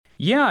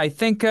Yeah, I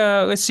think,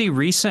 let's see,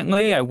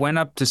 recently I went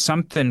up to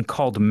something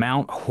called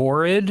Mount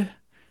Horrid,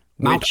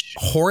 Mount which,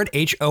 Horrid,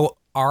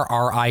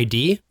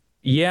 Horrid.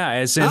 yeah,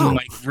 as in Oh,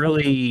 like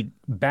really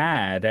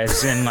bad,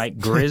 as in like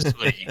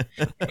grizzly.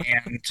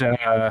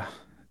 And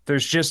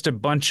there's just a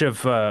bunch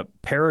of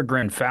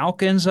peregrine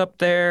falcons up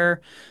there.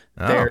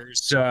 Oh,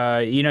 There's,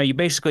 you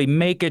basically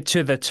make it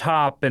to the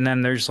top, and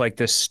then there's like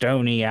this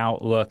stony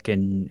outlook,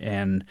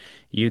 and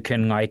you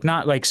can like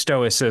not like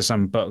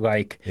stoicism, but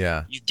like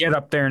yeah. you get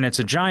up there and it's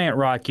a giant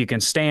rock. You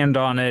can stand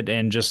on it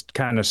and just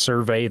kind of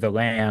survey the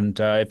land.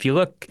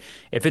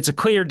 If it's a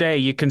clear day,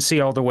 you can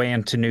see all the way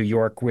into New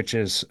York, which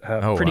is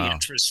Oh, pretty wow.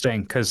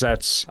 interesting because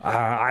that's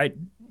I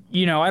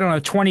don't know,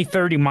 20,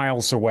 30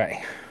 miles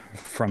away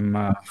from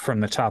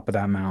the top of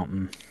that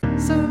mountain.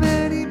 So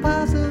many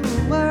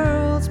possible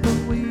worlds, but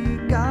we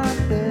got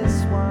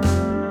this one.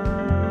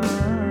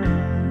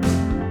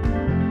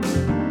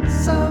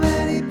 So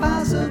many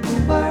possible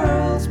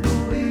worlds,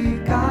 but we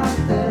got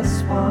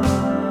this one.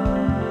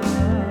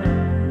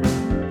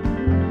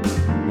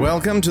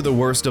 Welcome to the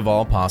worst of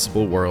all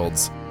possible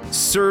worlds,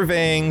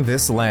 surveying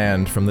this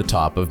land from the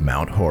top of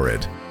Mount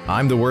Horrid.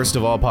 I'm the worst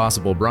of all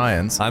possible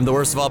Bryans. I'm the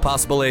worst of all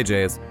possible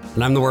AJs.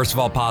 and I'm the worst of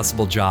all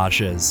possible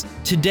Joshes.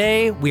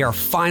 Today, we are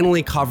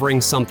finally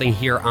covering something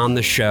here on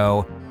the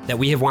show that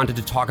we have wanted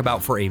to talk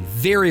about for a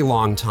very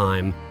long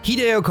time.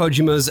 Hideo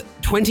Kojima's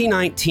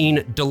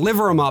 2019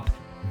 Deliver 'em Up,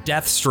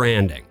 Death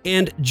Stranding.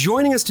 And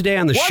joining us today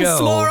on the show...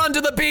 Once more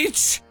under the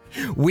beach!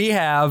 We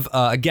have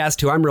a guest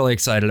who I'm really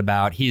excited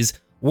about. He's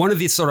one of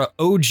these sort of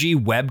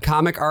OG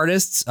webcomic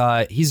artists.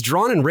 He's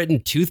drawn and written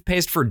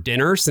Toothpaste for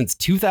Dinner since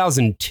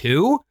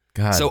 2002.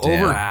 God So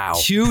damn. over Wow.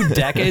 2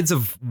 decades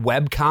of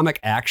webcomic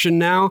action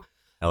now.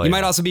 Hell You yeah.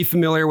 might also be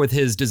familiar with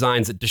his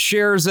designs at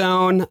Share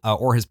Zone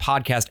or his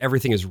podcast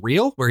Everything is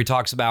Real, where he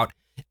talks about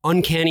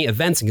uncanny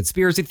events and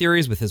conspiracy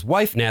theories with his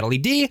wife, Natalie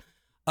D.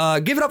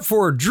 Give it up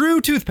for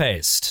Drew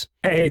Toothpaste.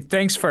 Hey,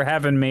 thanks for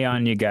having me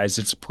on, you guys.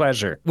 It's a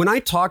pleasure. When I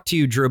talked to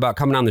you, Drew, about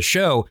coming on the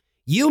show,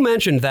 you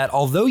mentioned that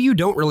although you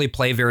don't really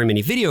play very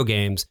many video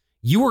games,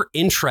 you were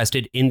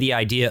interested in the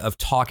idea of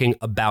talking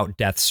about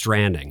Death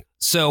Stranding.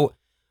 So,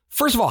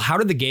 first of all, how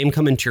did the game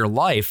come into your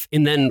life?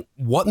 And then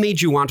what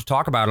made you want to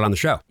talk about it on the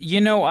show?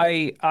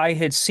 I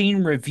had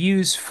seen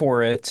reviews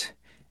for it,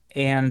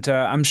 and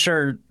I'm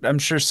sure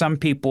some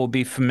people will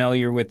be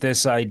familiar with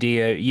this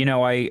idea.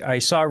 I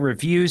saw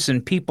reviews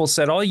and people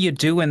said all you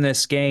do in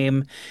this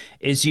game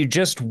is you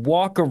just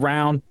walk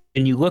around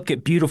and you look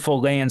at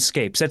beautiful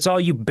landscapes. That's all.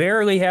 You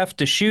barely have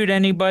to shoot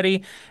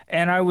anybody.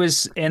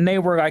 And they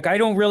were like, I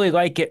don't really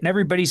like it. And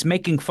everybody's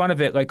making fun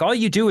of it. Like, all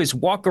you do is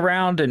walk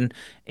around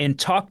and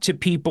talk to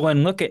people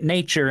and look at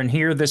nature and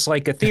hear this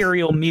like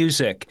ethereal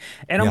music.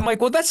 And I'm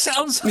like, well, that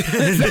sounds,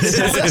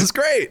 That sounds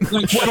great.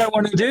 like what I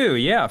want to do.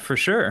 Yeah, for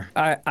sure.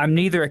 I'm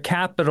neither a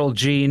capital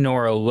G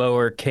nor a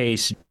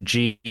lowercase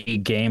G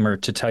gamer,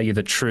 to tell you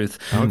the truth.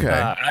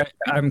 Okay.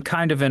 I'm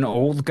kind of an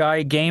old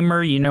guy gamer.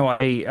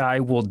 I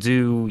will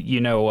do,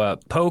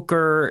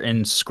 poker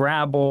and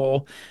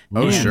Scrabble.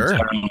 Oh, and, sure.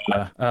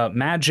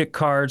 Magic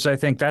cards. I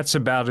think that's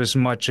about as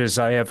much as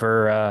I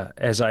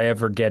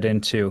ever get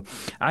into.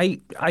 I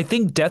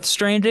think Death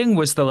Stranding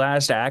was the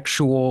last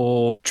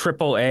actual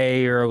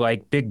AAA or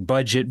like big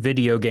budget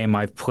video game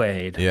I've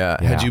played.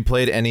 Yeah. Had you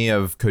played any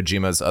of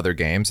Kojima's other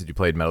games? Had you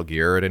played Metal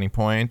Gear at any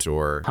point,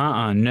 or?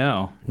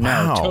 No.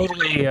 Wow.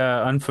 Totally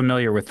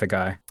unfamiliar with the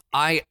guy.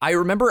 I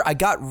remember I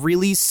got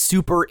really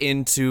super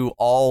into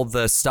all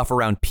the stuff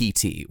around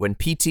PT when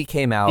PT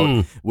came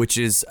out, which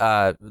is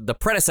the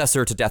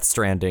predecessor to Death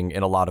Stranding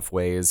in a lot of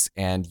ways,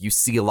 and you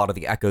see a lot of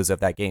the echoes of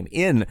that game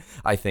in,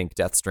 I think,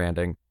 Death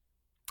Stranding.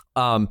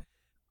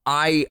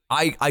 I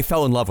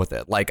fell in love with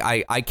it. Like,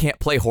 I can't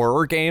play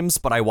horror games,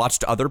 but I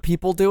watched other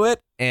people do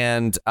it,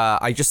 and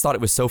I just thought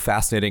it was so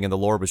fascinating, and the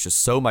lore was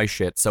just so my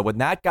shit. So when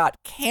that got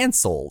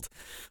canceled,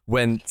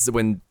 let's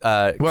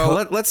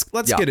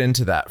get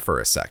into that for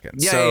a second.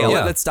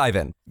 let's dive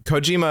in.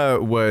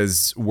 Kojima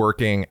was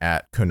working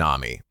at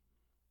Konami.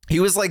 He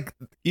was like,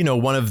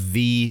 one of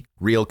the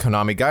real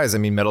Konami guys. I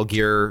mean, Metal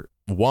Gear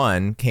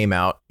 1 came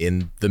out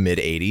in the mid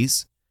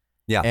 80s.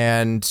 Yeah.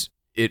 And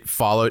it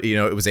followed,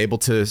 it was able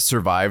to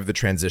survive the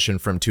transition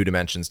from 2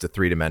 dimensions to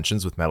 3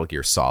 dimensions with Metal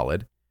Gear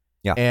Solid.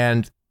 Yeah.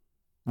 And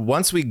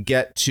once we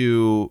get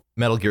to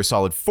Metal Gear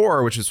Solid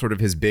 4, which is sort of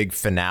his big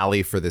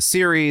finale for the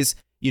series,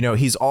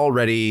 he's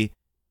already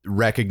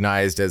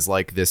recognized as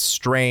like this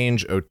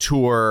strange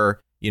auteur,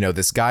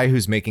 this guy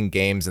who's making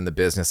games in the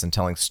business and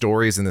telling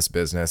stories in this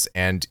business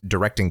and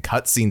directing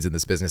cutscenes in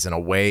this business in a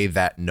way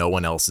that no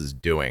one else is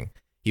doing.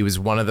 He was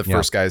one of the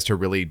first guys to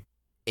really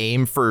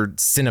aim for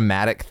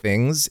cinematic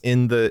things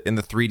in the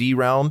 3D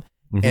realm.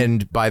 Mm-hmm.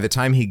 And by the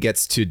time he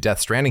gets to Death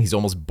Stranding, he's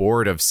almost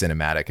bored of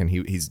cinematic, and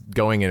he's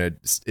going in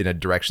a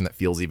direction that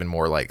feels even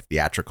more like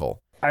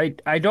theatrical.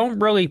 I don't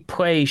really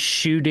play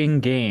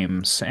shooting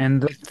games,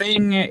 and the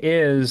thing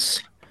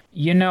is,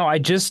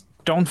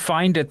 don't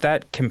find it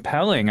that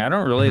compelling. I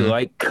don't really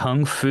like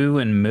kung fu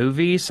in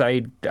movies.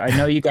 I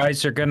know you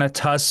guys are gonna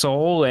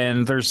tussle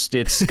and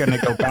it's gonna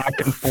go back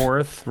and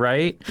forth,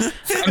 right?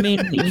 I mean,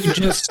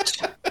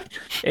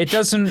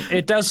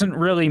 it doesn't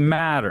really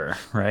matter,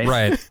 right?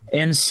 Right.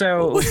 And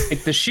so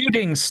like the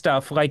shooting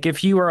stuff, like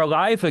if you are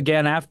alive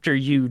again after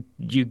you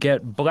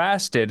get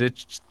blasted,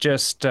 it's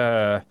just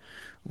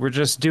we're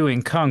just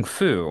doing kung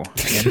fu.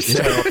 And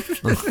so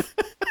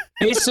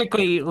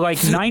basically, like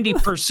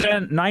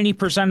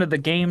 90% of the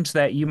games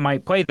that you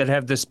might play that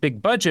have this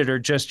big budget are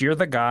just you're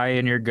the guy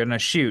and you're gonna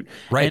shoot.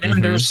 Right.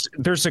 And then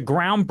there's a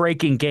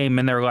groundbreaking game,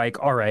 and they're like,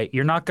 all right,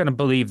 you're not gonna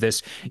believe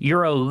this.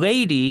 You're a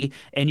lady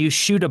and you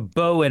shoot a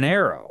bow and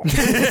arrow.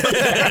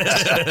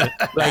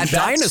 And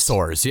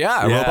dinosaurs,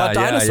 robot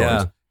dinosaurs.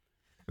 Yeah.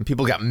 And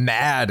people got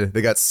mad.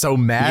 They got so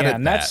mad at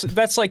and that.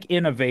 that's like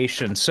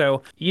innovation.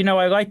 So,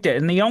 I liked it.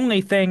 And the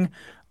only thing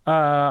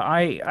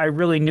I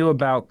really knew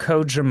about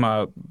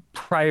Kojima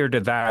prior to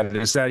that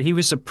is that he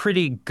was a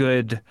pretty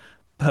good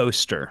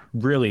poster,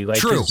 really. Like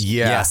True.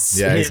 Yes.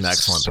 Yeah, he's an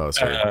excellent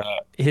poster.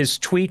 His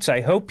tweets,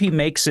 I hope he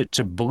makes it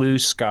to Blue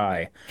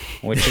Sky,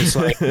 which is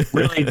like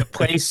really the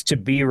place to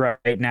be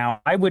right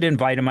now. I would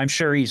invite him. I'm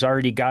sure he's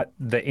already got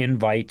the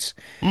invites.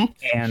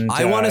 And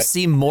I want to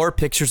see more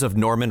pictures of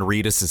Norman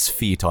Reedus's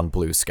feet on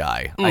Blue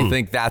Sky. I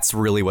think that's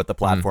really what the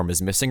platform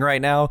is missing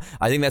right now.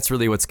 I think that's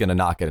really what's going to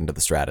knock it into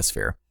the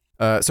stratosphere.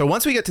 So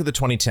once we get to the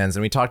 2010s,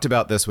 and we talked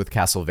about this with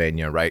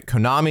Castlevania, right?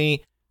 Konami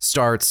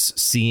starts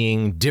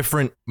seeing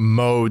different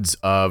modes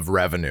of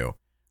revenue,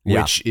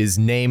 which is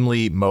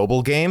namely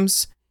mobile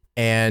games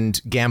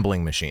and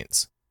gambling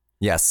machines.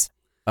 Yes.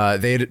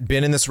 They'd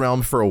been in this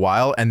realm for a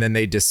while, and then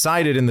they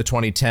decided in the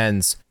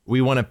 2010s, we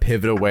want to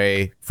pivot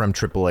away from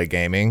AAA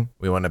gaming.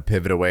 We want to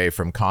pivot away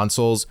from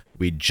consoles.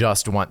 We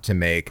just want to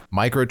make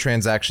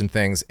microtransaction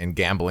things and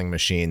gambling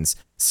machines,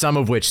 some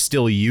of which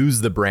still use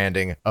the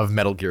branding of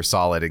Metal Gear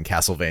Solid and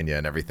Castlevania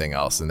and everything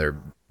else, and they're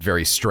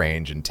very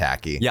strange and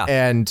tacky. Yeah.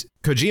 And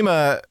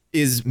Kojima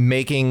is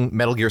making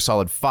Metal Gear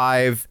Solid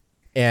 5,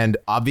 and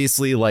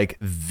obviously like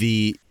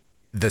the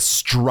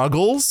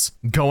struggles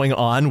going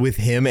on with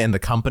him and the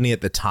company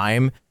at the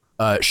time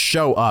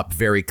show up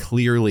very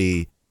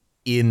clearly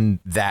in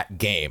that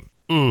game.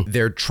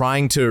 They're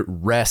trying to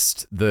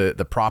wrest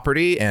the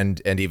property and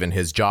even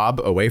his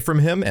job away from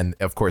him, and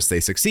of course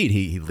they succeed.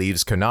 He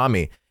leaves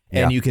Konami,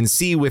 and you can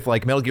see with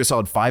like Metal Gear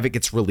Solid 5, it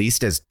gets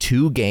released as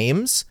 2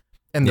 games,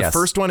 and the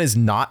first one is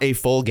not a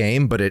full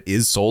game, but it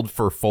is sold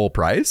for full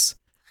price.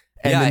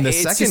 And then the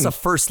it's second, just a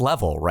first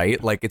level,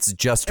 right? Like it's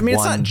just I mean,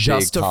 one it's not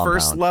just big a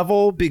first compound.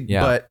 level,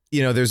 but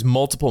there's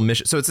multiple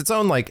missions, so it's its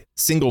own like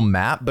single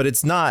map, but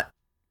it's not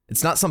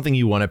something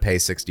you want to pay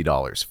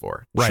 $60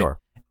 for. Right. Sure.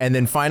 And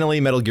then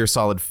finally, Metal Gear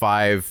Solid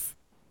 5,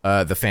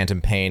 The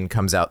Phantom Pain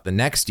comes out the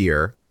next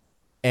year,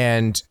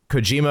 and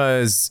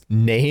Kojima's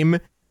name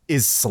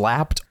is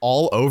slapped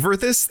all over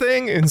this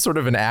thing in sort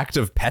of an act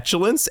of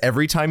petulance.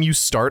 Every time you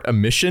start a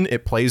mission,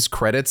 it plays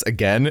credits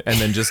again and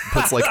then just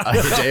puts like a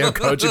Hideo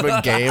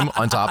Kojima game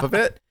on top of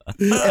it.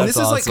 And this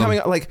is like coming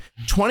out like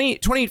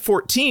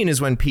 2014 is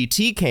when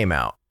PT came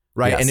out.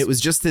 Right. Yes. And it was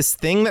just this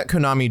thing that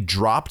Konami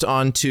dropped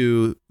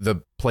onto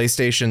the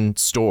PlayStation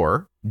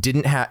Store.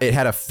 It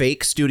had a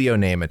fake studio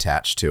name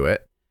attached to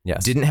it.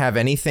 Yes. Didn't have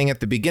anything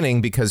at the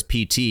beginning because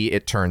PT,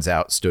 it turns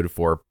out, stood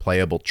for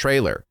playable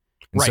trailer.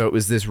 And so it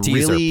was this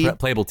teaser, really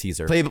playable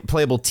teaser.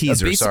 Playable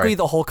teaser. Basically,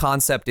 the whole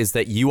concept is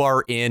that you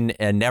are in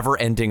a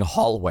never-ending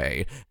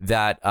hallway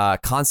that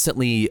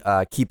constantly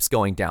keeps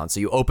going down.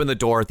 So you open the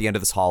door at the end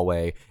of this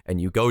hallway,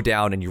 and you go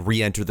down, and you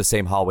re-enter the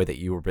same hallway that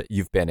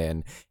you've been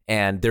in.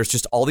 And there's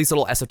just all these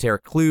little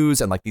esoteric clues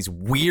and like these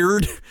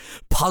weird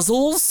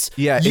puzzles.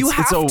 Yeah, you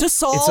have to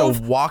solve. It's a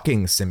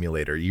walking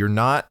simulator. You're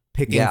not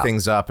picking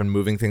things up and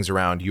moving things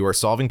around. You are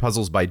solving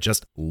puzzles by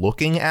just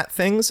looking at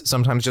things,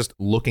 sometimes just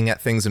looking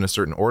at things in a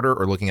certain order,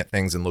 or looking at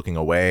things and looking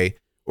away,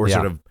 or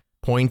sort of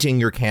pointing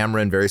your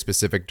camera in very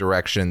specific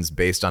directions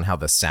based on how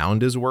the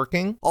sound is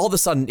working. All of a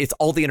sudden, it's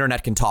all the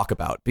internet can talk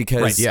about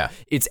because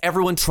it's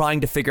everyone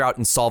trying to figure out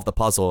and solve the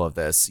puzzle of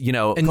this. And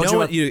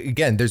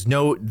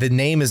the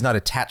name is not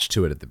attached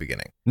to it at the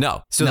beginning.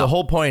 No. So the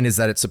whole point is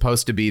that it's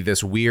supposed to be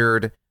this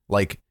weird,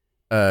 like,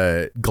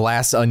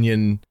 glass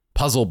onion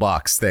puzzle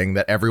box thing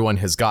that everyone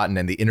has gotten,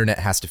 and the internet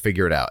has to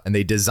figure it out. And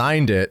they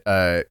designed it.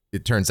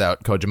 It turns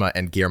out Kojima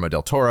and Guillermo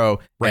del Toro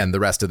and the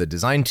rest of the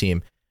design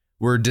team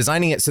were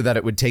designing it so that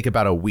it would take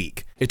about a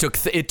week. It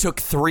took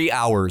 3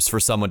 hours for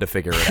someone to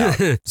figure it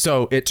out.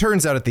 So it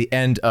turns out at the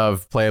end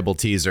of playable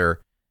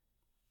teaser,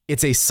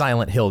 it's a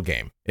Silent Hill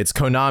game. It's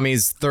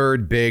Konami's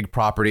third big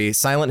property.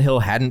 Silent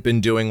Hill hadn't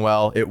been doing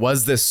well. It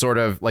was this sort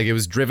of like, it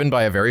was driven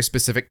by a very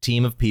specific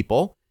team of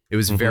people. It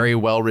was very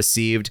well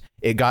received.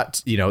 It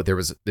got,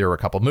 there were a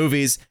couple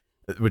movies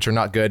which are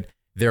not good.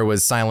 There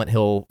was Silent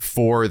Hill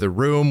 4, The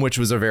Room, which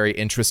was a very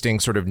interesting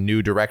sort of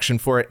new direction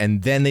for it.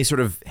 And then they sort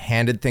of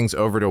handed things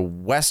over to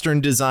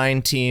Western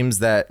design teams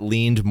that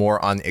leaned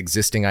more on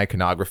existing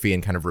iconography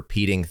and kind of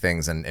repeating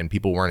things, and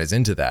people weren't as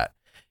into that.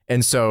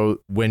 And so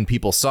when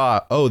people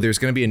saw, there's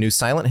going to be a new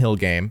Silent Hill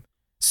game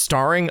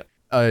starring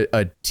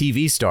a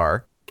TV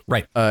star,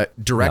 Right.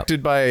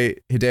 directed by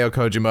Hideo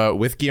Kojima,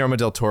 with Guillermo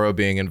del Toro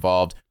being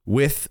involved,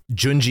 with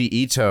Junji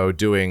Ito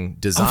doing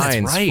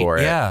designs for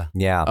it. Yeah.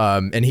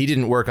 And he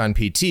didn't work on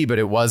PT, but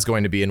it was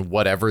going to be in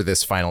whatever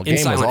this final game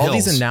was. Silent All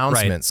Hills, these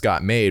announcements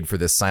got made for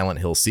this Silent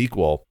Hill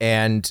sequel,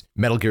 and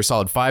Metal Gear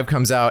Solid 5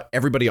 comes out.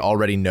 Everybody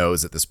already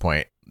knows at this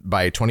point.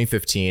 By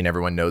 2015,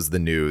 everyone knows the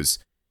news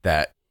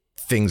that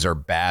things are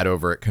bad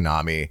over at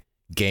Konami.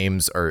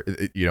 Games are,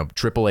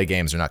 AAA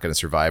games are not going to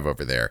survive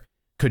over there.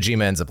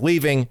 Kojima ends up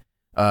leaving,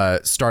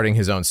 starting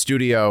his own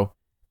studio,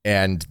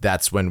 and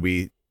that's when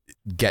we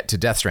get to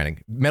Death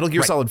Stranding. Metal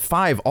Gear Solid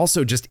 5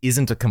 also just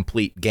isn't a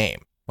complete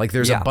game. Like,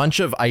 there's a bunch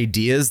of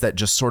ideas that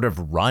just sort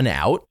of run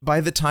out by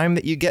the time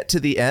that you get to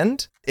the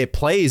end. It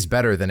plays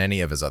better than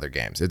any of his other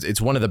games.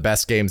 It's one of the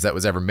best games that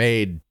was ever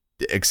made,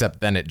 except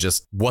then it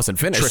just wasn't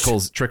finished.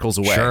 Trickles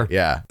away. Sure.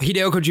 Yeah.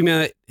 Hideo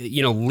Kojima,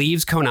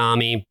 leaves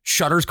Konami,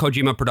 shutters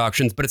Kojima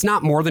Productions, but it's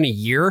not more than a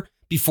year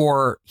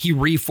before he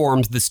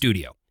reforms the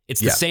studio. It's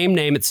the same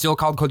name. It's still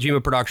called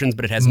Kojima Productions,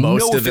 but it has no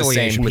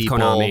affiliation with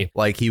Konami.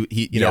 Like he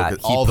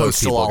all those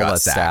people got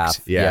sacked.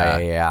 Stuff.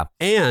 Yeah.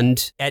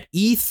 And at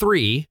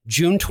E3,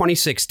 June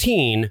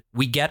 2016,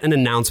 we get an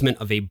announcement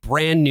of a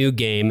brand new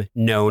game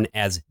known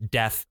as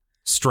Death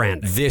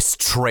Stranding. This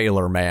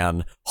trailer,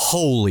 man.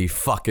 Holy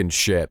fucking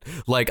shit.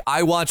 Like,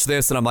 I watched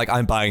this and I'm like,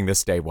 I'm buying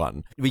this day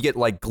one. We get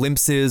like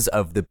glimpses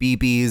of the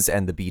BBs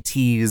and the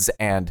BTs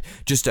and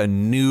just a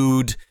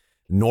nude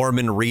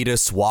Norman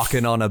Reedus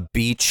walking on a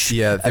beach.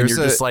 Yeah, and you're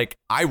just like,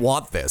 I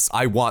want this.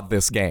 I want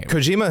this game.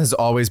 Kojima has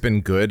always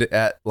been good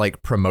at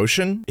like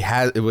promotion.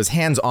 It was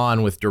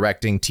hands-on with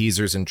directing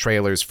teasers and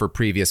trailers for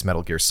previous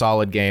Metal Gear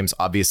Solid games.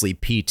 Obviously,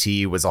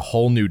 PT was a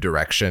whole new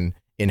direction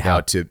in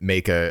how to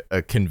make a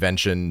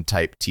convention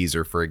type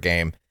teaser for a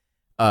game.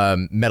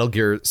 Metal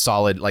Gear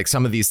Solid, like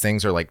some of these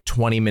things are like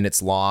 20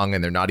 minutes long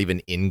and they're not even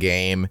in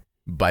game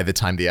by the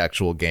time the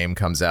actual game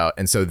comes out.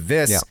 And so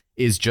this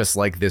is just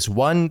like this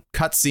one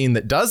cutscene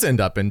that does end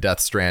up in Death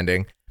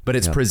Stranding, but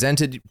it's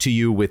presented to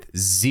you with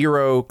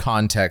zero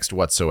context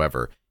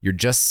whatsoever. You're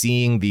just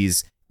seeing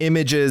these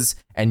images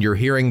and you're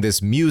hearing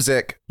this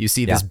music. You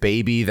see this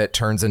baby that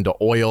turns into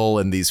oil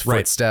and these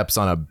footsteps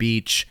on a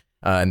beach.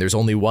 And there's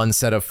only one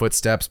set of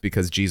footsteps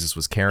because Jesus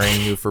was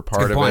carrying you for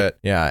part of it.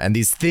 Yeah. And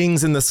these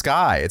things in the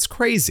sky. It's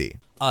crazy.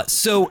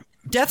 So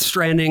Death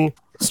Stranding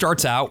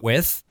starts out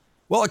with,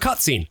 well, a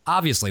cutscene.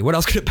 Obviously. What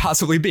else could it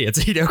possibly be? It's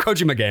a Hideo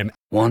Kojima game.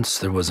 Once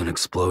there was an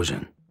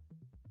explosion.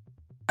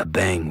 A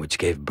bang which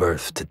gave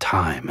birth to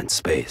time and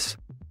space.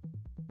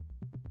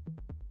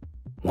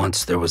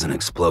 Once there was an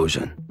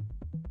explosion.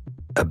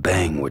 A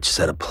bang which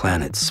set a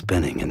planet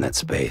spinning in that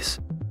space.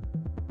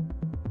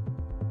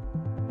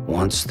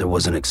 Once there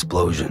was an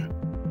explosion,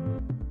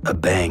 a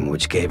bang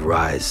which gave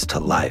rise to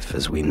life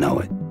as we know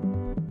it.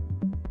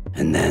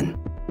 And then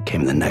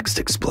came the next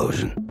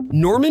explosion.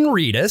 Norman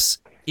Reedus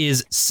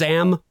is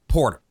Sam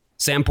Porter.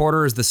 Sam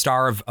Porter is the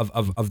star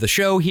of the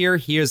show here.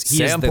 He is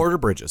Porter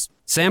Bridges.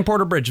 Sam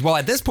Porter Bridges. Well,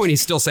 at this point,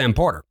 he's still Sam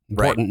Porter.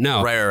 Important?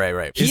 No.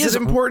 Right. Is it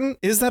important?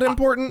 Is that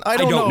important? I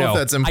don't know if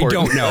that's important.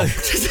 I don't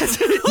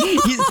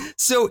know.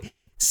 So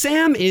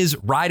Sam is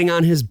riding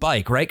on his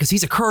bike, right? Because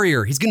he's a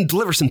courier. He's going to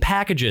deliver some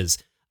packages.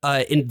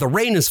 And the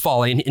rain is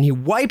falling, and he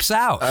wipes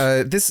out.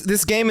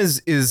 This game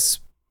is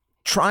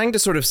trying to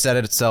sort of set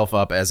itself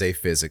up as a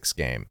physics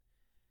game,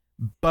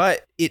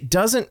 but it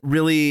doesn't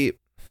really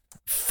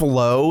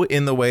flow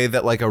in the way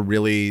that like a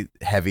really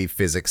heavy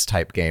physics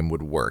type game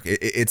would work.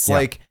 It's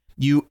like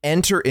you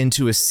enter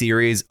into a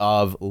series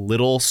of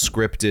little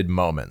scripted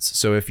moments.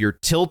 So if you're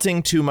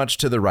tilting too much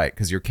to the right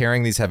because you're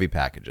carrying these heavy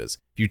packages,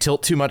 if you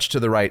tilt too much to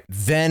the right,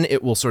 then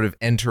it will sort of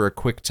enter a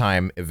quick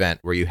time event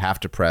where you have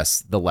to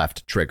press the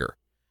left trigger.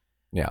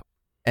 Yeah.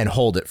 And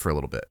hold it for a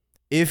little bit.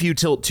 If you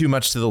tilt too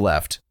much to the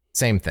left,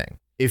 same thing.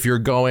 If you're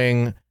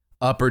going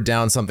up or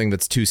down something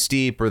that's too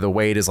steep or the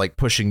weight is like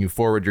pushing you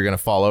forward, you're going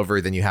to fall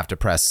over, then you have to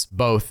press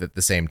both at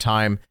the same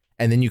time.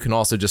 And then you can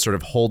also just sort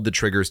of hold the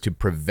triggers to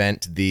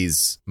prevent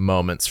these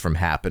moments from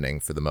happening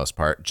for the most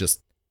part,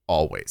 just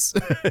always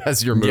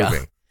as you're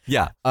moving.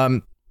 Yeah.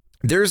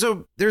 There's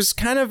a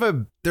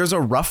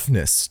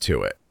roughness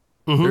to it.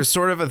 Mm-hmm. There's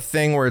sort of a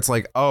thing where it's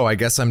like, oh, I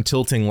guess I'm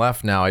tilting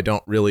left now. I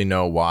don't really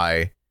know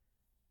why.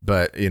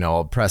 But,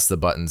 I'll press the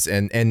buttons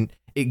and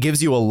it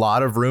gives you a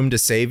lot of room to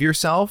save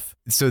yourself.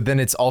 So then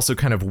it's also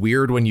kind of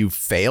weird when you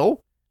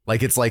fail.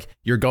 Like, it's like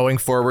you're going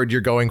forward.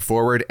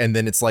 And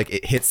then it's like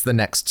it hits the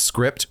next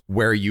script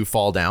where you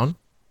fall down.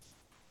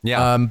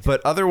 Yeah.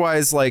 But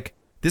otherwise, like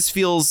this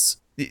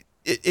feels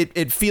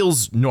it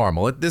feels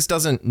normal. This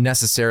doesn't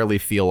necessarily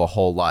feel a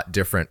whole lot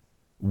different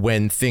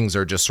when things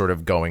are just sort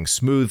of going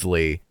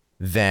smoothly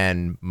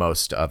than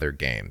most other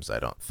games, I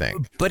don't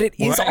think. But it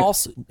is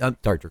also...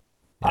 Sorry, Drew.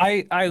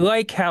 I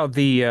like how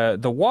the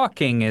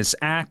walking is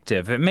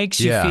active. It makes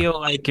you Yeah. feel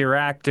like you're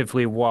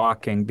actively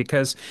walking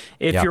because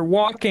if Yeah. you're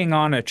walking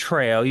on a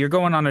trail, you're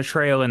going on a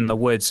trail in the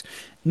woods,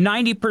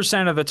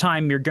 90% of the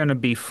time you're going to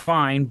be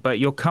fine, but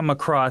you'll come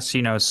across,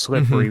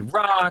 slippery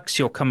rocks,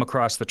 you'll come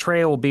across the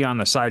trail will be on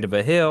the side of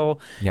a hill,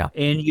 Yeah.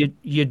 and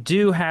you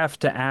do have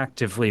to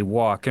actively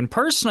walk. And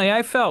personally,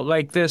 I felt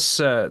like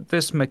this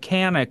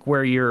mechanic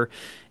where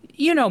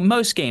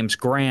most games,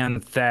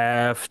 Grand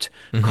Theft,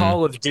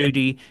 Call of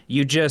Duty,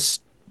 you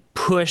just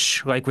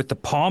push, like with the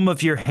palm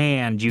of your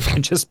hand, you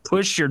can just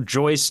push your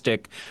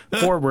joystick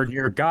forward.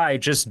 Your guy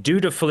just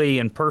dutifully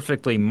and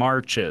perfectly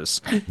marches.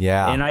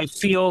 Yeah. And I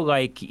feel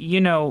like,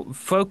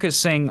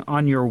 focusing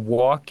on your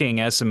walking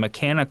as a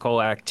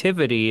mechanical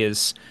activity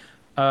is.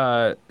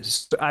 I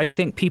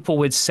think people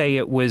would say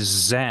it was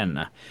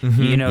Zen.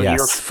 You're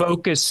Yes.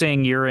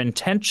 focusing your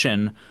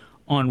intention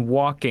on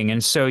walking.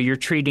 And so you're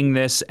treating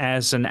this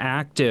as an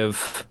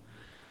active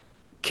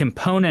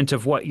component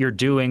of what you're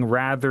doing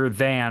rather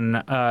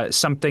than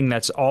something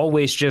that's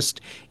always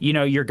just,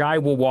 your guy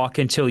will walk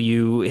until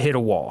you hit a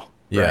wall,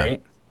 Yeah.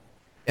 right?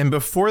 And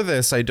before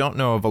this, I don't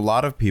know of a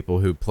lot of people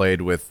who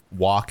played with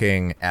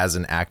walking as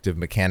an active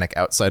mechanic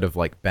outside of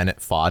like Bennett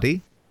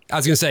Foddy. I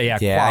was gonna say, Yeah,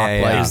 Quap yeah,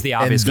 yeah. is the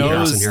obvious and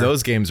comparison here.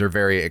 those games are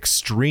very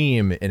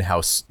extreme in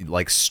how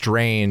like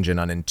strange and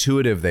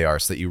unintuitive they are,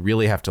 so that you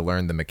really have to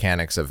learn the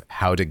mechanics of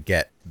how to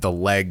get the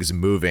legs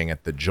moving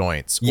at the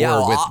joints, Yeah,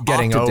 or with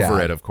getting Octodad.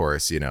 over it, of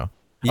course, Yeah,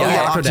 Oh,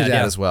 yeah, Octodad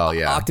yeah. as well,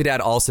 yeah. Octodad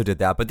also did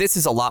that, but this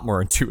is a lot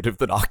more intuitive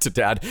than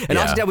Octodad. And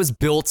Yeah. Octodad was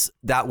built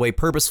that way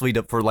purposefully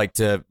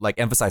to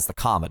emphasize the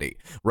comedy,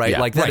 right? Yeah.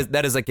 Like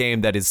that is a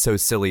game that is so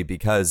silly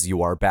because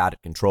you are bad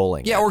at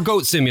controlling. Yeah, it. or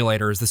Goat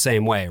Simulator is the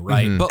same way,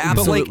 right? But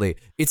Absolutely.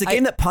 But It's a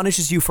game that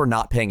punishes you for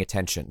not paying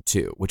attention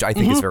too, which I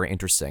think is very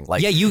interesting.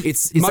 Like,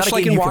 it's much not a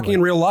like game in you can, walking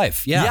in real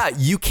life. Yeah. Yeah,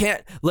 you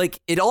can't, like,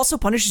 it also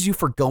punishes you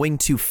for going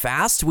too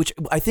fast, which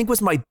I think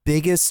was my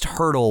biggest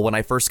hurdle when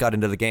I first got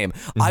into the game.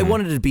 I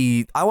wanted to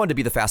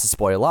be the fastest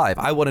boy alive.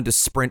 I wanted to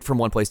sprint from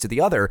one place to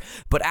the other.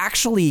 But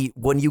actually,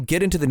 when you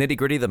get into the nitty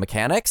gritty of the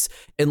mechanics,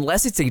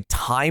 unless it's a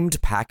timed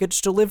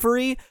package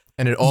delivery,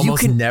 And it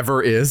almost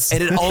never is.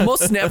 and it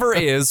almost never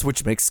is,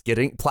 which makes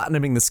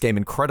platinuming this game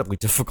incredibly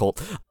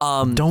difficult.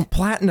 Don't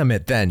platinum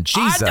it then,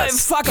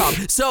 Jesus. Fuck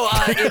off. So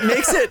it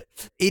makes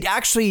it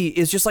actually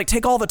is just like,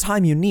 take all the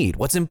time you need.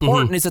 What's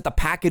important is that the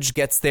package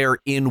gets there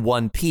in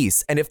one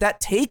piece. And if that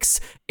takes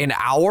an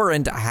hour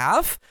and a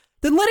half,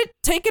 then let it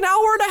take an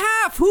hour and a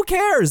half. Who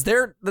cares?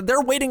 They're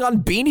waiting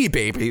on Beanie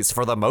Babies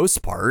for the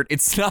most part.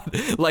 It's not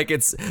like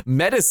it's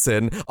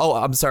medicine. Oh,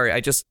 I'm sorry. I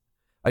just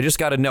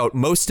got a note.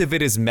 Most of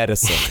it is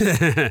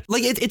medicine.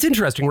 Like it's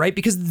interesting, right?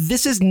 Because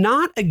this is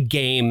not a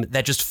game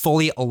that just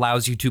fully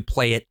allows you to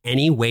play it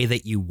any way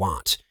that you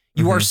want.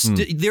 You are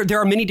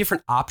there are many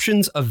different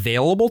options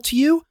available to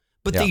you,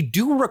 but they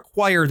do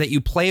require that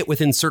you play it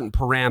within certain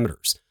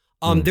parameters.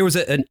 There was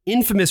an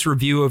infamous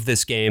review of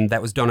this game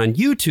that was done on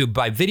YouTube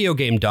by Video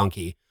Game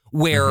Donkey,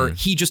 where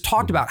he just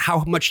talked about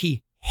how much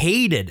he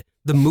hated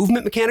the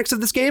movement mechanics of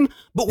this game.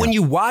 But when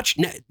you watch,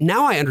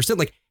 now I understand,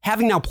 like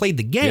having now played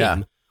the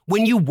game,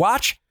 when you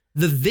watch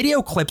the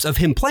video clips of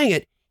him playing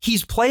it,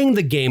 he's playing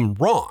the game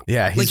wrong.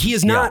 Yeah, like he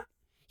is not.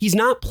 He's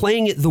not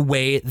playing it the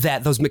way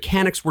that those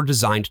mechanics were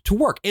designed to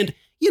work. And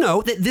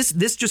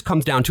this just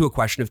comes down to a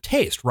question of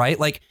taste, right?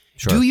 Like,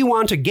 do you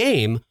want a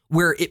game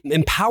where it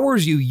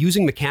empowers you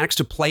using mechanics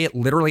to play it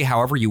literally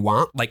however you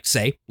want, like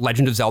say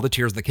Legend of Zelda: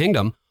 Tears of the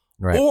Kingdom,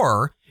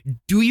 or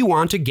do you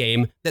want a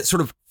game that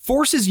sort of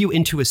forces you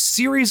into a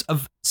series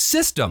of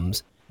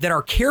systems that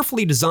are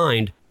carefully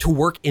designed to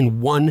work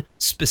in one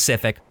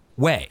specific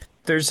way?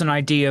 There's an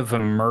idea of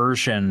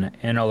immersion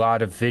in a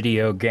lot of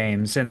video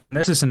games, and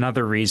this is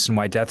another reason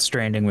why Death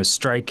Stranding was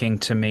striking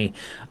to me.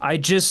 I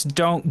just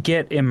don't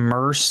get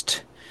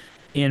immersed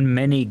in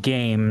many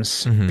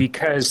games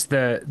because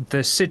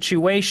the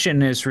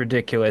situation is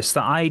ridiculous.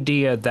 The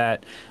idea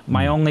that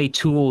my only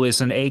tool is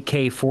an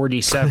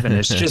AK-47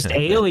 is just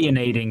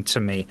alienating to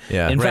me.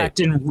 In fact,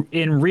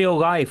 in real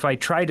life, I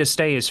try to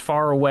stay as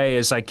far away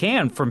as I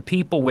can from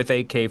people with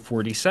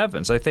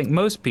AK-47s. I think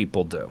most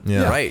people do.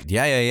 Yeah. Right.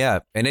 Yeah.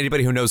 And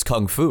anybody who knows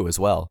Kung Fu as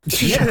well.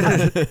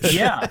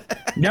 Yeah.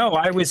 No,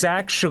 I was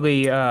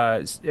actually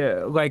I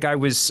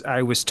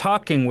was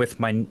talking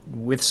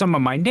with some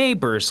of my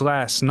neighbors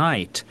last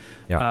night.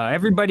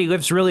 Everybody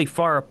lives really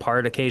far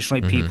apart.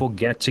 Occasionally people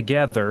get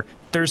together.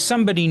 There's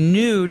somebody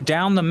new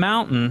down the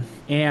mountain,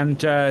 and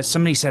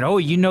somebody said, "Oh,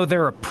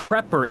 they're a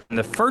prepper." And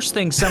the first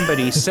thing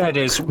somebody said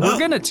is, "We're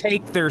going to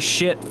take their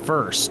shit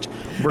first.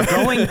 We're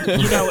going,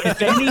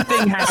 if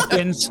anything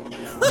happens,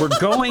 we're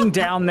going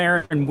down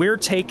there and we're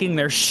taking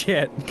their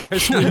shit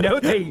because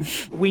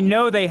we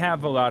know they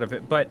have a lot of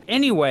it." But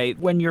anyway,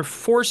 when you're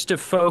forced to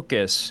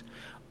focus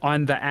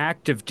on the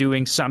act of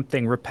doing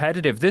something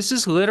repetitive. This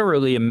is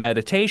literally a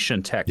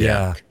meditation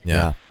technique.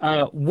 Yeah.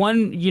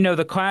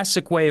 The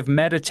classic way of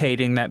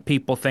meditating that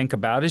people think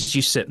about is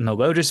you sit in the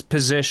lotus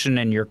position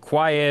and you're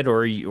quiet,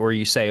 or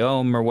you say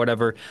Om or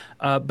whatever.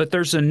 But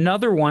there's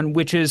another one,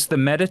 which is the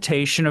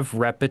meditation of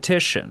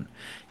repetition.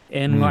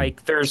 And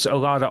like, there's a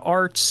lot of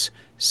arts,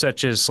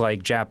 such as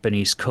like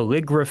Japanese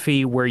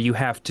calligraphy, where you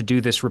have to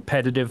do this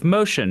repetitive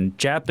motion.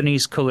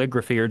 Japanese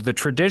calligraphy, or the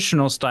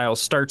traditional style,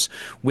 starts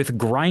with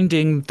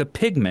grinding the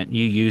pigment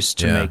you use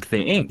to make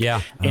the ink.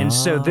 Yeah. And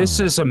so this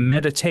is a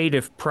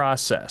meditative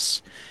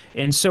process.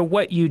 And so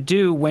what you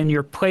do when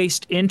you're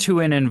placed into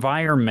an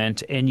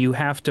environment and you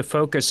have to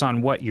focus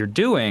on what you're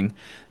doing,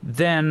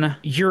 then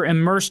you're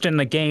immersed in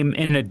the game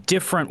in a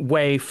different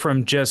way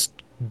from just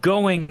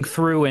going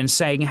through and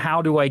saying, how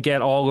do I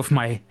get all of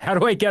my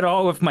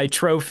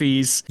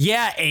trophies?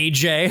 Yeah,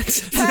 AJ.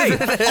 Hey,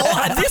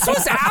 this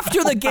was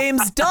after the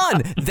game's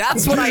done.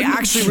 That's what I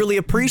actually really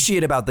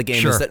appreciate about the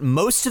game, is that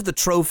most of the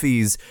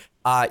trophies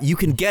you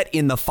can get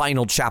in the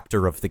final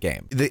chapter of the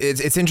game.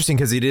 It's interesting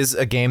because it is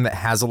a game that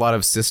has a lot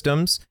of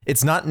systems.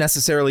 It's not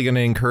necessarily going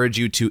to encourage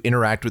you to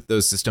interact with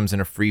those systems in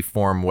a free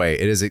form way.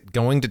 It is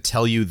going to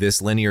tell you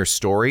this linear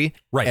story,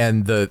 right?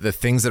 And the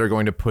things that are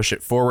going to push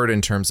it forward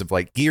in terms of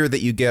like gear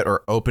that you get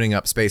or opening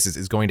up spaces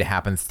is going to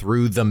happen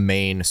through the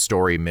main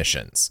story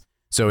missions.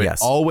 So it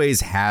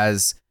always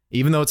has,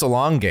 even though it's a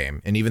long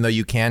game, and even though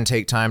you can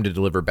take time to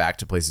deliver back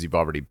to places you've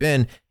already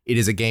been, it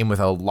is a game with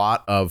a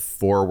lot of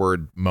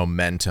forward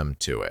momentum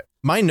to it.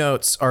 My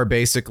notes are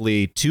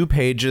basically 2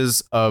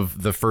 pages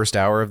of the first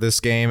hour of this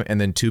game and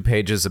then 2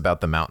 pages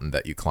about the mountain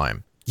that you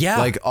climb. Yeah.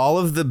 Like all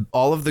of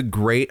the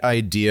great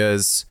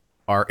ideas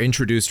are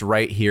introduced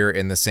right here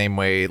in the same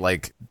way,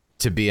 like,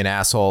 to be an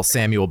asshole,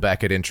 Samuel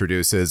Beckett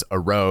introduces a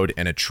road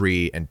and a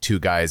tree and 2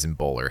 guys in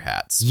bowler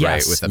hats,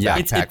 right? With a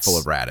backpack full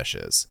of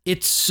radishes.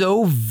 It's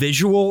so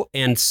visual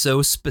and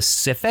so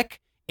specific,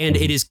 and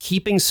it is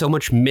keeping so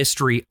much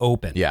mystery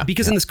open. Yeah.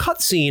 Because in this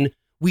cutscene,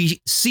 we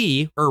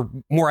see, or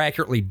more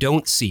accurately,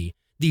 don't see,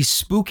 these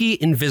spooky,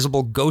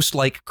 invisible,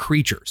 ghost-like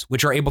creatures,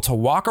 which are able to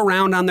walk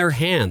around on their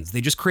hands. They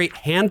just create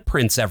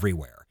handprints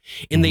everywhere.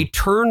 And they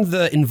turn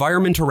the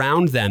environment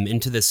around them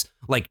into this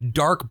like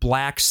dark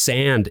black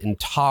sand and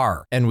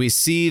tar. And we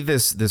see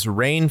this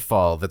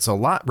rainfall that's a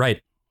lot,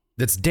 right?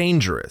 That's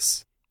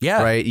dangerous.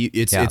 Yeah. Right.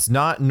 It's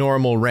not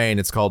normal rain.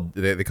 It's called,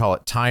 they call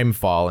it time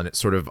fall, and it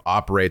sort of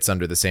operates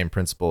under the same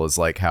principle as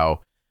like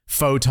how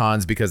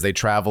photons, because they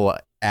travel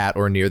at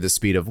or near the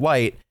speed of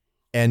light,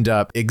 end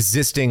up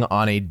existing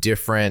on a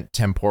different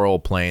temporal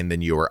plane than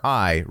you or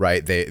I,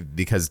 right?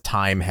 Because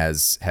time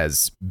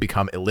has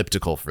become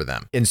elliptical for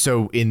them. And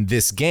so in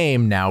this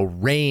game now,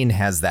 rain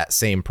has that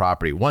same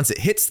property. Once it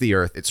hits the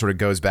earth, it sort of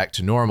goes back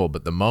to normal,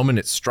 but the moment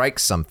it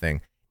strikes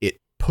something,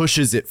 it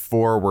pushes it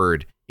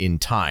forward in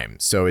time.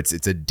 So it's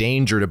a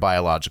danger to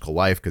biological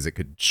life because it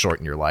could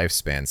shorten your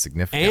lifespan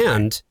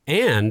significantly.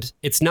 And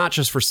it's not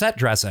just for set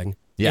dressing.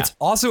 Yeah. It's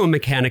also a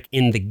mechanic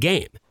in the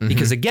game.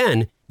 Because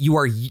again, you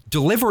are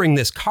delivering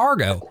this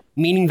cargo,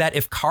 meaning that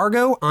if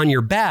cargo on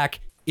your back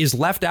is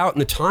left out in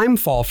the time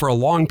fall for a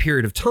long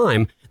period of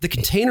time, the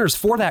containers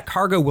for that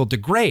cargo will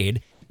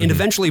degrade and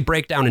eventually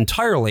break down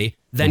entirely,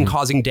 then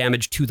causing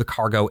damage to the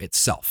cargo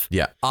itself.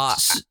 Yeah.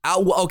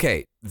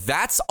 Okay,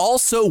 that's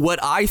also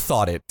what I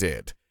thought it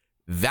did.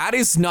 That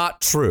is not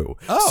true.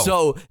 Oh.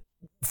 So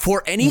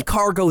for any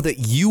cargo that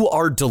you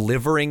are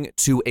delivering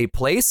to a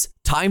place,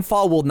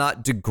 timefall will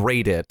not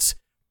degrade it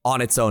on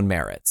its own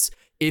merits.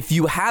 If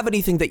you have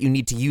anything that you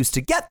need to use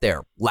to get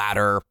there,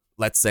 ladder,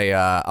 let's say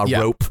a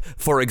rope,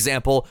 for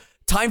example,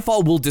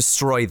 timefall will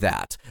destroy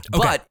that.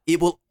 Okay. But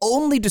it will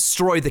only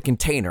destroy the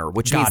container,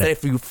 which means that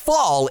if you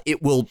fall,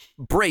 it will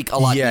break a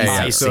lot easier.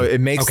 Yeah. So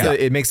it makes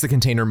the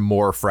container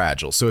more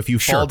fragile. So if you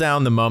fall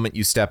down the moment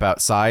you step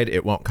outside,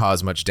 it won't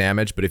cause much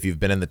damage. But if you've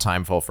been in the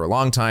time fall for a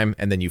long time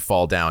and then you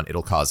fall down,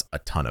 it'll cause a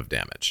ton of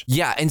damage.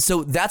 Yeah, and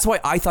so that's why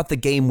I thought the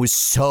game was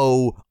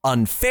so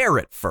unfair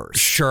at first.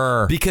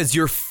 Sure. Because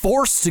you're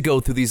forced to go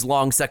through these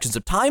long sections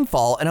of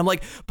timefall, and I'm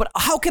like, but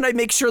how can I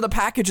make sure the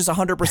package is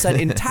 100%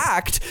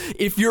 intact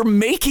if you're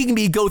making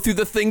me go through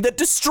the thing that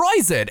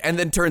destroys it? And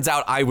then turns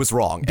out I was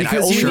wrong. And I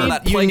only learned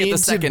that playing it the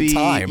second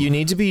time. You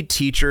need to be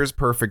teacher's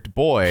perfect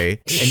boy,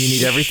 and you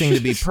need everything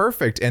to be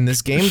perfect. And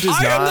this game does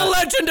not. I am the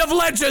legend of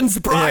legends,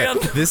 Brian.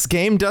 Yeah, this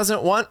game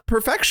doesn't want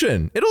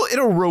perfection.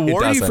 It'll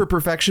reward you for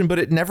perfection, but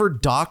it never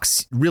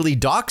really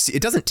docks.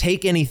 It doesn't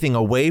take anything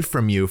away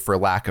from you for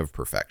lack of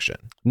perfection.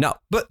 No,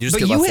 but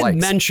you had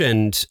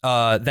mentioned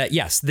that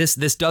yes, this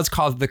does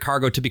cause the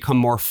cargo to become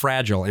more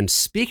fragile. And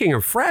speaking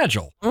of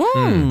fragile,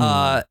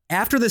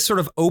 after this sort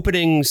of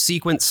opening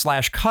sequence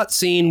 /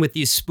 cutscene with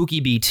these spooky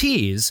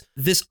BTs,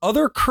 this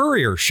other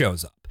courier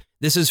shows up.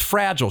 This is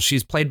Fragile.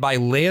 She's played by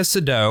Lea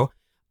Seydoux,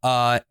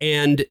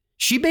 and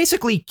she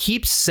basically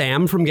keeps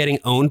Sam from getting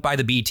owned by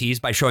the BTs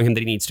by showing him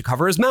that he needs to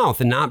cover his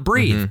mouth and not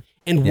breathe.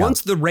 And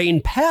once the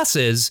rain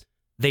passes,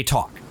 they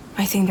talk.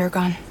 I think they're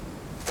gone.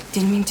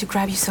 Didn't mean to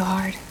grab you so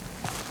hard.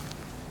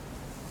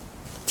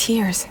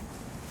 Tears.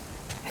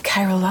 A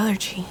chiral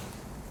allergy.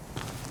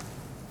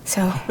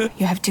 So,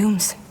 you have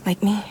dooms,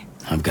 like me.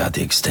 I've got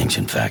the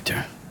extinction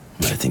factor,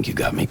 but I think you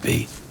got me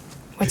beat.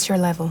 What's your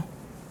level?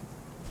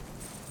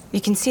 You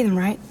can see them,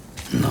 right?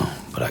 No,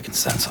 but I can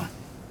sense them.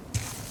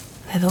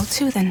 Level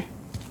 2, then.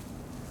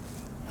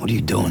 What are you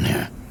doing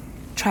here?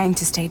 Trying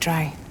to stay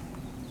dry.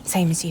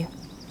 Same as you.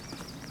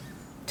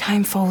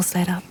 Time falls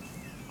let up.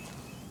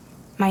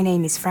 My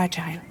name is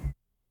Fragile.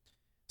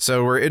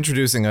 So we're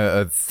introducing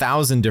a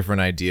thousand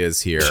different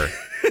ideas here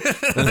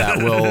that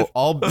will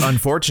all,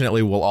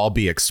 unfortunately, will all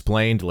be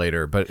explained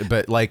later.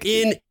 But like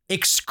in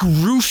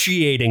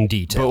excruciating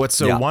detail. But what's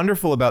so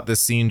wonderful about this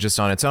scene just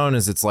on its own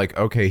is it's like,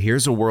 okay,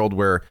 here's a world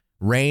where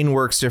rain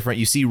works different.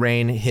 You see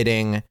rain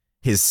hitting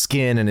his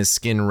skin and his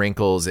skin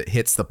wrinkles. It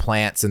hits the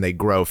plants and they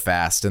grow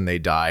fast and they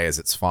die as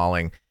it's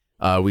falling.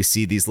 We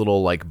see these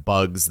little like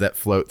bugs that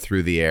float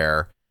through the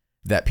air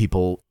that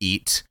people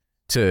eat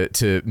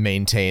to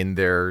maintain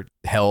their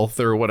health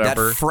or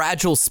whatever. That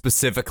Fragile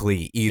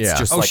specifically eats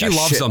just like she a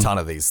loves shit them. ton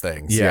of these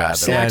things. Yeah,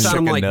 Snacks on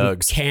them like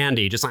nugs.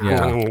 candy, just like.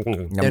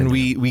 And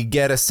we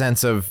get a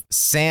sense of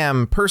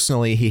Sam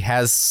personally. He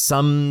has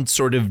some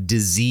sort of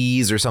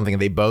disease or something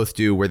they both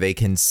do where they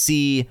can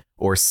see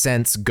or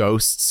sense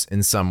ghosts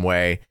in some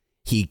way.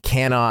 He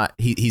cannot.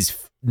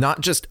 He's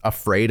not just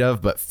afraid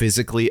of, but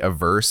physically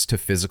averse to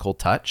physical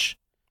touch.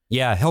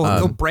 Yeah,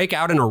 he'll break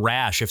out in a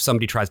rash if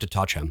somebody tries to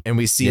touch him. And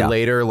we see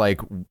later, like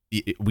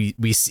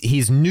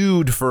he's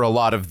nude for a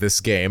lot of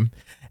this game,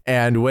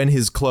 and when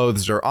his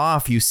clothes are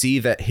off, you see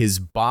that his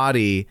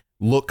body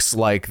looks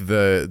like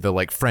the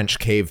like French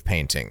cave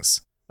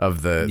paintings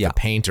of the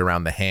paint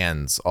around the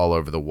hands all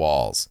over the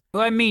walls.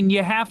 Well, I mean,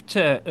 you have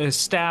to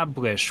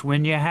establish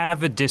when you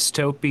have a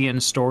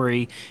dystopian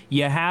story,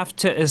 you have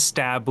to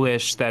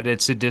establish that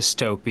it's a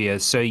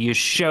dystopia. So you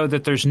show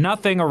that there's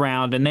nothing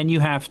around, and then you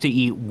have to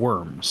eat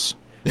worms,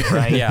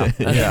 right?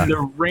 And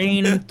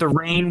the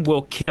rain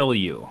will kill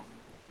you.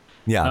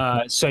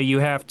 Yeah. So you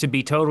have to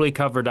be totally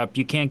covered up.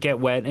 You can't get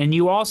wet, and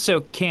you also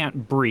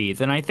can't breathe.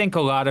 And I think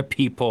a lot of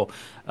people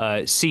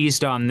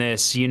seized on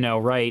this,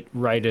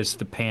 right as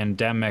the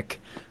pandemic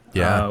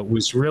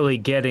was really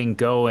getting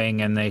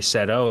going, and they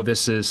said, "Oh,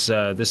 this is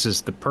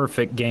the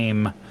perfect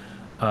game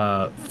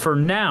for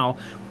now."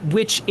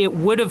 Which it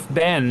would have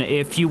been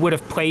if you would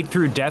have played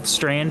through Death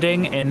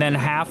Stranding and then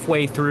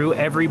halfway through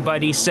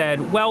everybody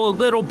said, well, a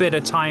little bit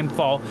of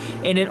Timefall,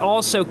 and it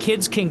also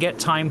kids can get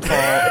Timefall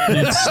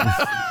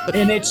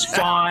and it's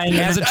fine.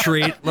 As a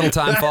treat, little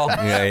Timefall.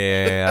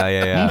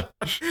 Yeah.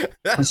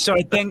 So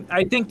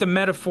I think the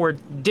metaphor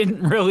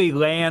didn't really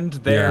land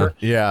there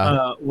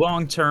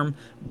long term,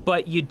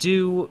 but you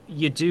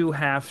do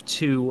have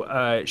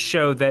to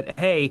show that,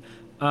 hey,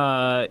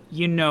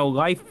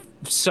 life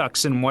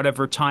sucks in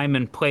whatever time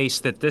and place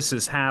that this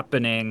is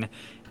happening,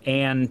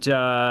 and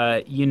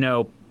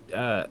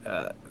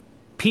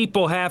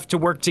people have to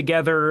work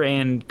together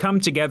and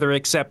come together,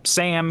 except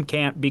Sam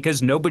can't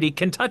because nobody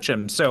can touch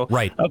him. So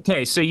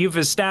okay, so you've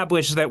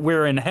established that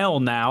we're in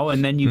hell now,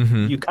 and then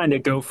you kind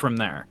of go from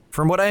there.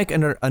 From what I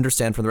can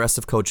understand from the rest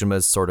of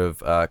Kojima's sort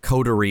of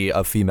coterie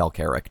of female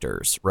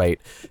characters, right?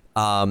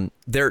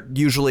 They're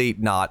usually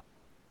not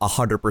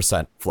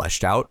 100%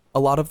 fleshed out a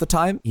lot of the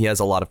time. He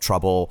has a lot of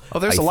trouble. Oh,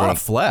 there's a lot of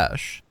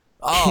flesh.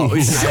 Oh,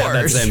 sure.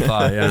 That same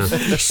thought, yeah.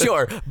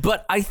 Sure.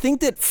 But I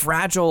think that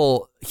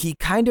Fragile, he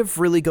kind of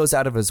really goes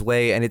out of his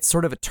way, and it's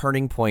sort of a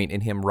turning point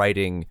in him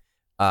writing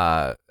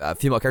a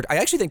female character. I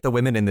actually think the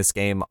women in this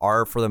game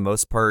are, for the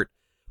most part,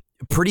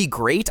 pretty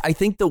great. I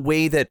think the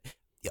way that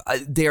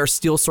they are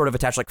still sort of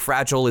attached, like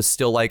Fragile is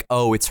still like,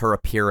 oh, it's her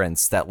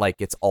appearance that like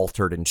gets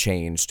altered and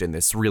changed in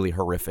this really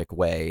horrific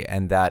way.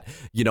 And that,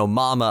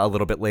 Mama a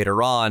little bit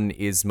later on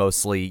is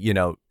mostly,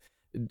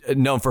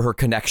 known for her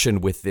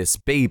connection with this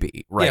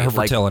baby, right? Yeah, her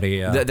fertility,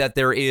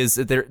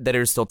 that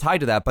are still tied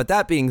to that. But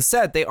that being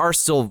said, they are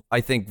still,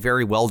 I think,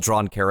 very well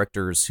drawn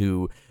characters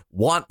who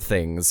want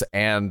things,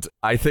 and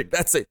I think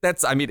that's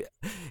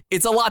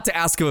it's a lot to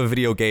ask of a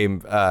video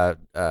game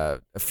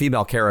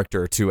female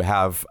character to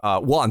have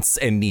wants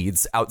and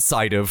needs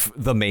outside of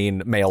the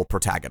main male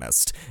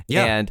protagonist.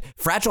 And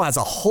Fragile has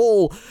a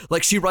whole,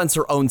 like, she runs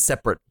her own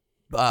separate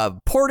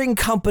porting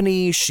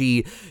company.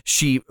 She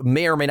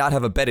may or may not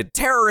have abetted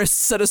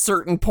terrorists at a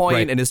certain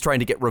point and is trying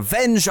to get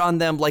revenge on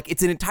them. Like,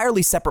 it's an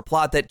entirely separate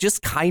plot that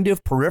just kind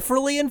of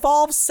peripherally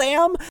involves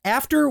Sam.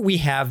 After we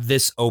have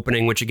this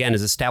opening, which again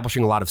is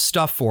establishing a lot of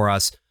stuff for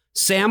us,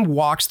 Sam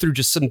walks through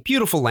just some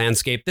beautiful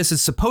landscape. This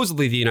is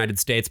supposedly the United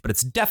States, but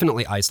it's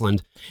definitely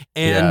Iceland.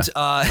 And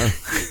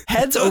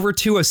heads over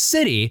to a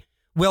city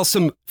while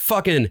some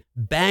fucking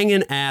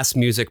banging ass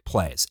music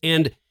plays.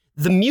 And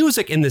the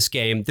music in this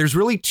game, there's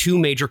really two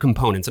major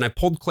components, and I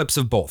pulled clips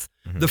of both.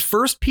 The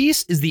first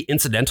piece is the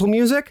incidental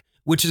music,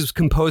 which is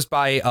composed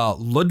by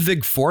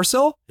Ludwig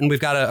Forssell, and we've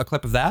got a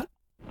clip of that.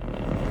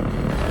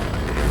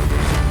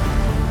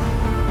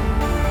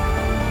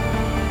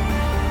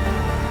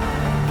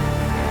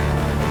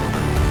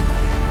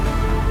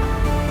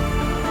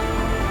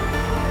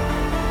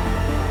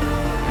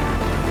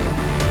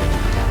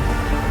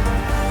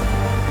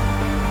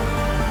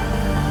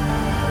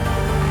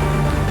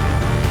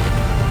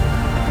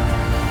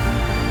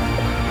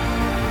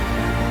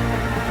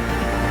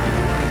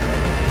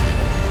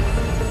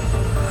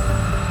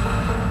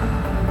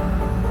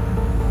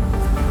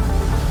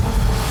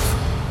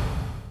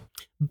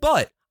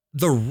 But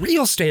the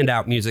real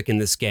standout music in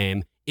this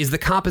game is the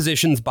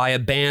compositions by a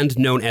band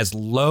known as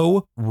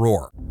Low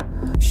Roar.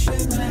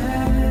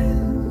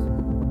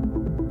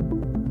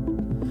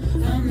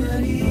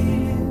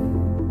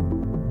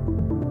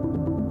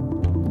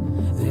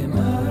 There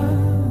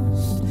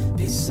must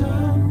be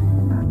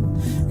some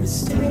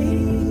mistake.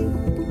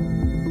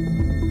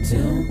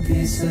 Don't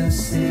be so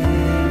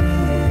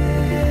serious.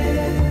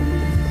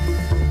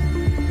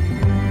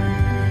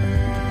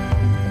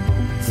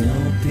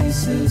 Don't be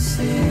so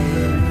serious.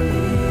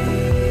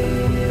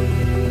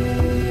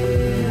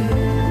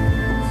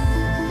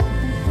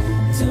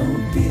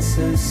 Don't be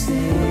so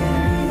serious.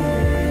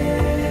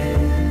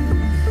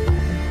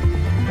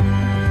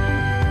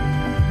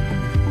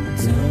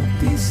 Don't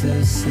be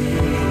so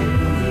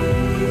serious.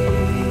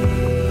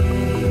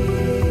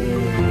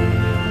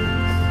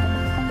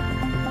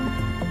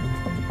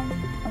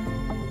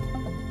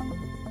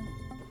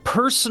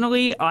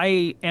 Personally,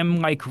 I am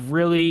like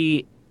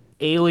really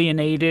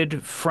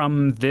alienated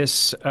from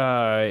this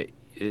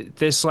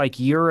this like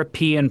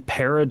European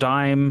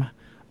paradigm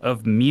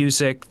of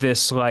music,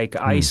 this like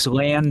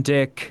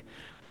Icelandic,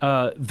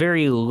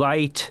 very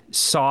light,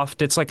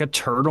 soft. It's like a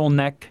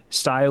turtleneck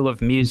style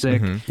of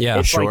music. Yeah,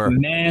 it's sure. like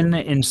men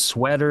in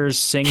sweaters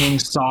singing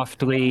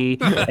softly,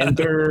 and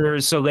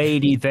there's a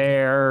lady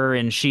there,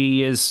 and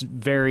she has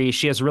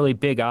really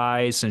big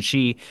eyes, and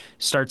she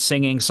starts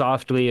singing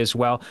softly as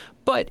well.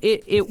 But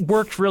it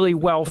worked really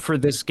well for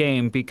this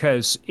game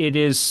because it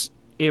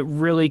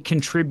really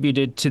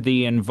contributed to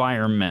the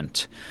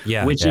environment,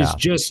 which is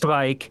just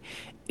like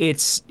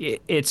it's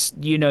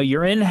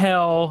you're in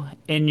hell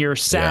and you're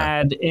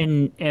sad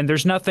and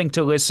there's nothing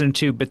to listen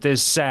to but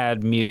this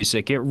sad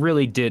music. It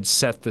really did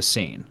set the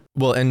scene.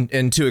 Well,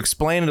 and to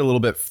explain it a little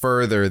bit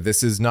further,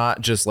 this is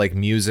not just like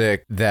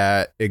music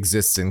that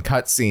exists in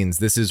cutscenes.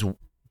 This is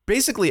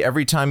basically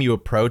every time you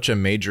approach a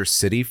major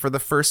city for the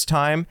first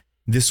time,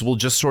 this will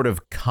just sort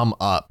of come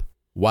up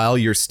while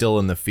you're still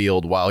in the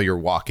field, while you're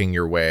walking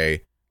your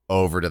way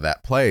over to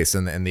that place.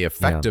 And the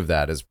effect of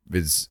that is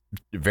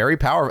very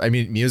powerful. I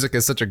mean, music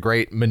is such a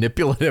great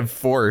manipulative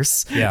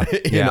force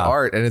in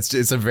art. And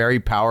it's a very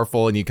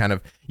powerful, and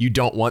you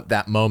don't want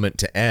that moment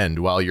to end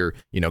while you're,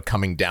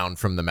 coming down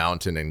from the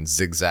mountain and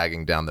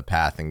zigzagging down the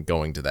path and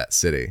going to that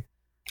city.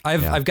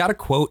 I've got a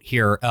quote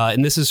here,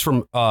 and this is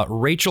from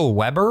Rachel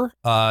Weber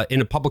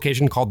in a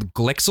publication called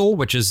Glixel,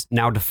 which is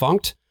now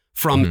defunct,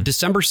 from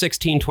December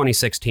 16,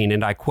 2016,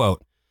 and I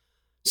quote,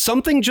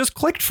 "Something just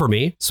clicked for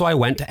me, so I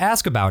went to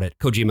ask about it,"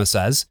 Kojima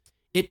says.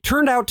 "It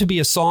turned out to be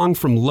a song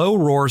from Low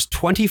Roar's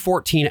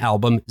 2014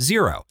 album,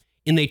 Zero,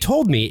 and they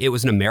told me it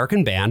was an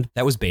American band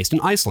that was based in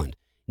Iceland.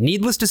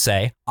 Needless to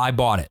say, I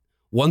bought it.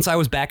 Once I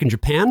was back in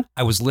Japan,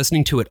 I was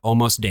listening to it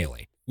almost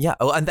daily." Yeah,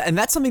 and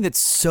that's something that's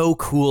so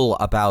cool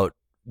about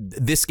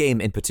this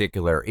game in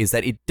particular, is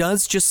that it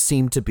does just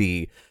seem to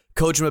be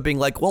Kojima being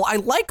like, well, I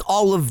like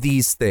all of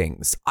these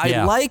things.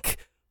 I like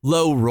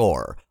Low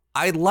Roar.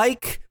 I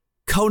like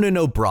Conan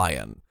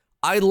O'Brien.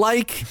 I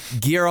like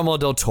Guillermo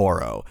del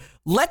Toro.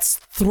 Let's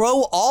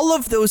throw all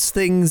of those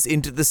things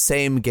into the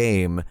same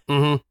game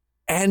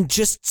and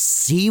just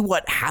see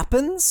what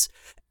happens.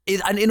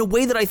 And in a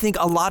way that I think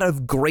a lot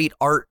of great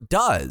art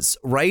does,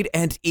 right?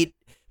 And it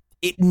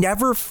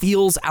never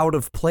feels out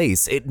of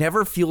place. It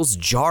never feels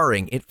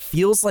jarring. It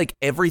feels like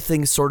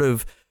everything sort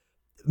of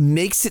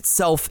makes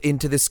itself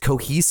into this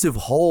cohesive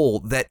whole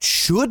that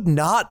should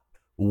not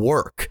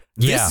work.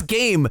 This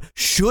game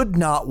should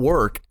not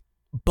work,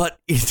 but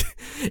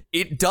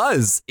it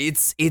does.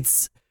 It's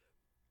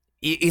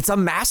a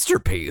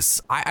masterpiece.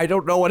 I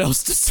don't know what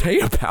else to say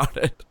about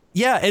it.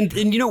 Yeah, and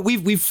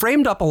we've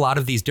framed up a lot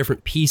of these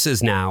different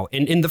pieces now.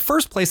 And in the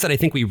first place that I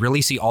think we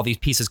really see all these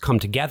pieces come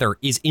together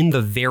is in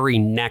the very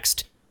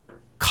next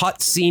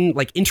cutscene,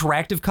 like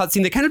interactive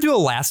cutscene. They kind of do a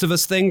Last of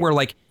Us thing where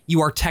like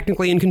you are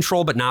technically in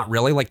control, but not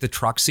really, like the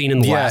truck scene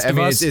in The Last of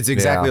Us. It's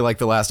exactly like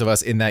The Last of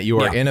Us in that you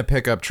are in a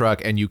pickup truck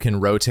and you can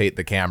rotate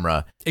the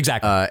camera.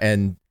 Exactly.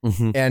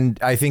 And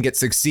I think it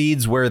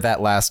succeeds where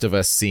that Last of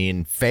Us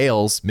scene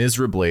fails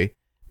miserably,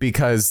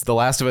 because the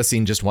Last of Us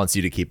scene just wants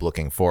you to keep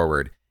looking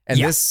forward. And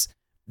this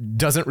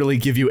doesn't really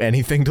give you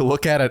anything to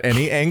look at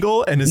any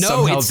angle, and is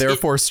somehow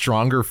therefore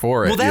stronger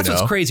for it. Well, that's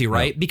what's crazy,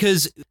 right?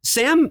 Because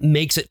Sam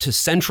makes it to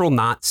Central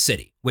Knot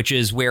City, which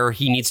is where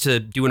he needs to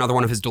do another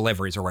one of his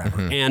deliveries or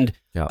whatever. And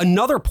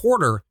another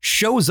porter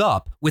shows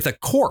up with a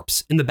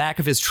corpse in the back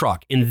of his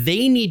truck, and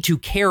they need to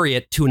carry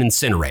it to an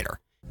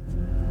incinerator.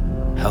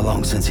 How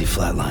long since he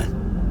flatlined?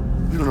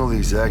 We don't know the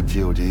exact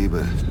TOD,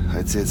 but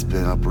I'd say it's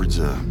been upwards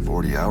of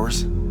 40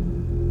 hours.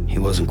 He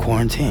wasn't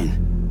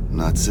quarantined?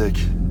 Not sick.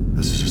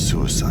 This is a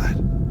suicide.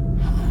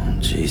 Oh,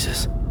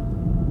 Jesus.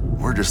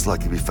 We're just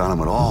lucky we found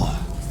him at all.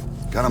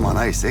 Got him on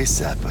ice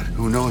ASAP, but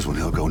who knows when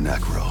he'll go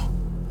necro.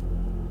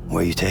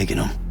 Where you taking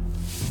him?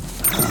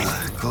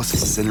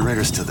 Closest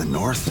incinerator's to the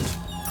north.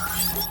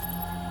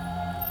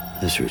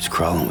 This route's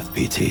crawling with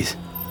PTs.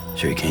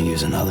 Sure you can't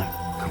use another?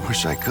 I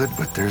wish I could,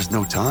 but there's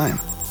no time.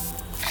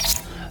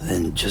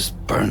 Then just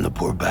burn the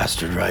poor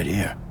bastard right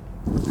here.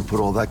 We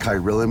put all that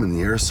chiralium in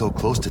the air so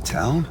close to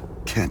town?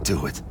 Can't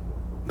do it.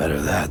 Better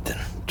that than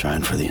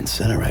trying for the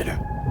incinerator.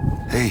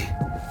 Hey,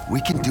 we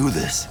can do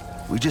this.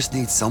 We just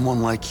need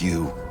someone like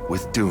you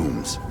with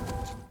dooms.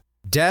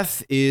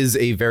 Death is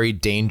a very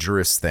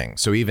dangerous thing.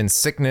 So even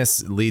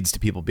sickness leads to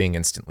people being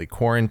instantly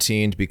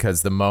quarantined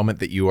because the moment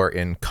that you are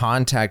in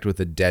contact with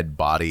a dead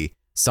body,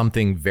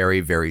 something very,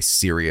 very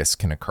serious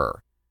can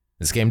occur.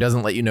 This game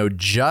doesn't let you know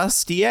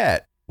just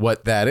yet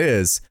what that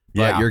is,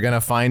 but you're going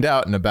to find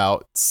out in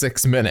about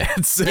 6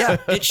 minutes. Yeah,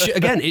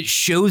 it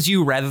shows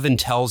you rather than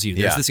tells you.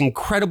 There's this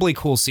incredibly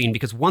cool scene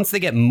because once they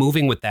get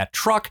moving with that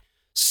truck,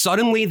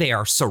 suddenly they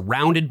are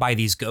surrounded by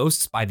these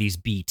ghosts, by these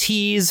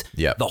BTs.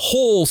 Yep. The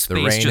whole space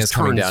the rain just is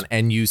coming turns down,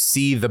 and you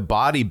see the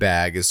body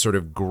bag is sort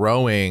of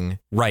growing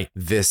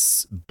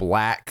this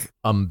black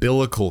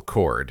umbilical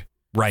cord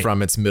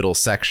from its middle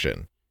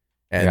section.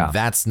 And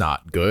that's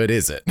not good,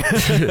 is it?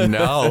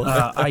 No.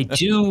 I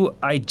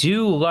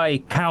do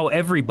like how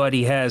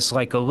everybody has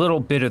like a little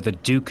bit of the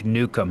Duke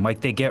Nukem.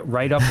 Like they get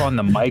right up on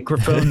the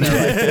microphone.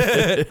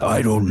 They're like,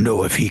 I don't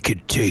know if he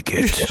could take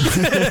it.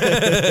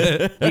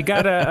 You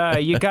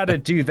gotta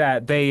do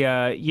that.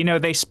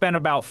 They spent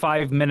about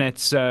 5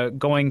 minutes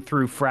going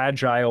through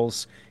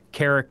Fragile's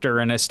character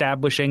and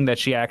establishing that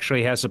she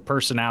actually has a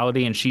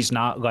personality and she's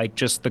not like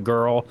just the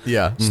girl.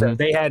 Yeah. So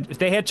they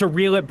had to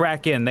reel it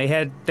back in. They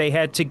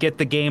had to get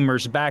the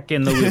gamers back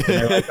in the loop. And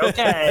they're like,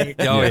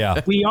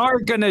 okay, we are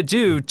gonna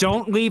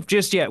don't leave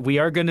just yet. We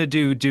are gonna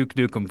do Duke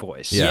Nukem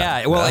voice.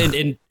 Yeah. Well,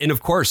 and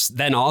of course,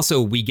 then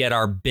also we get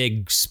our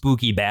big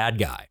spooky bad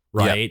guy.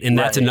 Right. And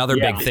that's another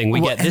big thing.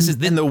 We get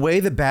and the way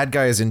the bad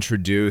guy is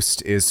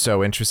introduced is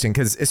so interesting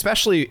because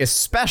especially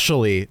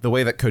the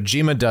way that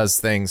Kojima does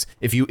things,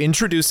 if you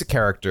introduce a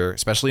character,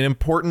 especially an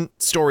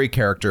important story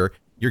character,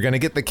 you're going to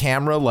get the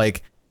camera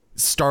like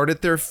start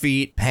at their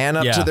feet, pan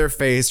up to their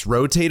face,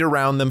 rotate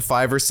around them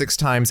 5 or 6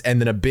 times, and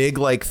then a big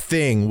like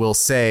thing will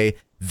say,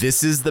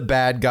 this is the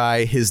bad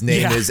guy. His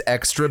name is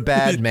Extra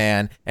Bad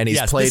Man, and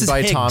he's played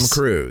by Higgs. Tom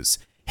Cruise.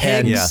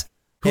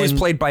 Who is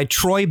played by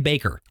Troy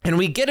Baker. And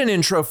we get an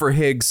intro for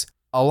Higgs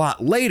a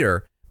lot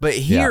later, but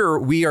here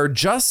we are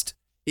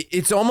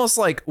it's almost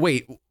like,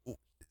 wait,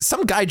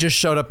 some guy just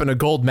showed up in a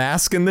gold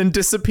mask and then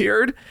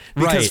disappeared?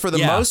 Because for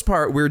the most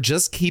part, we're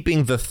just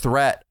keeping the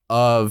threat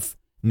of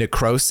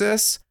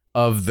necrosis,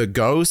 of the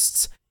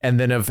ghosts, and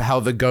then of how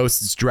the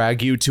ghosts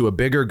drag you to a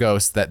bigger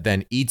ghost that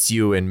then eats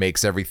you and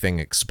makes everything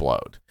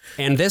explode.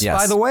 And this,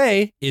 by the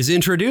way, is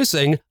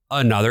introducing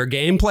another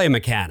gameplay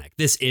mechanic.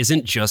 This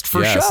isn't just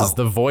for show. This is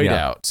the void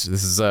out.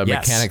 This is a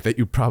mechanic that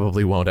you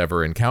probably won't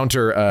ever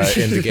encounter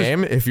in the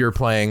game if you're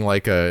playing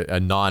like a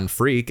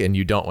non-freak and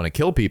you don't want to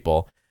kill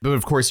people. But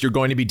of course, you're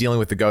going to be dealing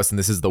with the ghosts, and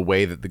this is the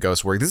way that the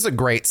ghosts work. This is a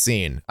great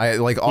scene. I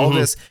like all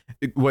this.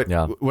 What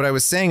I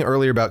was saying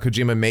earlier about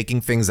Kojima making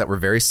things that were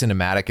very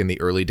cinematic in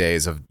the early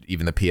days of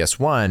even the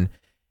PS1.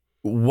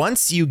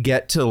 Once you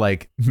get to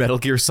like Metal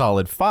Gear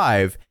Solid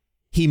 5,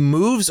 he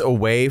moves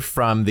away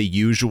from the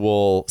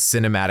usual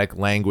cinematic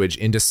language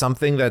into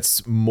something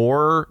that's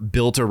more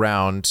built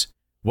around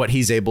what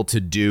he's able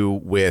to do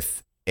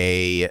with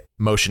a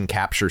motion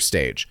capture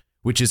stage,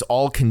 which is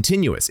all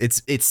continuous.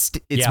 It's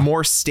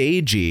more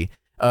stagey.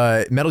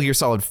 Metal Gear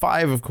Solid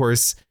 5, of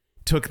course,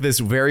 took this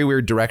very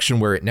weird direction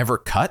where it never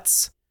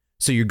cuts.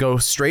 So you go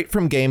straight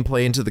from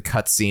gameplay into the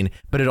cutscene,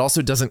 but it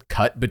also doesn't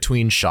cut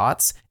between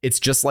shots. It's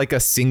just like a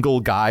single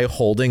guy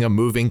holding a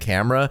moving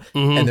camera.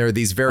 And there are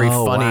these very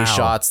funny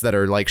shots that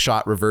are like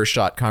reverse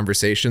shot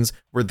conversations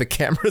where the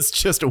camera's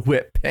just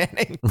whip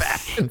panning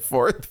back and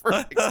forth for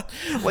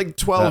like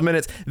 12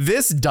 minutes.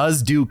 This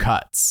does do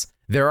cuts.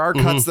 There are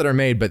cuts that are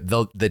made, but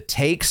the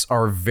takes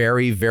are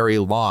very, very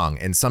long.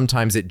 And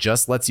sometimes it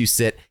just lets you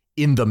sit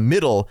in the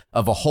middle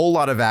of a whole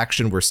lot of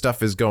action where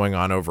stuff is going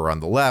on over on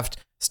the left,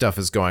 stuff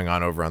is going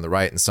on over on the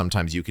right, and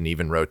sometimes you can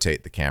even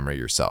rotate the camera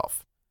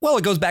yourself. Well,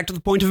 it goes back to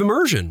the point of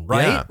immersion,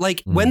 right? Yeah.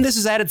 Like when this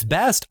is at its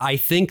best, I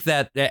think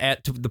that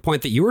to the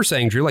point that you were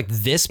saying, Drew, like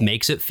this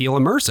makes it feel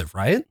immersive,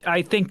 right?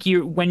 I think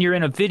when you're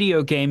in a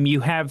video game,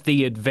 you have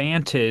the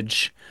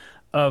advantage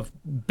of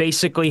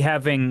basically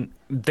having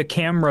the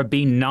camera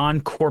be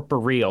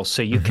non-corporeal,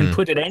 so you can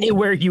put it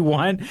anywhere you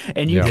want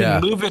and you can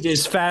move it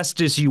as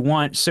fast as you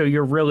want, so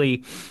you're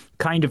really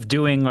kind of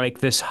doing like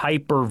this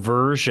hyper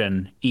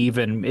version,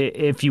 even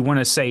if you want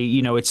to say,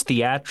 it's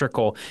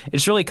theatrical.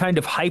 It's really kind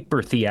of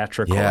hyper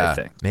theatrical, I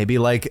think. Maybe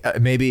like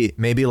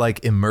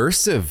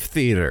immersive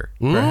theater,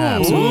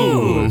 perhaps.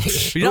 Ooh.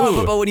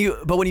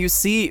 But when you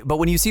see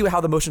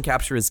how the motion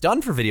capture is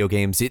done for video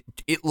games,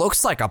 it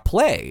looks like a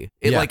play.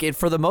 It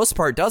for the most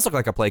part does look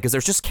like a play because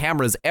there's just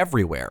cameras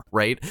everywhere,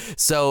 right?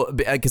 So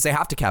because they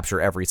have to capture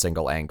every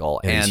single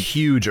angle and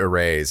huge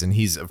arrays, and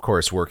he's of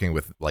course working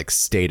with like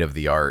state of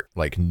the art,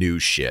 like new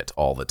shit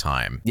all the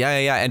time.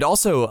 Yeah. And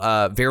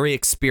also very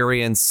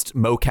experienced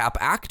mocap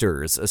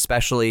actors,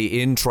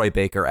 especially in Troy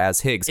Baker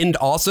as Higgs. And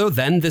also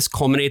then this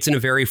culminates in a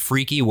very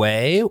freaky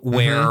way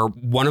where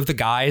one of the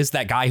guys,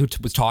 that guy who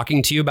was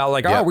talking to you about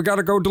like, we got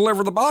to go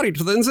deliver the body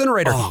to the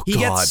incinerator. He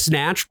gets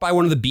snatched by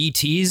one of the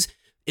BTs,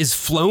 is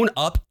flown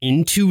up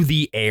into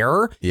the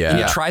air, and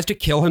he tries to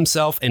kill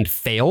himself and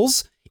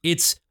fails.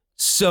 It's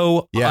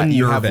so Yeah, unnerving.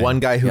 you have one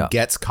guy who Yeah.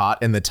 gets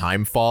caught in the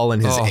time fall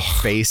and his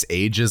face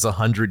ages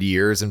 100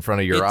 years in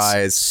front of your It's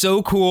eyes.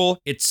 so cool.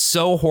 It's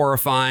so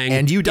horrifying.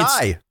 And you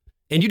die.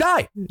 And you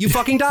die. You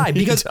fucking die.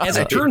 Because as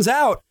it turns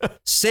out,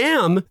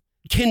 Sam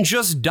can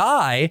just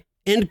die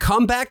and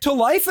come back to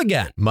life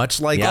again.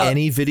 Much like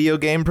any video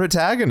game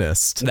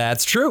protagonist.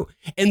 That's true.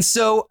 And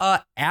so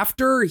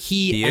after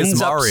he is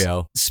ends up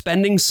Mario.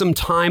 spending some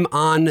time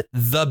on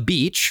the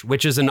beach,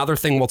 which is another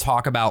thing we'll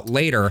talk about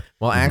later.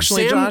 Well,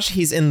 actually, Sam- Josh,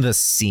 he's in the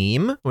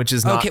seam, which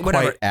is not Okay,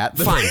 whatever. quite at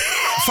the... Fine.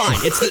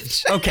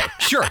 It's okay.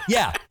 Sure.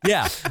 Yeah.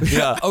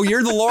 Oh,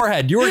 you're the lore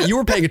head. You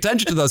were paying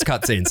attention to those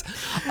cutscenes.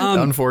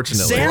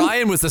 Unfortunately.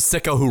 Brian was the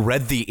sicko who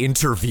read the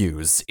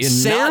interviews in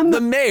Sam- not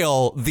the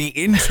mail, the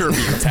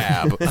interview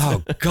tab.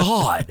 Oh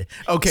God.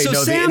 Okay, So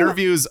no, Sam- the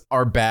interviews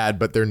are bad,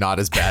 but they're not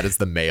as bad as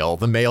the mail.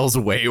 The mail's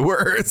way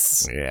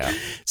worse. Yeah.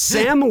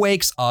 Sam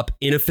wakes up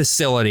in a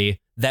facility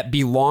that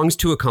belongs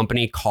to a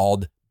company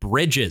called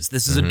Bridges.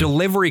 This is a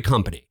delivery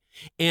company.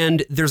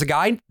 And there's a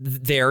guy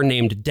there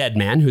named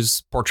Deadman,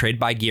 who's portrayed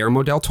by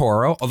Guillermo del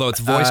Toro, although it's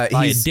voiced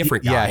by a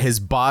different guy. Yeah, his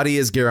body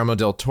is Guillermo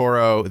del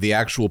Toro. The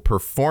actual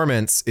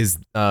performance is...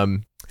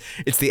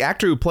 it's the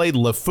actor who played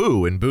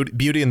LeFou in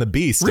Beauty and the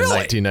Beast in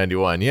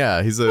 1991.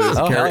 Yeah, he's a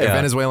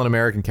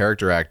Venezuelan-American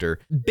character actor.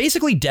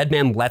 Basically,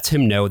 Deadman lets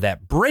him know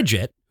that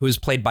Bridget, who is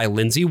played by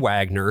Lindsay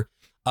Wagner,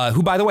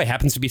 who, by the way,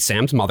 happens to be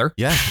Sam's mother.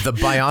 Yeah, the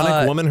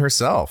bionic woman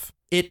herself.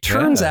 It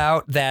turns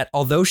out that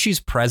although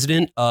she's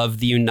president of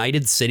the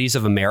United Cities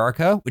of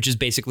America, which is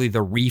basically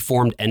the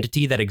reformed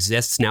entity that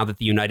exists now that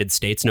the United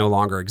States no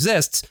longer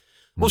exists,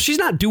 well, she's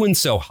not doing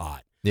so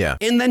hot. Yeah.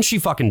 And then she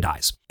fucking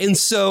dies. And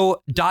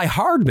so Die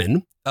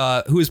Hardman,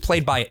 who is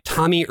played by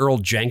Tommy Earl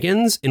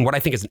Jenkins in what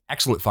I think is an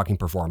excellent fucking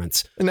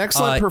performance. An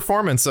excellent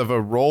performance of a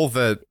role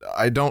that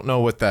I don't know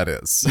what that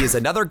is. He is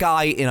another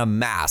guy in a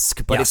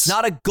mask, but Yes. it's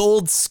not a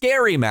gold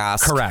scary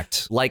mask.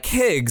 Correct. Like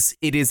Higgs,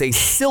 it is a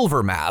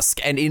silver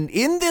mask. And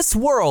in this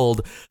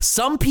world,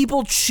 some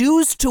people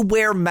choose to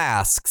wear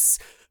masks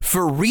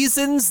for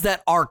reasons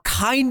that are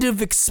kind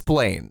of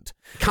explained.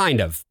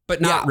 Kind of, but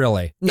not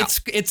really. No.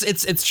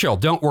 It's chill.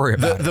 Don't worry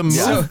about The it.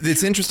 move,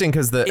 it's interesting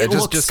because It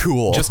looks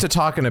cool. Just to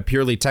talk in a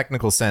purely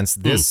technical sense,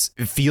 this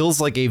feels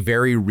like a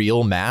very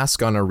real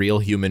mask on a real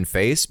human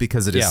face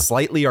because it is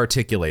slightly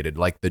articulated,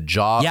 like the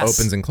jaw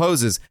opens and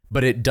closes,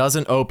 but it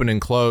doesn't open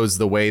and close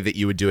the way that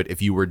you would do it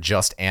if you were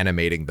just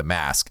animating the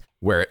mask,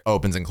 where it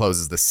opens and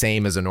closes the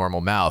same as a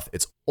normal mouth.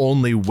 It's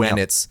only when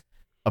it's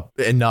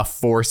enough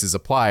force is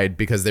applied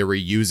because they were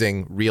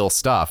using real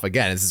stuff.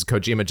 Again, this is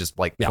Kojima just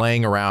like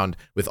playing around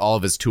with all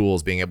of his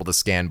tools, being able to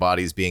scan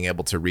bodies, being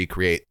able to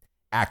recreate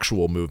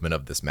actual movement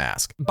of this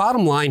mask.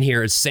 Bottom line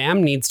here is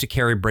Sam needs to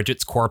carry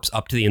Bridget's corpse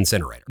up to the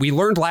incinerator. We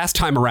learned last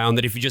time around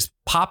that if you just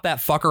pop that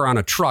fucker on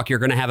a truck, you're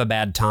going to have a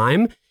bad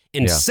time.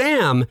 And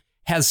Sam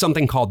has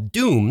something called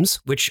Dooms,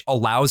 which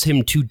allows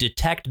him to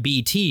detect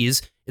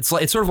BTs. It's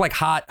sort of like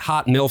hot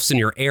MILFs in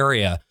your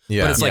area,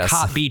 but it's like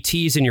hot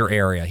BTs in your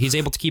area. He's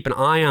able to keep an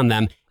eye on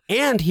them.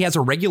 And he has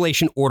a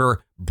regulation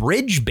order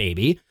bridge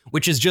baby,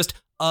 which is just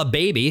a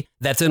baby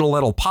that's in a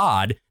little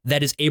pod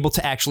that is able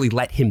to actually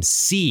let him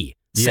see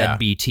said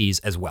BTs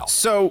as well.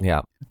 So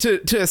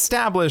to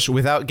establish,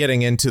 without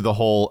getting into the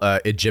whole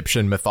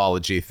Egyptian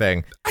mythology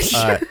thing,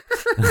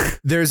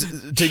 there's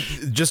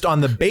just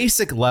on the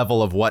basic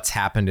level of what's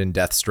happened in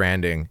Death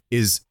Stranding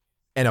is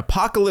an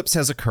apocalypse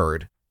has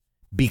occurred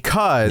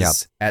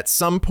because at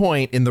some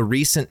point in the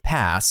recent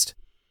past,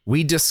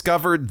 we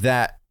discovered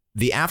that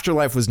the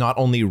afterlife was not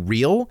only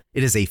real,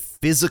 it is a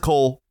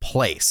physical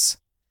place.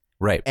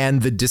 Right.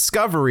 And the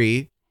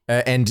discovery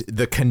and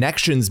the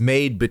connections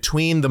made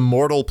between the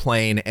mortal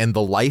plane and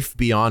the life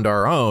beyond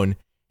our own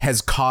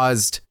has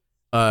caused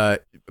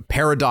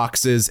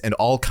paradoxes and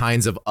all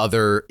kinds of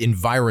other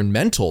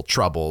environmental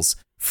troubles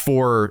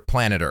for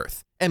planet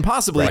Earth and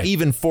possibly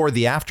even for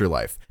the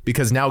afterlife,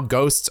 because now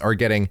ghosts are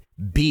getting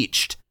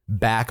beached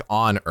back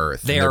on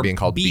Earth. They're being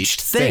called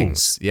beached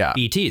things. Yeah.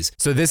 BTs.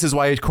 So this is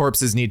why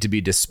corpses need to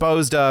be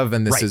disposed of.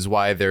 And this is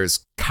why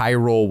there's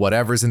chiral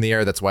whatever's in the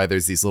air. That's why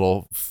there's these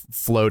little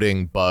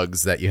floating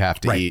bugs that you have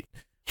to eat.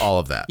 All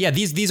of that. Yeah,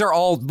 these are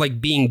all like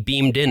being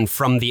beamed in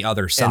from the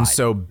other side. And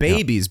so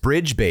babies,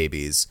 bridge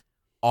babies,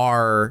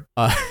 are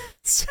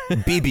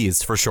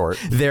BBs for short.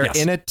 They're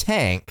in a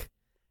tank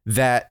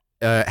that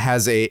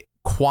has a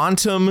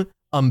quantum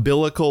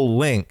umbilical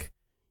link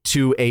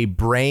to a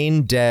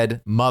brain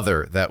dead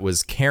mother that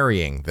was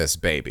carrying this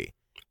baby.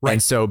 Right.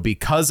 And so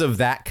because of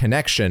that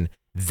connection,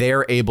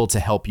 they're able to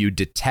help you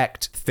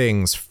detect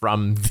things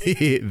from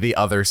the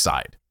other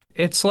side.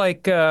 It's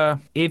like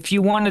if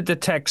you want to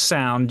detect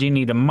sound, you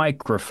need a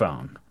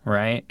microphone,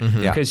 right?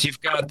 Mm-hmm. Yeah. Because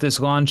you've got this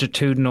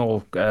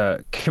longitudinal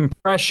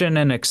compression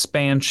and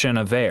expansion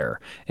of air.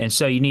 And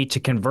so you need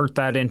to convert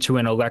that into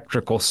an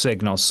electrical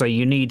signal. So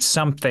you need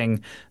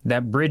something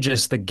that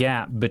bridges the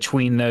gap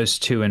between those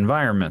two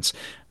environments.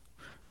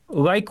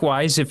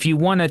 Likewise, if you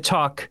want to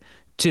talk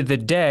to the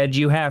dead,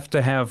 you have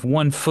to have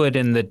one foot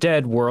in the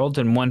dead world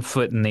and one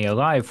foot in the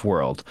alive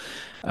world.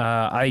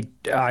 I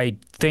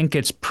think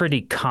it's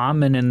pretty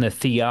common in the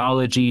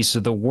theologies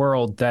of the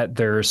world that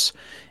there's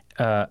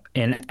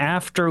an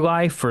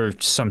afterlife or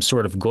some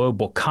sort of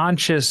global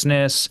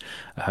consciousness.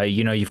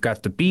 You've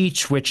got the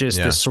beach, which is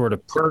this sort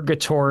of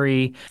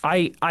purgatory.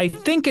 I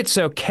think it's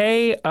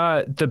okay.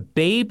 The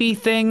baby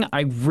thing,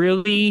 I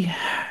really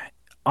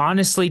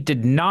honestly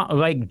did not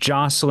like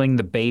jostling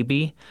the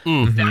baby.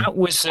 That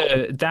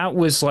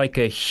was like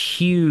a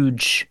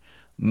huge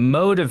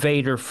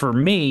motivator for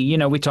me.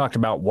 We talked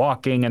about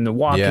walking and the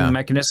walking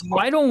mechanism. Well,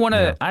 I don't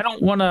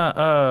want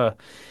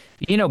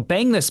to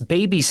bang this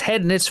baby's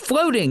head and it's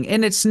floating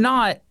and it's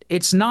not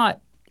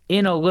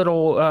in a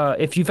little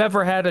if you've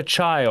ever had a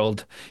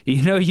child,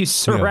 you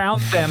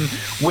surround them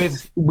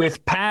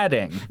with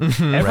padding.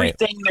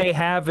 Everything they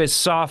have is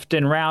soft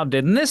and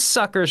rounded, and this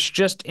sucker's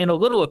just in a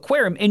little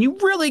aquarium, and you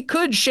really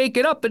could shake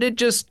it up and it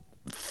just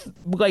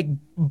like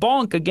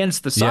bonk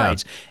against the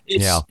sides.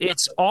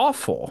 It's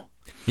awful.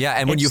 Yeah,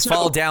 and when you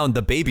fall down,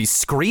 the baby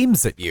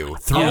screams at you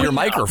through your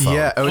microphone.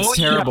 Yeah, it's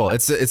terrible.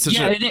 It's such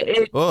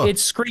it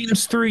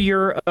screams through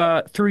your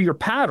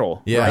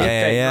paddle.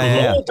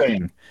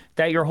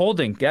 That you're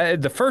holding.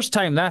 The first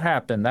time that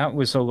happened, that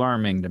was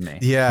alarming to me.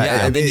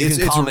 Yeah, and then you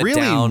can calm it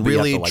really, down,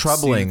 really to,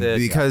 troubling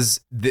because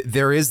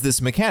there is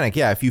this mechanic.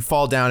 Yeah, if you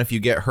fall down, if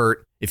you get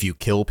hurt, if you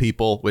kill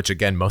people, which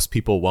again most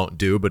people won't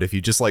do, but if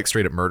you just like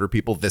straight up murder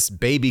people, this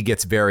baby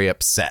gets very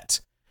upset.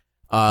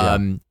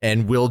 And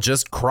will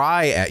just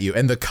cry at you,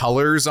 and the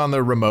colors on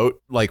the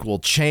remote like will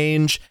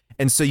change,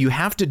 and so you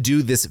have to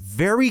do this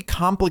very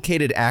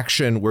complicated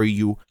action where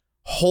you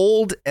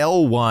hold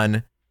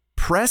L1,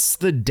 press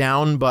the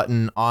down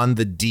button on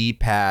the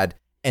D-pad,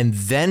 and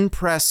then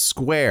press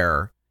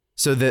square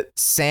so that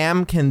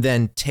Sam can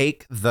then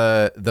take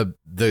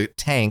the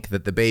tank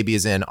that the baby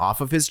is in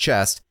off of his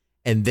chest,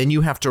 and then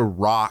you have to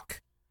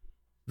rock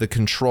the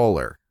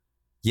controller.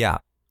 Yeah.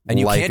 And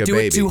you can't do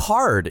it too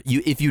hard.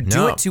 If you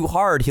do it too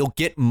hard, he'll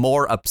get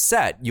more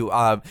upset. You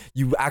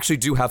actually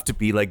do have to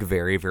be like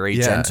very, very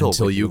gentle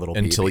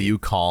until you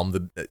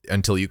calm.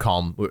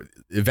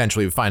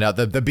 Eventually, we find out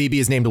that the BB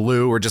is named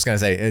Lou. We're just gonna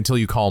say until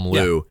you calm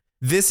Lou.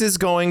 This is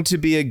going to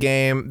be a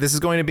game. This is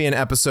going to be an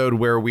episode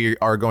where we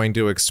are going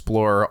to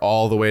explore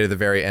all the way to the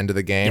very end of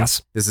the game.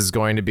 Yes. This is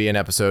going to be an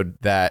episode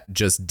that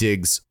just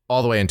digs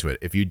all the way into it.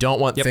 If you don't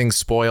want things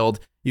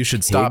spoiled, you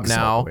should stop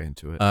now.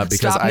 Because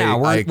stop now.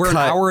 We're cut an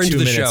hour into 2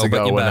 the minutes show,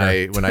 ago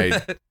but when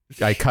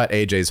I cut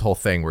AJ's whole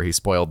thing where he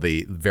spoiled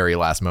the very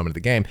last moment of the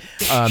game.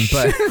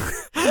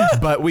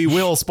 But we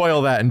will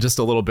spoil that in just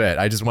a little bit.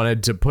 I just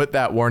wanted to put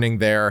that warning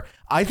there.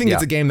 I think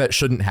it's a game that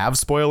shouldn't have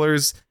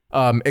spoilers.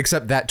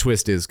 Except that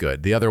twist is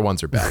good. The other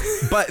ones are bad.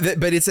 but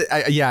it's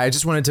I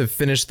just wanted to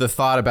finish the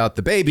thought about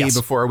the baby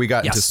before we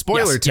got into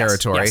spoiler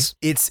territory.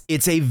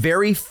 It's a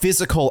very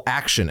physical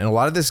action, and a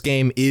lot of this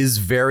game is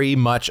very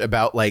much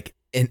about like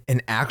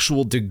an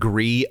actual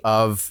degree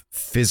of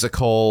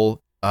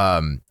physical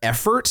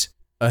effort.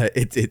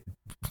 It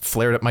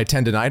flared up my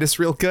tendonitis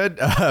real good,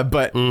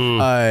 but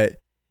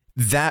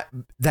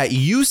that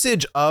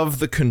usage of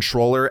the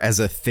controller as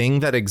a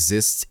thing that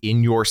exists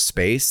in your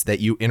space that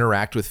you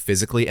interact with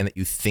physically and that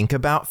you think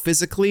about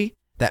physically,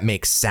 that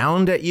makes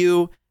sound at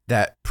you,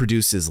 that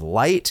produces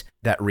light,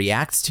 that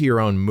reacts to your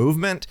own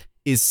movement,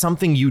 is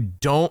something you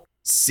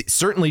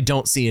certainly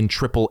don't see in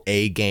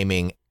AAA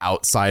gaming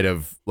outside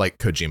of like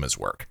Kojima's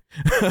work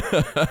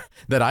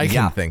that I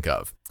can think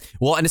of.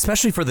 Well, and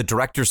especially for the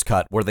director's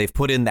cut where they've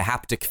put in the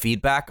haptic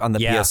feedback on the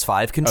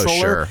PS5 controller. Oh,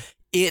 sure.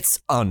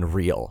 It's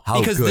unreal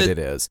how good it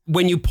is.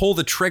 When you pull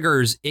the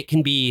triggers, it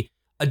can be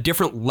a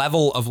different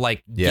level of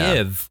like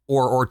give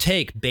or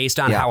take based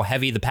on how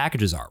heavy the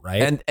packages are,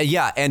 right? And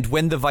and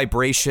when the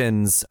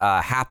vibrations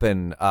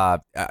happen,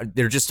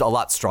 they're just a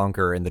lot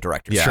stronger in the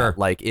director's cut. Sure.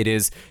 Like it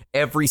is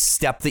every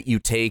step that you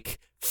take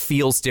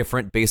feels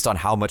different based on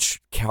how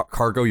much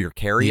cargo you're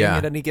carrying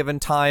at any given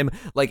time.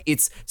 Like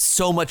it's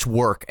so much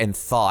work and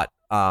thought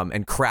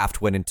and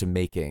craft went into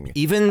making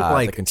even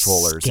like the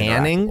controllers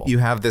scanning. You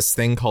have this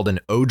thing called an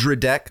Odra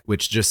deck,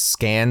 which just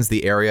scans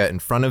the area in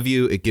front of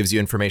you. It gives you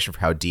information for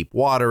how deep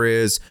water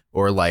is,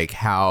 or like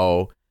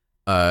how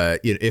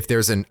if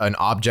there's an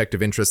object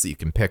of interest that you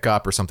can pick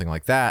up or something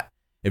like that.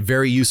 A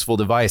very useful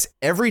device.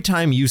 Every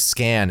time you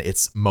scan,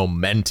 it's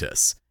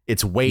momentous.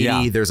 It's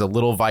weighty. There's a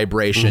little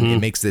vibration. It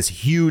makes this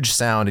huge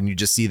sound, and you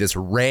just see this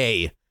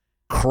ray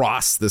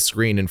cross the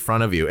screen in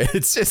front of you.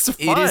 It's just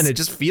fun. It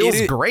just feels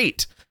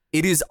great.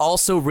 It is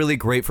also really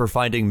great for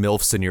finding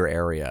MILFs in your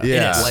area.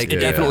 Yeah, it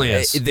definitely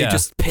is. They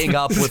just ping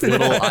up with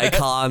little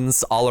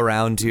icons all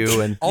around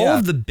you. And all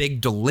of the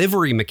big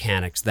delivery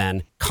mechanics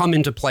then come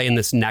into play in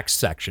this next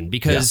section,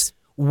 because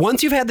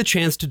once you've had the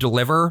chance to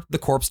deliver the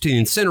corpse to the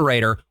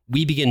incinerator,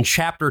 we begin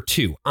chapter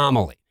 2,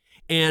 Amelie.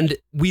 And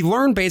we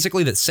learn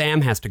basically that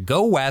Sam has to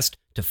go west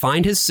to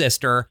find his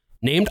sister,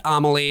 named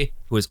Amelie,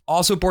 who is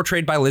also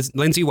portrayed by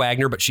Lindsay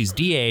Wagner, but she's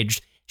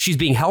de-aged. She's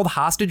being held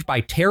hostage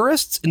by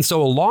terrorists. And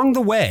so along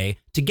the way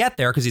to get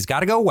there, because he's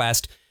got to go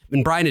west,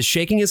 and Brian is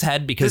shaking his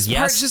head because This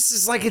part just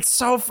is like,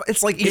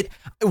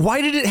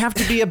 why did it have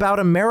to be about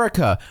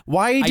America?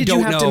 Why did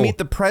you have to meet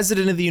the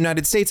president of the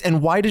United States?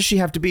 And why does she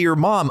have to be your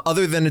mom?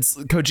 Other than it's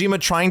Kojima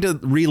trying to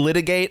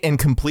relitigate and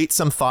complete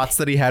some thoughts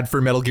that he had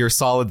for Metal Gear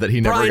Solid that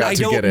he never Brian, got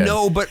to get in. I don't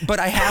know, but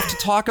I have to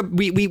talk.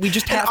 We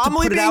just have to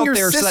Amelie put it being out your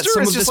there so that sister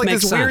some is of just this like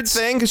makes this weird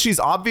sense. thing because she's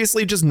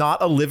obviously just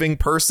not a living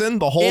person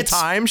the whole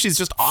time. She's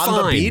just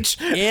on the beach.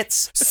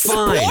 It's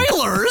fine.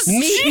 Spoilers!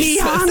 Meet me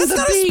on That's the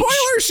not beach. a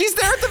spoiler. She's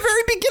there at the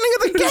very beginning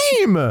of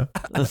the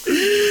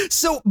game.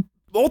 So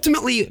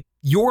ultimately,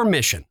 your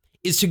mission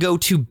is to go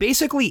to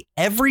basically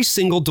every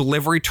single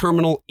delivery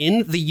terminal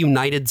in the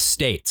United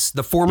States,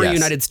 the former Yes.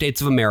 United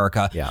States of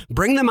America,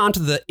 bring them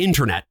onto the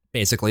internet,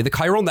 basically, the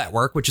chiral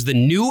network, which is the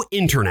new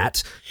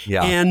internet,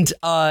 and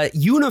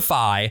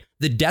unify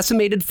the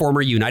decimated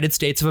former United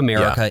States of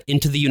America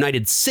into the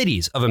United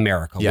Cities of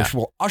America, which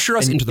will usher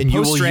us into the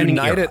post-Stranding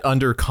era. You will unite it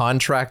under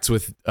contracts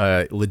with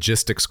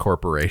logistics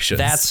corporations.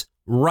 That's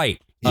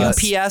right.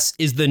 UPS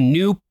is the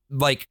new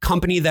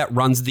company that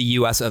runs the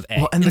US of A.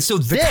 Well, and so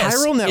the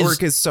chiral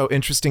network is so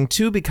interesting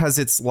too because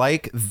it's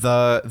like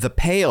the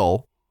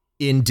Pale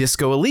in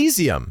Disco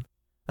Elysium,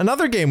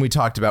 another game we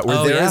talked about,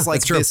 where there's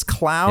this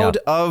cloud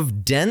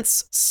of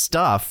dense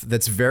stuff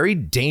that's very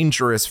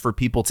dangerous for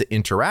people to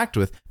interact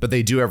with, but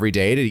they do every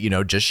day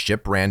to just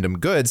ship random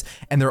goods,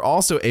 and they're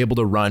also able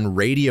to run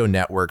radio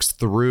networks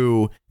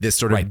through this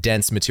sort of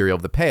dense material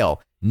of the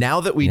Pale.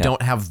 Now that we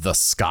don't have the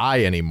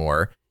sky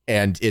anymore,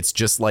 and it's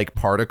just like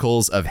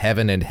particles of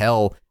heaven and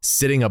hell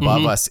sitting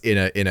above us in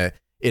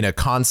a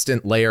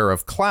constant layer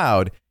of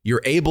cloud,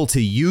 you're able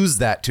to use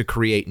that to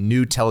create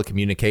new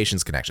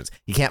telecommunications connections.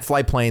 You can't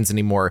fly planes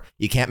anymore.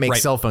 You can't make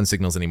cell phone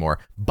signals anymore,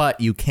 but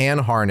you can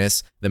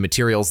harness the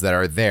materials that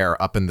are there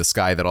up in the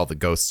sky that all the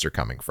ghosts are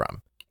coming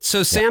from.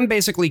 So Sam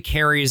basically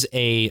carries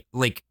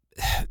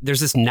there's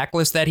this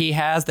necklace that he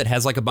has that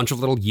has like a bunch of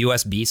little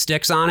USB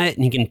sticks on it,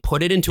 and he can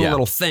put it into a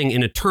little thing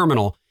in a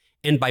terminal.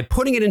 And by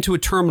putting it into a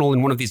terminal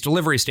in one of these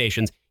delivery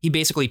stations, he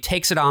basically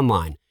takes it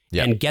online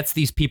and gets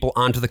these people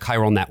onto the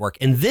chiral network.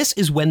 And this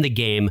is when the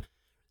game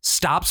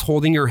stops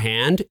holding your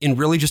hand and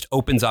really just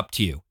opens up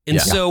to you.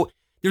 And so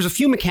there's a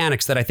few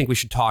mechanics that I think we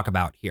should talk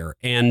about here.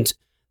 And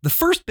the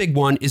first big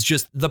one is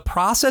just the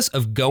process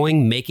of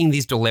making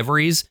these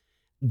deliveries,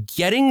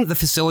 getting the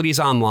facilities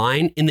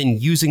online, and then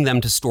using them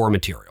to store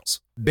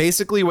materials.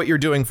 Basically, what you're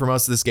doing for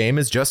most of this game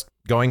is just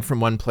going from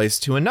one place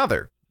to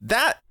another.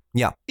 That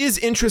is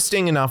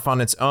interesting enough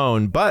on its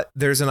own, but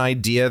there's an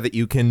idea that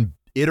you can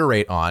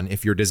iterate on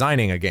if you're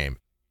designing a game.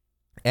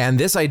 And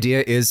this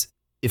idea is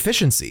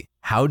efficiency.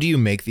 How do you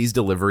make these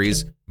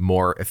deliveries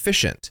more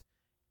efficient?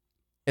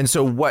 And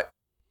so what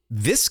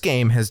this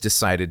game has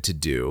decided to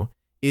do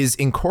is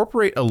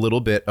incorporate a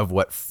little bit of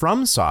what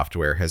From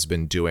Software has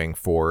been doing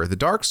for the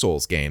Dark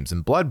Souls games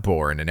and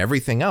Bloodborne and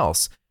everything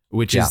else,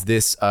 which is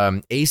this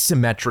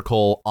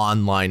asymmetrical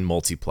online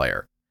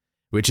multiplayer,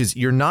 which is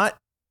you're not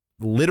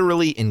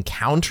literally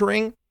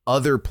encountering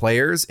other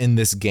players in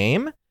this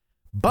game,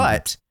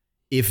 but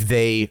if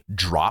they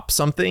drop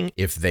something,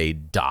 if they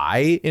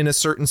die in a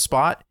certain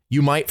spot,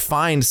 you might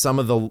find some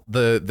of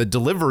the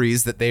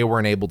deliveries that they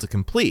weren't able to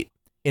complete.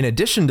 In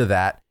addition to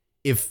that,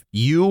 if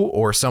you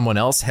or someone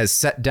else has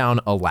set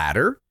down a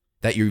ladder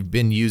that you've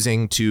been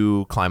using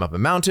to climb up a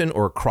mountain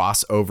or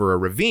cross over a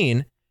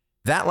ravine,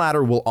 that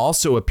ladder will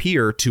also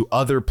appear to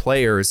other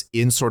players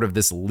in sort of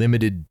this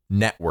limited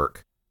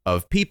network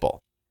of people.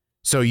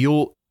 So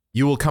you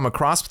will come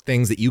across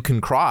things that you can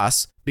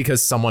cross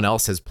because someone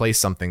else has placed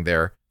something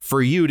there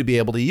for you to be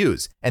able to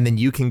use. And then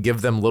you can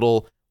give them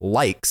little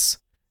likes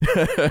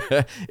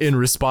in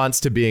response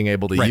to being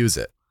able to use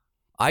it.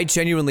 I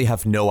genuinely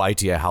have no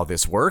idea how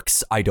this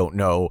works. I don't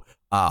know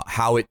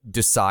how it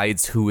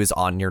decides who is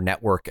on your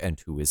network and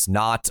who is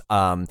not.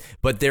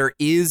 But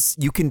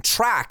you can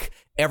track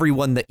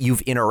everyone that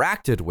you've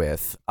interacted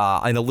with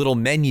in a little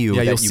menu. Yeah,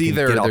 that you'll you see can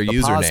their get off the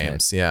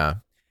usernames.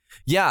 Posnet.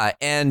 Yeah,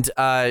 and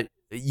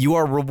you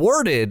are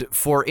rewarded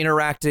for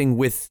interacting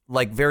with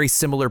very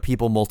similar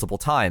people multiple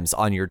times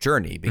on your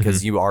journey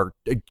because you are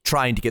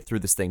trying to get through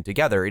this thing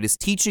together. It is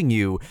teaching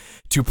you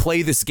to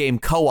play this game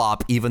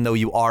co-op even though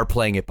you are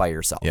playing it by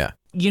yourself. Yeah.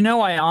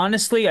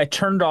 I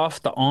turned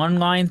off the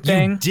online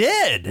thing. You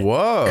did?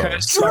 Whoa.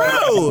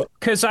 True.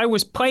 Because I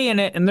was playing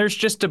it and there's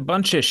just a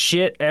bunch of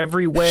shit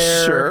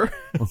everywhere. Sure.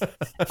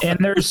 And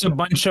there's a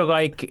bunch of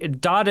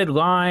dotted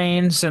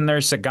lines, and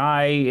there's a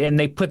guy, and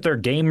they put their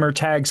gamer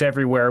tags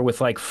everywhere with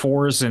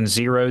 4s and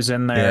 0s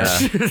in there.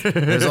 Yeah.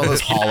 There's all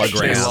those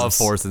holograms. I love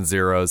 4s and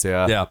 0s.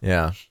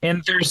 Yeah.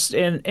 And there's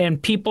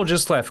and people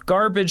just left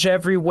garbage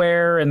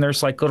everywhere, and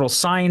there's little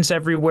signs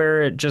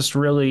everywhere. It just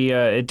really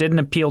it didn't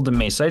appeal to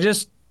me. So I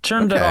just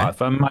turned it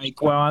off. I'm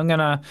like, well, I'm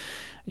gonna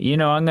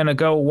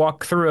go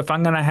walk through. If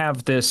I'm gonna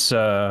have this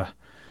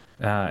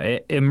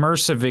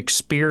immersive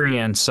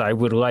experience, I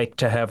would like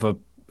to have a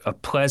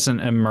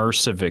pleasant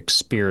immersive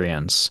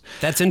experience.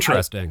 That's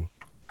interesting.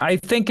 I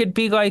think it'd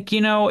be like,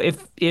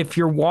 if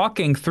you're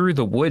walking through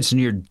the woods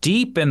and you're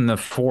deep in the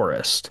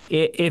forest,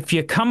 if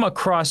you come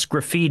across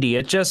graffiti,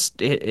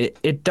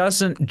 it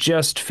doesn't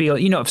just feel,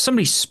 if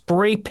somebody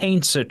spray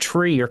paints a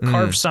tree or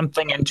carves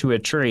something into a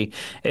tree,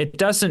 it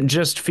doesn't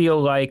just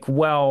feel like,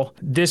 well,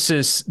 this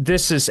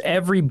is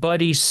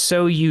everybody,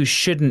 so you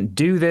shouldn't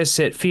do this.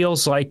 It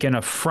feels like an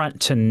affront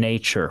to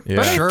nature. Yeah.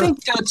 But Sure.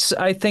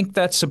 I think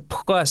that's a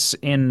plus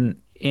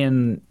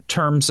in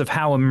terms of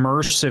how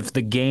immersive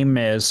the game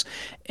is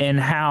and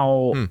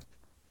how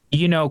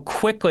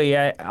quickly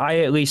I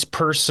at least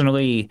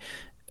personally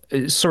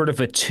sort of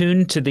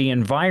attuned to the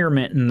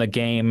environment in the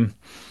game,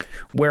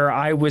 where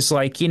I was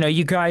like,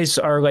 you guys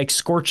are like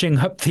scorching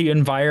up the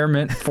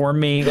environment for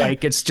me.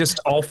 Like, it's just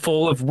all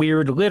full of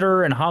weird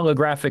litter and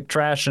holographic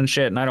trash and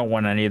shit. And I don't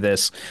want any of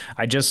this.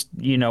 I just,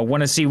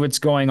 want to see what's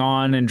going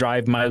on and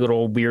drive my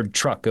little weird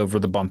truck over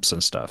the bumps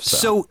and stuff.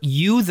 So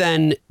you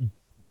then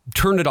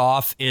turned it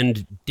off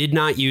and did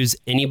not use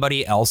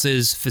anybody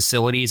else's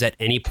facilities at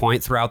any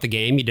point throughout the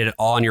game? You did it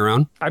all on your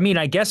own? I mean,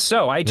 I guess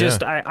so.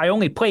 I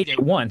only played it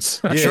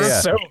once.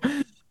 Yeah.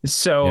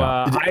 So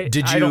I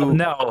don't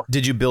know.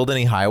 Did you build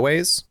any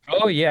highways?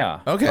 Oh,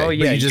 yeah. Okay. Oh,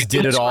 yeah. But you just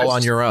did it all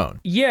on your own.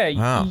 Yeah.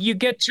 Wow. You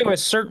get to a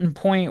certain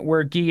point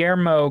where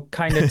Guillermo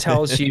kind of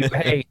tells you,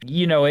 hey,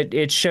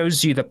 it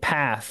shows you the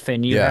path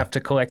and you have to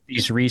collect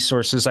these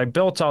resources. I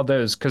built all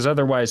those because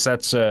otherwise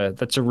that's a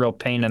real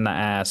pain in the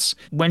ass.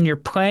 When you're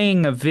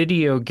playing a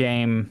video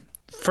game,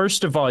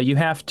 first of all, you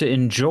have to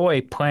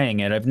enjoy playing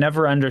it. I've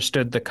never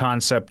understood the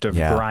concept of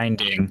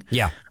grinding.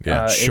 Yeah.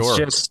 Sure. It's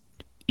just,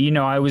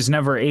 I was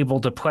never able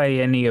to play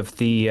any of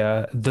the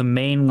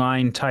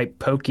mainline type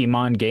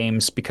Pokemon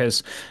games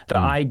because the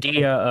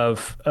idea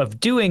of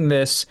doing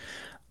this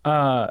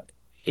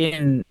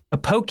in a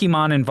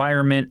Pokemon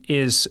environment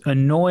is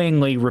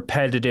annoyingly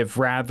repetitive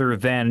rather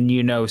than,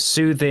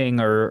 soothing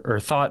or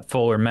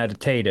thoughtful or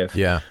meditative.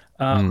 Yeah.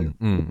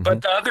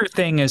 But the other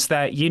thing is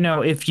that,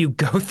 if you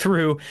go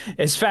through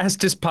as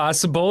fast as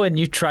possible and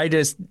you try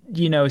to,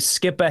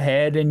 skip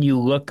ahead and you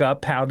look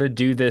up how to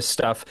do this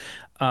stuff,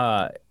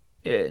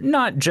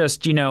 not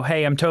just,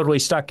 hey, I'm totally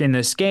stuck in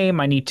this game,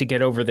 I need to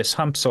get over this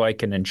hump so I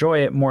can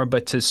enjoy it more,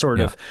 but to sort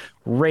of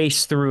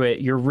race through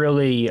it, you're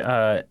really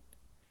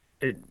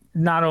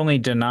not only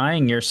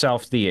denying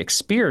yourself the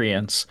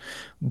experience,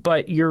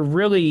 but you're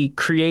really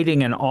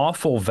creating an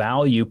awful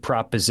value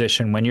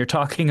proposition when you're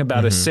talking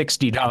about a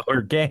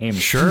 $60 game.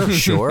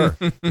 Sure.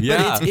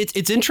 Yeah. But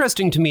it's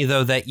interesting to me,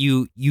 though, that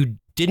you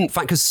didn't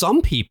find, because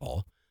some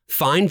people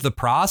find the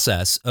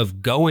process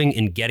of going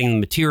and getting the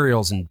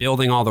materials and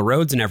building all the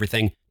roads and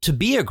everything to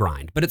be a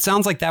grind. But it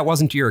sounds like that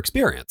wasn't your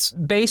experience.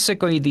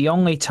 Basically, the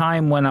only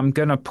time when I'm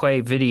going to play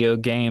video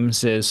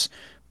games is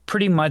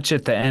pretty much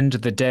at the end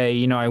of the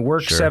day. I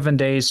work 7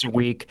 days a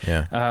week.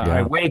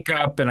 I wake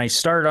up and I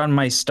start on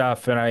my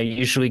stuff and I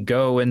usually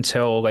go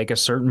until like a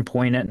certain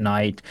point at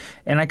night.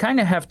 And I kind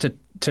of have to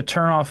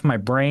turn off my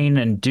brain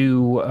and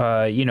do,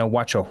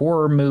 watch a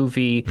horror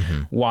movie,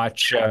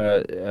 watch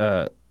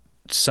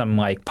some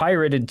like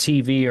pirated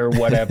TV or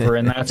whatever.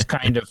 And that's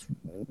kind of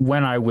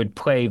when I would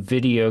play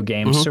video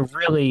games. So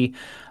really,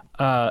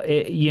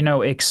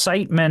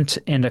 excitement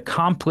and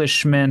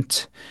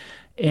accomplishment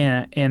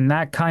and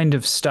that kind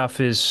of stuff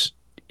is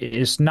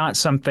not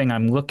something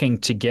I'm looking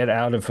to get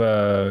out of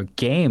a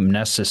game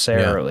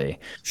necessarily.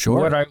 Yeah. Sure.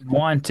 What I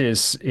want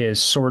is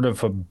sort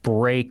of a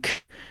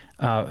break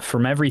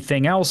from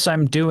everything else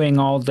I'm doing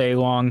all day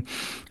long.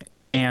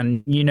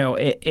 And,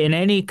 in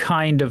any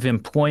kind of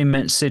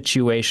employment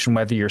situation,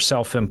 whether you're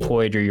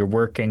self-employed or you're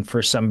working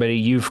for somebody,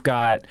 you've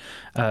got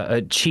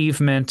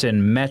achievement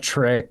and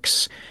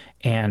metrics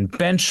and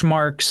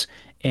benchmarks,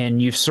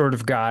 and you've sort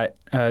of got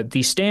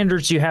these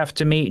standards you have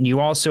to meet, and you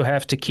also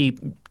have to keep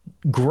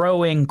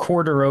growing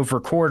quarter over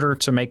quarter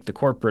to make the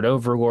corporate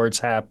overlords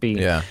happy.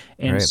 Yeah,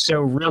 and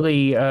so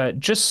really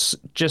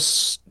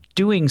just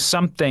doing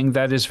something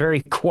that is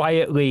very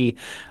quietly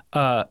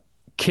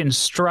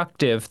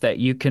constructive that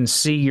you can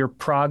see your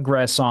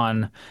progress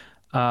on,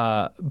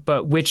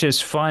 but which is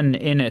fun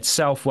in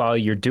itself while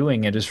you're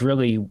doing it, is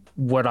really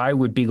what I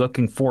would be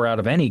looking for out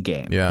of any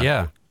game.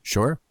 Yeah.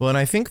 Sure. Well, and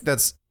I think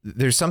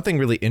there's something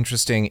really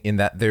interesting in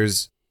that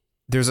there's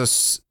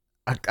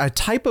a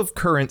type of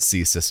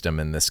currency system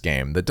in this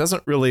game that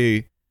doesn't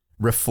really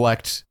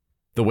reflect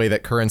the way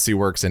that currency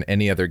works in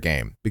any other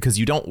game, because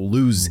you don't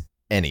lose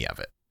any of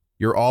it.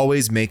 You're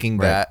always making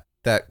that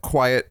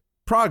quiet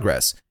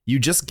progress. You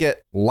just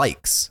get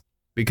likes,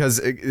 because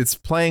it's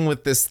playing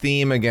with this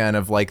theme again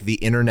of like the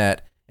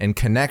internet and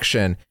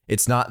connection.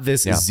 It's not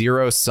this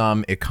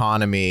zero-sum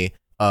economy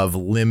of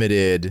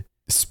limited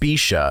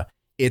specia.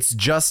 It's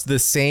just the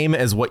same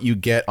as what you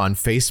get on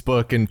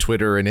Facebook and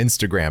Twitter and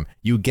Instagram.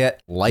 You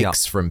get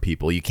likes from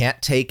people. You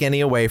can't take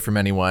any away from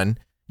anyone.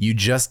 You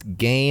just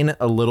gain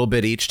a little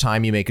bit each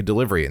time you make a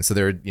delivery. And so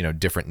there are,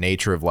 different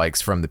nature of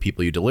likes from the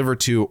people you deliver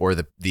to, or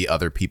the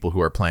other people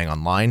who are playing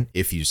online,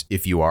 if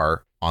you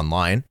are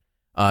online.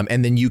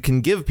 And then you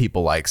can give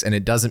people likes, and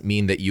it doesn't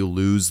mean that you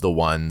lose the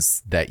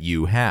ones that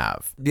you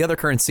have. The other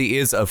currency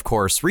is, of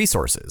course,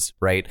 resources,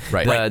 right?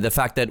 Right. The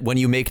fact that when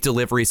you make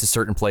deliveries to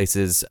certain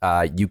places,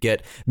 you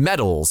get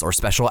metals or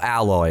special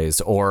alloys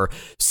or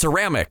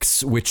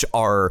ceramics, which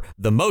are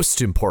the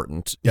most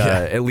important,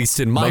 at least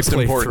in my Most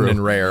important playthrough.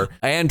 and rare.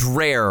 And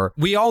rare.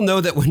 We all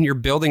know that when you're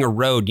building a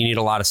road, you need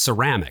a lot of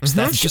ceramics.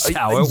 That's just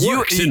how it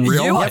works in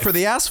real Yeah, life. for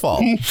the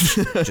asphalt.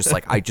 Just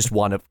like, I just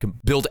want to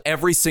build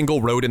every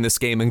single road in this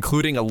game,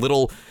 including a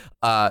little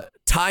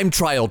time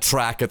trial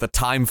track at the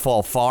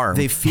Timefall farm.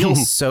 They feel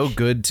so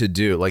good to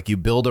do. Like you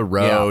build a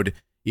road,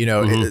 you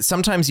know,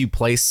 sometimes you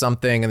place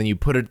something and then you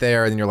put it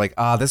there and then you're like,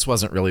 this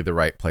wasn't really the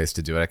right place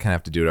to do it. I kind of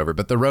have to do it over.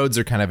 But the roads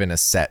are kind of in a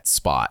set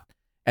spot.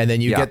 And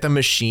then you get the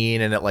machine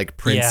and it like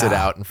prints it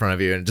out in front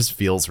of you and it just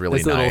feels really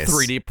it's nice. a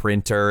little 3D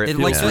printer. It,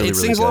 feels really, it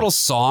sings good. a little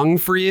song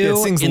for you. It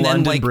sings and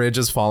London then, like, Bridge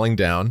is falling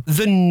down.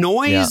 the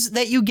noise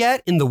that you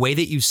get in the way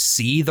that you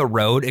see the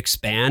road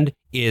expand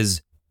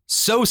is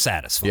so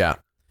satisfying. Yeah.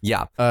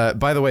 Yeah.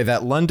 By the way,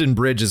 that London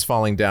Bridge is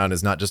falling down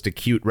is not just a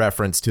cute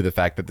reference to the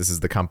fact that this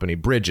is the company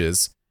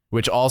Bridges,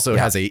 which also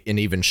has an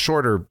even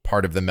shorter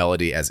part of the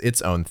melody as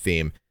its own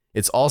theme.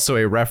 It's also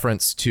a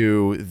reference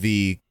to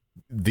the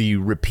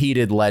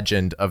repeated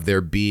legend of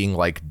there being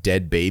like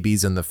dead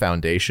babies in the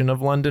foundation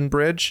of London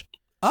Bridge.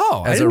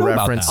 Oh, I as a didn't know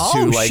about reference that. to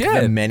Oh, like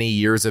shit. the many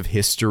years of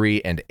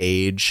history and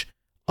age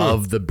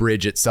of the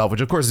bridge itself,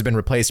 which of course has been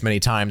replaced many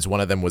times.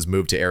 One of them was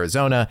moved to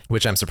Arizona,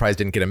 which I'm surprised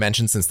didn't get a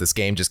mention since this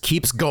game just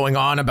keeps going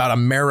on about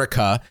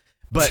America.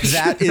 But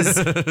that is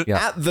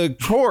at the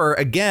core,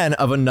 again,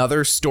 of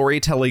another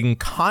storytelling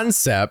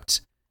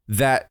concept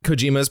that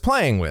Kojima is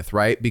playing with,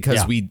 right?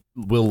 Because we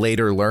will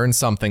later learn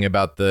something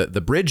about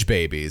the bridge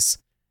babies,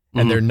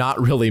 and they're not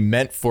really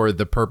meant for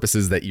the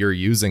purposes that you're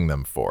using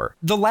them for.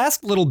 The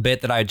last little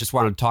bit that I just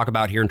wanted to talk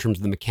about here in terms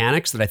of the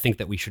mechanics that I think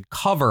that we should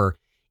cover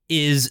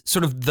is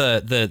sort of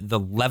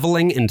the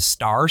leveling and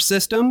star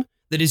system.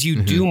 That is,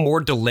 you do more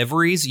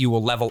deliveries, you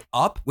will level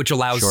up, which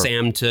allows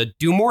Sam to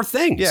do more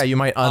things. Yeah, you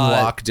might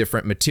unlock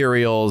different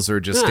materials or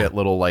just get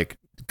little like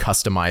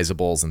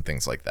customizables and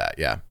things like that.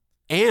 Yeah.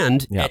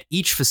 And at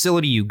each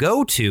facility you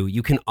go to,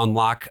 you can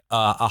unlock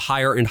a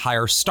higher and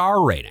higher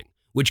star rating,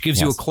 which gives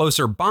you a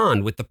closer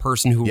bond with the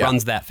person who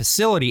runs that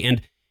facility.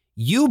 And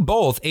you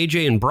both,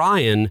 AJ and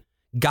Brian,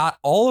 got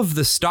all of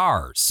the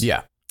stars.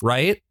 Yeah.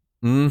 Right?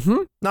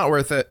 Not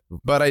worth it,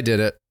 but I did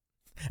it.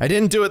 I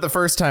didn't do it the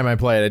first time I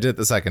played. I did it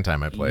the second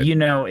time I played. You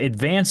know,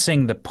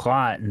 advancing the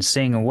plot and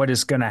seeing what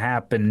is going to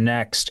happen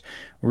next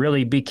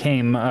really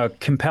became a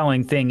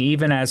compelling thing,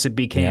 even as it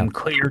became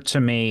clear to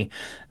me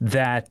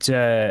that,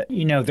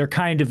 you know, they're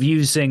kind of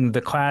using the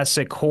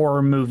classic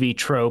horror movie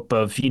trope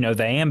of, you know,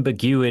 the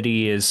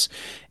ambiguity is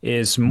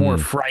more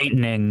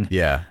frightening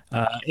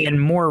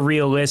and more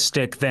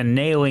realistic than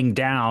nailing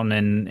down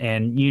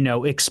and you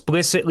know,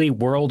 explicitly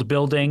world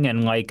building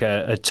and like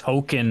a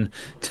Tolkien,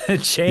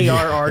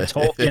 J.R.R.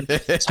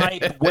 Tolkien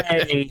type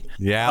way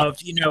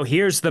of, you know,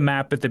 here's the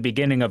map at the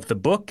beginning of the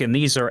book and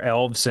these are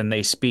elves and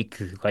they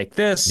speak like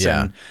this.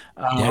 And,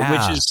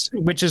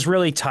 which is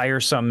really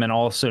tiresome and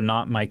also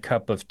not my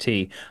cup of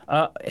tea.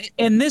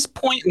 And this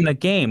point in the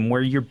game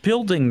where you're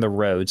building the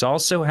roads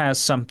also has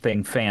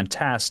something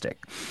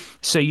fantastic.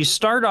 So you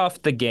start off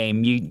the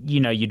game, you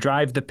know, you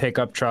drive the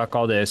pickup truck,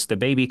 all this, the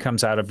baby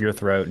comes out of your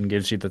throat and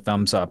gives you the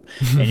thumbs up.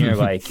 And you're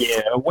like,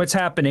 yeah, what's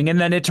happening? And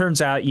then it turns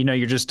out, you know,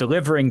 you're just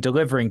delivering.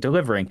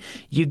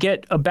 You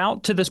get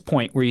about to this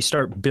point where you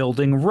start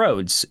building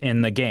roads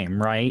in the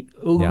game, right?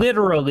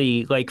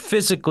 Literally, like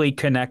physically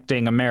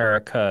connecting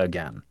America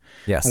again.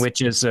 Yes.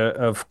 Which is,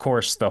 of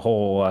course, the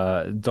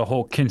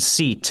whole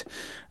conceit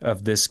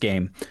of this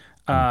game.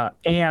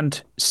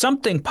 And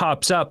something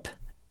pops up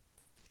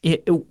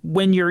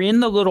when you're in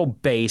the little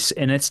base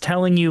and it's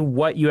telling you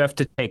what you have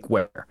to take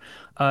where.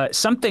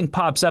 Something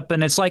pops up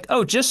and it's like,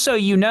 oh, just so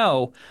you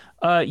know,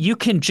 you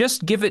can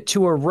just give it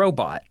to a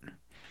robot.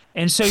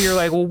 And so you're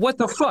like, well, what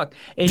the fuck?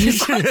 And you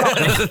click on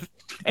it,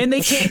 and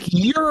they take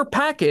your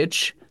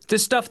package, the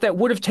stuff that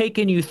would have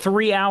taken you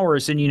 3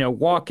 hours and, you know,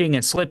 walking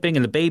and slipping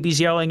and the baby's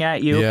yelling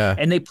at you. Yeah.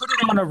 And they put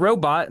it on a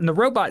robot and the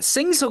robot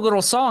sings a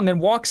little song and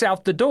walks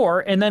out the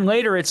door. And then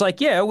later it's like,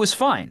 yeah, it was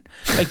fine.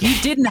 Like you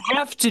didn't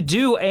have to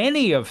do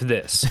any of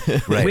this,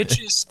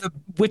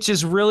 which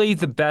is really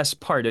the best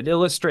part. It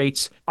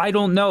illustrates, I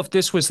don't know if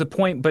this was the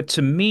point, but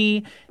to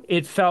me,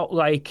 it felt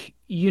like,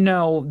 you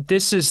know,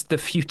 this is the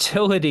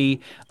futility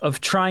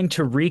of trying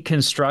to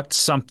reconstruct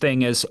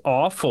something as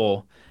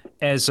awful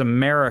as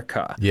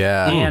America.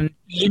 Yeah. And,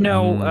 you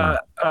know,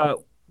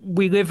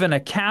 we live in a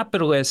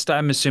capitalist,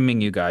 I'm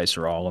assuming you guys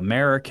are all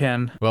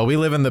American. Well, we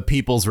live in the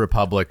People's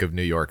Republic of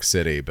New York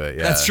City, but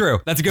yeah. That's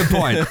true. That's a good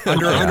point.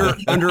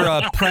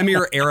 Under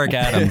Premier Eric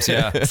Adams,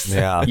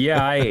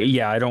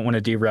 I don't want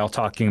to derail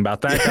talking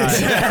about that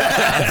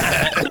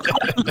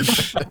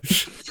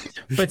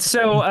guy. But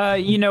so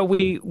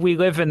we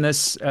live in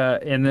this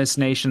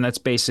nation that's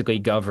basically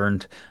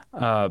governed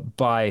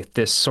by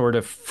this sort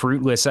of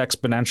fruitless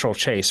exponential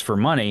chase for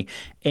money,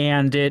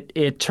 and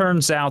it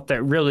turns out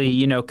that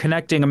really,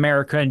 connecting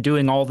America and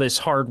doing all this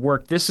hard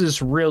work, this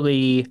is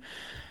really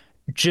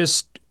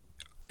just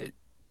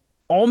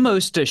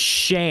almost a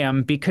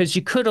sham because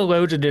you could have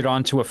loaded it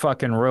onto a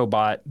fucking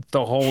robot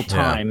the whole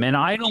time. And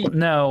I don't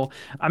know.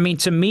 I mean,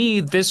 to me,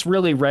 this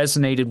really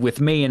resonated with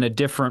me in a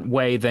different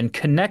way than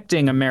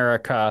connecting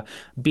America,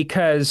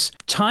 because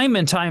time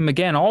and time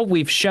again, all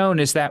we've shown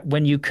is that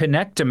when you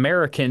connect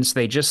Americans,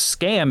 they just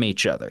scam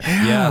each other.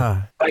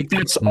 Yeah. Like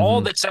that's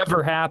all that's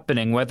ever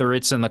happening, whether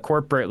it's in the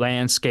corporate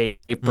landscape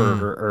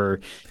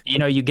or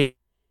you get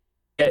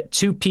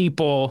two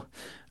people.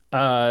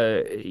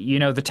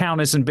 The town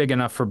isn't big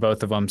enough for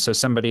both of them, so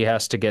somebody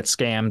has to get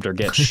scammed or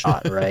get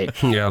shot, right?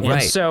 Yeah,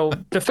 and so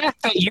the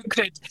fact that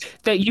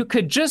you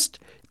could just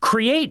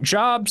create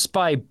jobs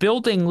by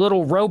building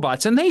little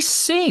robots, and they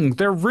sing.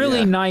 They're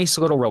really nice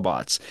little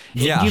robots.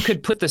 Yeah. You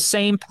could put the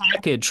same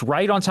package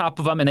right on top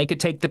of them, and they could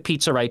take the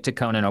pizza right to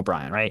Conan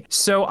O'Brien, right?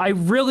 So I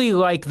really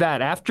like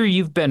that. After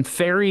you've been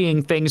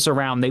ferrying things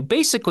around, they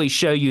basically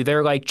show you,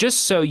 they're like,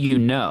 just so you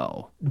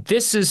know,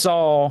 this is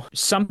all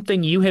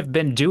something you have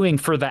been doing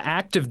for the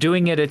act of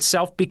doing it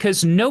itself,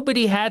 because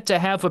nobody had to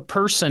have a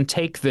person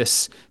take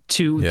this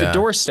to the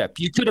doorstep.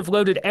 You could have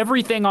loaded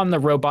everything on the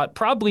robot.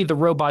 Probably the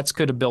robots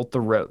could have built the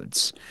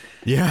roads.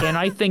 Yeah. And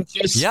I think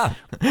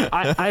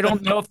I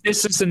don't know if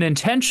this is an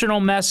intentional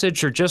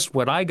message or just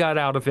what I got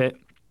out of it,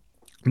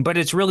 but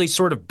it's really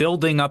sort of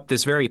building up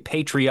this very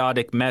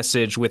patriotic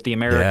message with the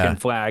American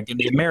flag and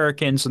the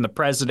Americans and the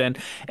president,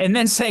 and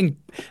then saying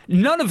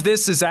none of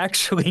this is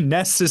actually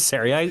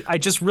necessary. I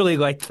just really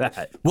like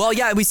that. Well,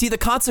 yeah, we see the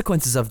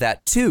consequences of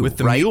that too, with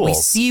the right?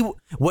 mules.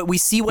 We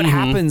see what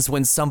happens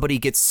when somebody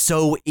gets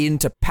so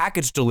into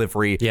package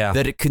delivery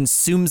that it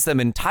consumes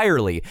them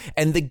entirely.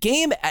 And the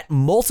game, at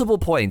multiple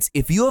points,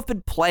 if you have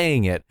been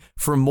playing it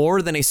for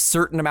more than a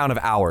certain amount of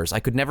hours, I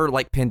could never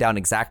pin down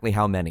exactly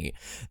how many,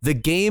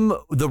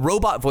 the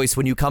robot voice,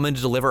 when you come in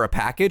to deliver a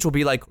package,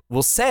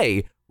 will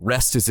say,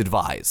 rest is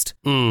advised.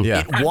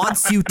 It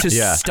wants you to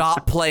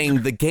stop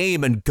playing the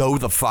game and go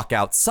the fuck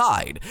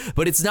outside.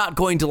 But it's not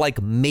going to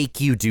make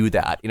you do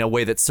that in a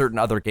way that certain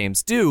other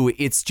games do.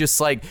 It's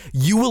just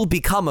you will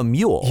become a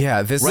mule.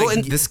 Yeah, this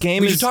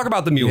game we should talk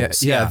about the mules.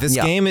 This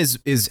game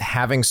is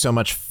having so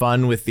much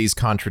fun with these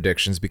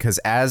contradictions, because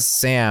as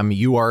Sam,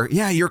 you're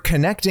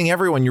connecting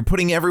everyone. You're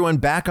putting everyone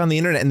back on the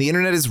internet, and the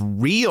internet is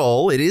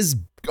real. It is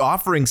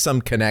offering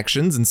some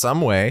connections in some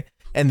way.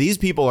 And these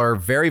people are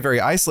very, very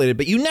isolated,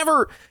 but you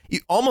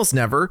almost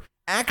never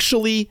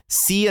actually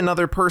see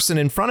another person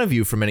in front of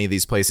you from any of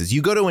these places.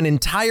 You go to an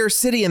entire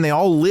city and they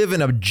all live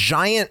in a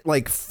giant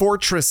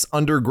fortress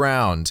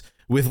underground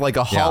with a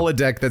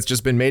holodeck that's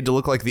just been made to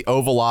look like the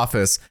Oval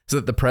Office so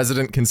that the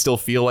president can still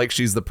feel like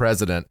she's the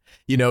president.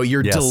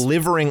 You're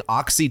delivering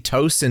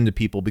oxytocin to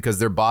people because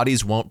their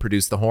bodies won't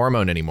produce the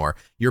hormone anymore.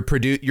 You're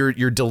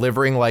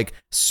delivering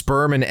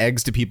sperm and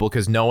eggs to people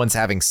because no one's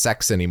having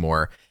sex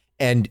anymore.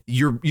 And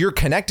you're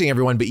connecting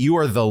everyone, but you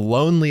are the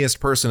loneliest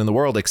person in the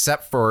world,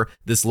 except for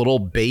this little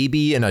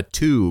baby in a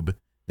tube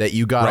that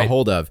you got a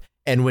hold of.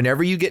 And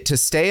whenever you get to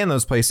stay in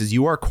those places,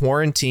 you are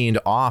quarantined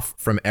off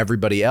from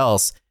everybody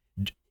else.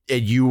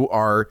 And you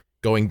are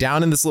going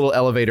down in this little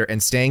elevator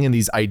and staying in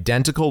these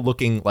identical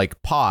looking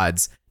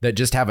pods that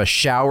just have a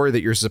shower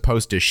that you're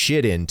supposed to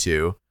shit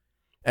into.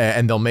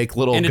 And they'll make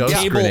little ghost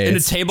grenades. And a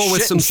table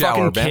with some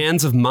fucking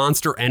cans of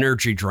Monster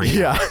Energy drink.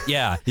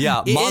 Yeah.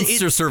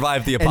 Monster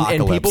survived the apocalypse.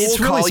 And people will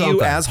call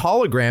you as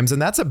holograms,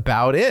 and that's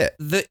about it.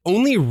 The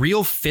only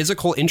real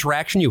physical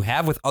interaction you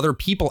have with other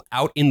people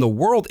out in the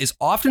world is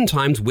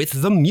oftentimes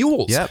with the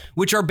mules,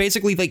 which are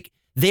basically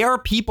they are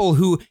people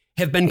who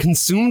have been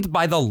consumed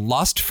by the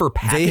lust for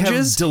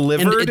packages. They have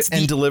delivered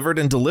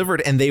and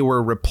delivered, and they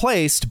were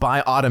replaced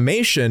by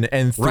automation,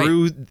 and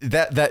through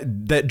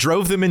that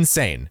drove them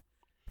insane.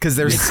 Because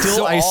they're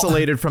still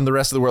isolated from the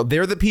rest of the world.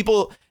 They're the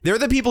people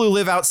who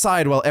live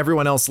outside while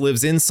everyone else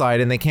lives inside,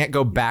 and they can't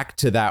go back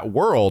to that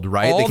world,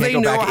 right? All they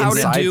can't go back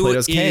inside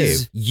Plato's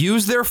cave.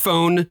 Use their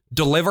phone,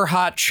 deliver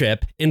hot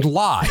chip, and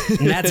lie.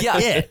 And that's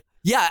it.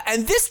 Yeah,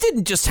 and this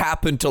didn't just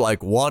happen to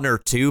one or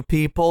two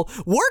people.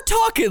 We're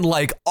talking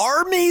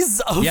armies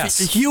of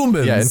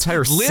humans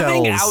entire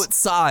living cells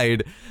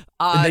outside.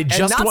 And they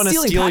just want to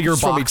steal your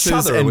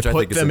boxes and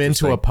put them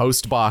into a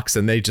post box,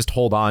 and they just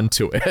hold on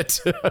to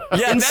it.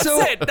 And that's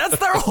it. That's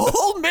their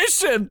whole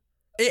mission.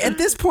 At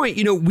this point,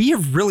 we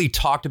have really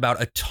talked about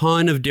a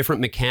ton of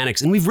different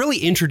mechanics, and we've really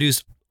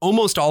introduced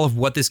almost all of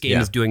what this game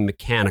is doing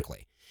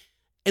mechanically.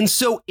 And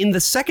so in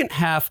the second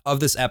half of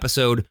this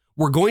episode,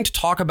 we're going to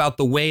talk about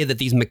the way that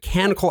these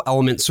mechanical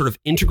elements sort of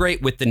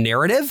integrate with the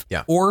narrative,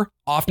 or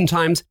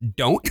oftentimes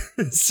don't.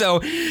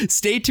 So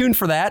stay tuned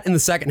for that in the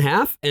second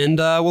half, and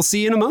we'll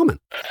see you in a moment.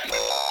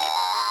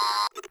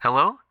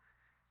 Hello?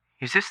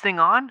 Is this thing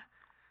on?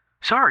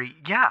 Sorry,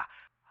 yeah.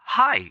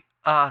 Hi,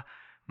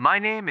 my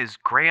name is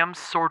Graham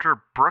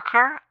Sorter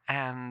Brooker,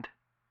 and,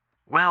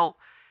 well,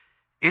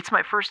 It's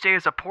my first day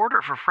as a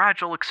porter for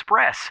Fragile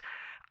Express.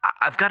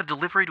 I've got a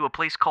delivery to a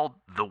place called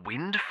the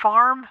Wind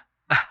Farm.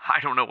 I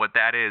don't know what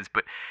that is,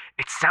 but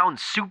it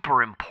sounds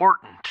super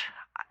important.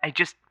 I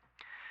just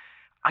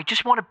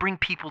want to bring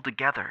people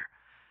together.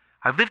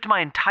 I've lived my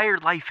entire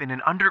life in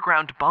an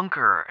underground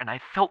bunker, and I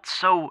felt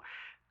so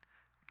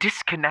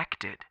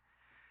disconnected.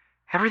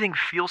 Everything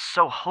feels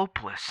so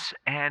hopeless,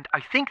 and I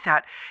think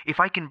that if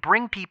I can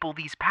bring people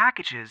these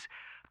packages,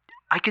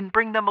 I can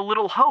bring them a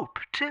little hope,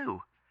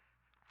 too.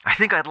 I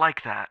think I'd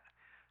like that.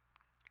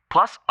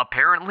 Plus,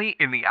 apparently,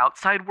 in the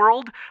outside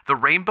world, the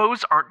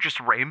rainbows aren't just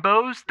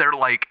rainbows, they're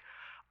like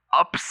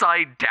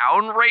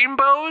upside-down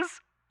rainbows?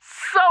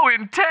 So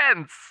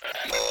intense!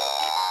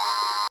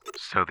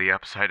 So the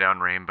upside-down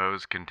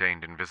rainbows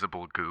contained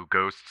invisible goo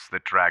ghosts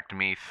that dragged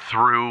me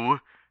through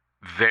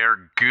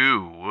their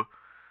goo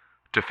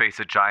to face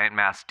a giant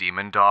masked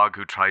demon dog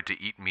who tried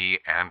to eat me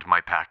and my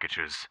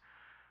packages.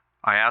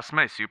 I asked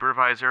my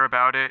supervisor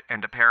about it,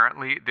 and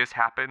apparently this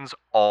happens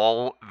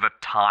all the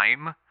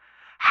time.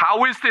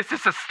 How is this a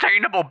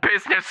sustainable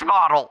business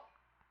model?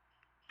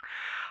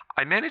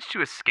 I managed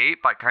to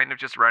escape by kind of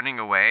just running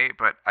away,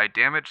 but I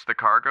damaged the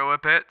cargo a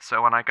bit,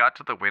 so when I got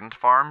to the wind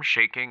farm,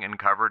 shaking and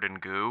covered in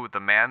goo, the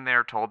man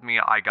there told me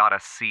I got a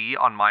C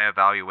on my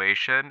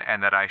evaluation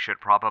and that I should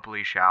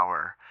probably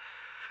shower.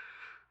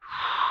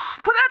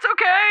 But that's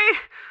okay!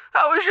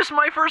 That was just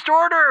my first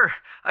order!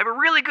 I have a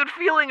really good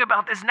feeling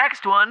about this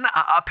next one.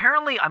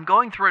 Apparently, I'm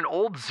going through an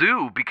old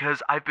zoo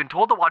because I've been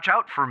told to watch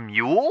out for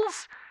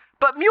mules?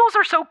 But mules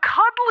are so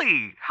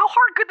cuddly! How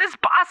hard could this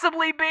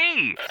possibly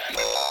be?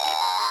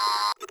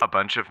 A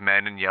bunch of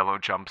men in yellow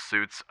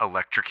jumpsuits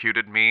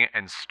electrocuted me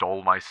and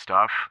stole my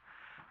stuff.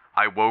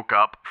 I woke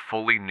up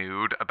fully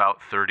nude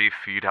about 30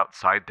 feet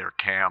outside their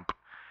camp.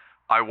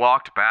 I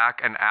walked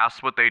back and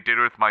asked what they did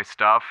with my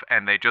stuff,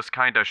 and they just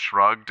kinda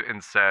shrugged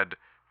and said,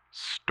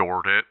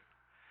 "Stored it."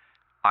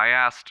 I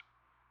asked,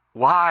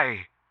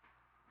 "Why?"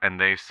 And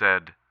they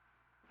said,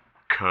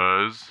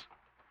 "'Cause."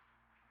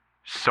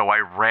 So I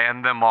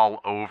ran them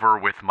all over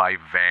with my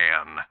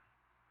van.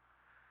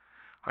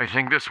 I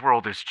think this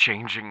world is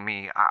changing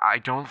me. I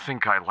don't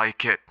think I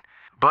like it.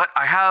 But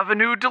I have a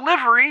new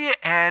delivery,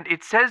 and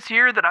it says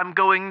here that I'm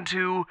going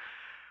to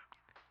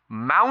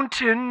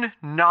Mountain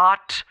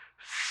Knot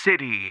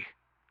City.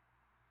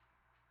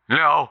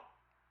 No.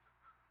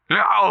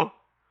 No.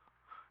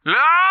 No!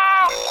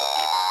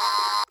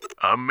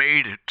 I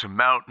made it to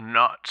Mountain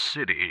Knot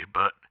City,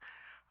 but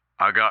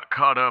I got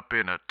caught up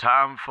in a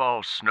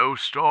timefall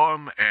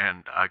snowstorm,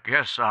 and I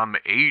guess I'm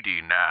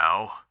 80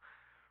 now.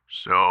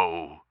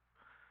 So,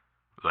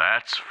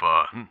 that's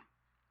fun.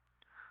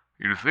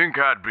 You'd think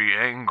I'd be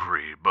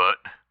angry, but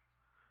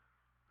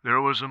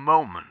there was a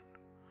moment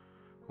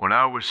when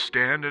I was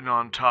standing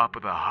on top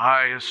of the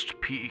highest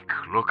peak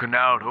looking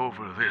out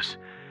over this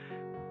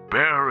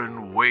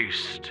barren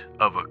waste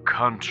of a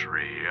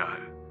country.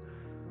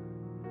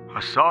 I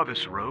saw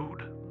this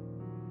road.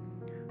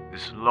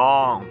 This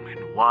long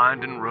and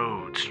winding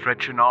road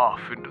stretching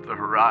off into the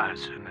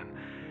horizon,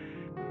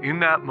 and in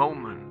that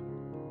moment,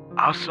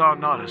 I saw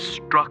not a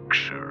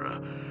structure,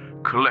 a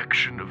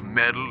collection of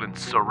metal and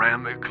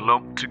ceramic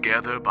lumped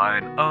together by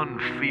an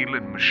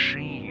unfeeling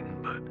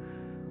machine, but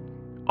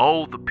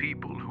all the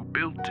people who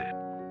built it,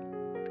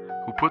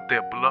 who put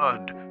their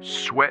blood,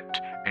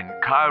 sweat, and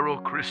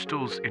chiral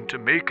crystals into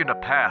making a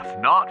path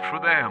not for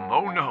them,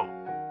 oh no,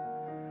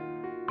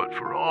 but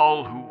for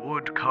all who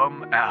would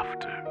come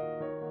after.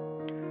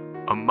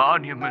 A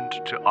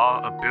monument to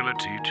our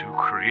ability to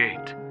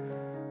create,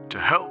 to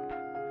help,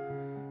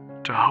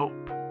 to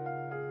hope.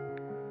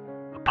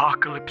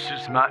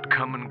 Apocalypses might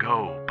come and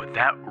go, but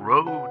that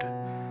road,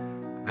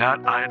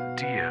 that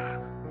idea,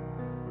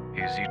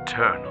 is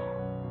eternal.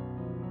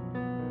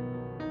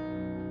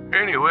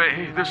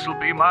 Anyway, this'll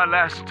be my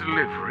last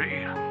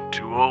delivery.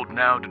 Too old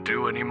now to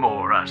do any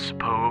more, I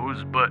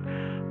suppose, but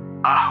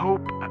I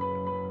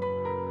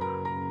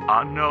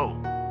know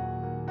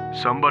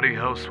somebody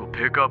else will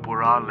pick up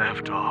where I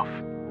left off.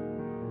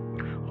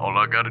 All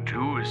I gotta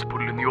do is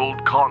put it in the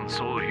old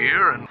console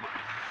here and...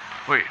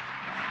 Wait,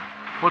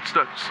 what's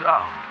that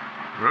sound?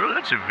 Well,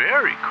 that's a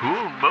very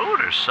cool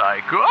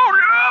motorcycle. Oh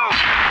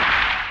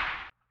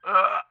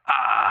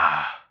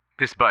no!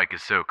 This bike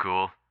is so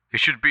cool. It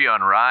should be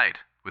on Ride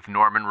with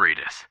Norman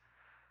Reedus.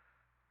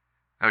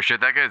 Oh shit,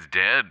 that guy's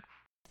dead.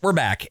 We're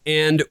back,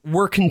 and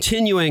we're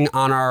continuing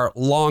on our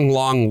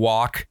long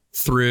walk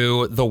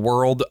through the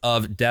world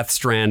of Death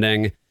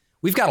Stranding.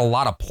 We've got a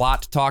lot of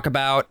plot to talk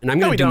about, and I'm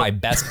going to do my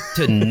best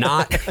to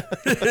not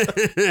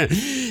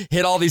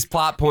hit all these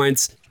plot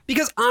points,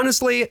 because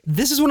honestly,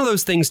 this is one of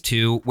those things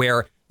too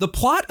where the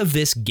plot of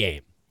this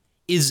game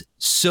is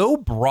so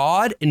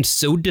broad and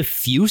so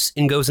diffuse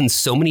and goes in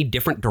so many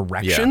different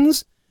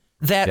directions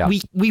that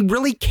we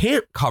really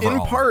can't cover all.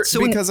 In part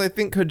because I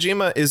think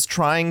Kojima is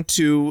trying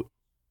to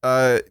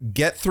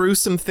get through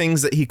some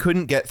things that he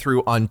couldn't get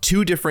through on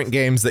two different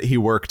games that he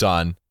worked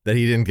on that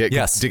he didn't get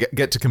Yes.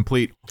 get to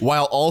complete,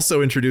 while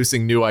also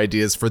introducing new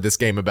ideas for this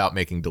game about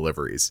making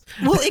deliveries.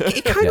 Well,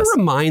 it kind of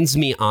reminds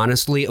me,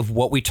 honestly, of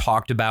what we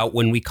talked about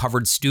when we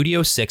covered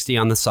Studio 60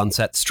 on the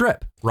Sunset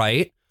Strip,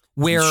 right?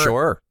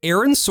 Where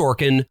Aaron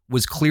Sorkin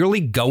was clearly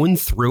going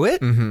through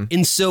it.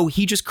 And so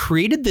he just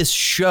created this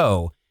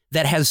show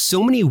that has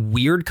so many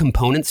weird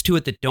components to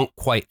it that don't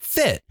quite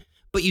fit.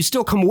 But you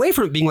still come away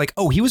from it being like,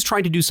 oh, he was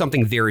trying to do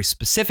something very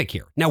specific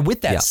here. Now,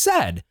 with that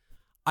said,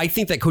 I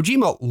think that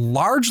Kojima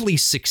largely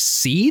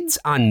succeeds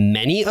on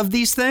many of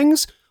these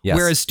things,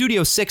 whereas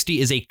Studio 60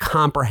 is a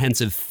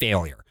comprehensive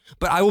failure.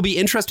 But I will be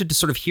interested to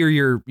sort of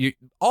hear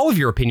all of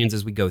your opinions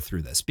as we go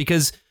through this,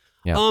 because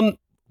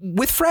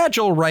with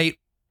Fragile, right,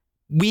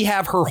 we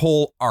have her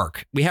whole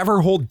arc. We have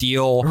her whole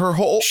deal. Her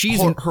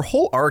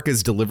whole arc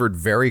is delivered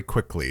very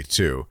quickly,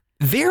 too.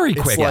 Very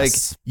quick.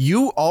 It's like,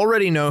 you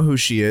already know who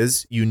she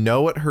is. You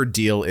know what her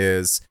deal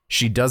is.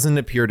 She doesn't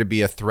appear to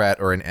be a threat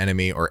or an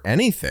enemy or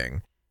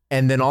anything.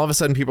 And then all of a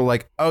sudden people are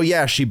like, oh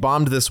yeah, she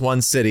bombed this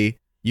one city.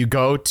 You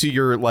go to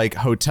your like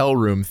hotel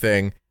room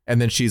thing. And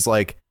then she's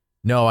like,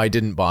 no, I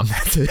didn't bomb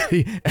that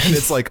city. And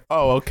it's like,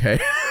 oh, okay.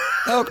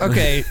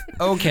 Okay.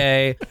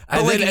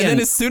 And then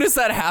as soon as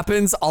that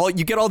happens,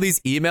 you get all these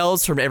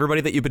emails from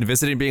everybody that you've been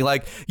visiting being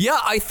like, yeah,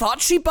 I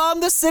thought she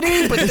bombed the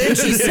city, but then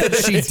she said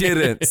she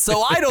didn't.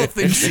 So I don't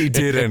think she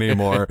did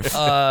anymore.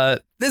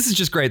 This is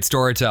just great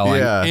storytelling.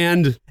 Yeah.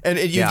 And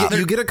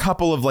you get a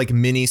couple of like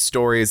mini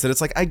stories that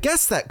it's like, I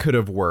guess that could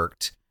have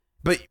worked,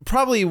 but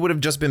probably would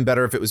have just been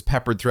better if it was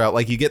peppered throughout.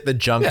 Like you get the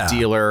junk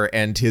dealer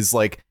and his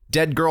like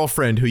dead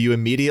girlfriend who you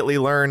immediately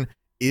learn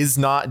is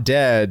not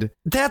dead.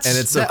 And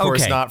it's of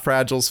course not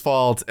Fragile's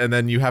fault. And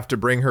then you have to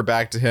bring her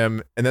back to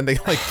him. And then they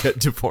like get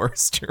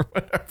divorced or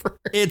whatever.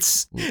 And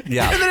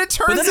then it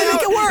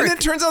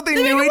turns out they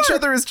knew each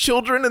other as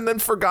children and then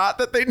forgot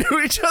that they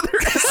knew each other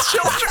as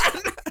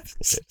children.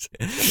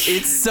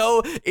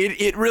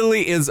 It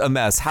really is a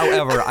mess.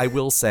 However, I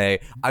will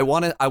say I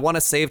want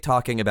to save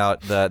talking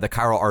about the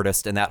chiral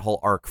artist and that whole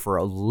arc for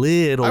a little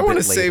bit later. I want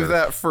to save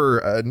that for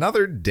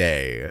another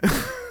day.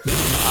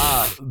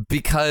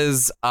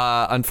 Because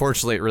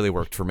unfortunately it really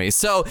worked for me.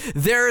 So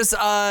there's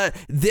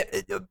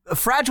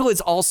Fragile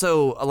is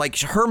also like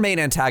her main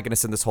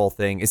antagonist in this whole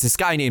thing is this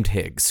guy named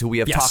Higgs, who we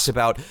have talked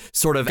about,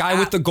 sort of guy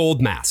with the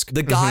gold mask.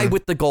 The guy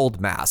with the gold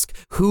mask,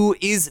 who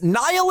is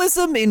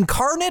nihilism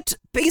incarnate.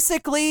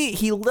 Basically,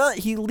 he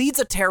leads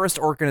a terrorist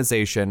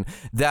organization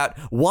that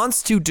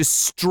wants to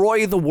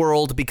destroy the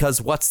world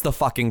because what's the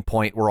fucking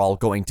point? We're all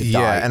going to die.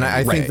 Yeah, and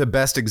I think the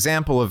best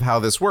example of how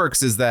this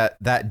works is that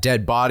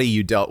dead body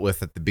you dealt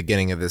with at the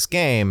beginning of this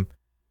game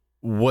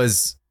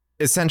was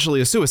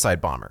essentially a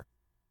suicide bomber.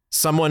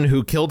 Someone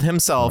who killed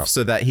himself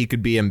so that he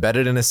could be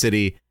embedded in a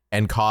city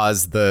and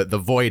cause the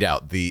void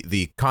out,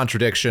 the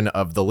contradiction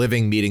of the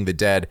living meeting the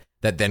dead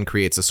that then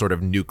creates a sort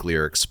of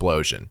nuclear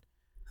explosion.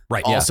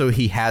 Right. Also,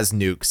 he has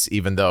nukes,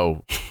 even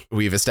though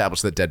we've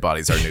established that dead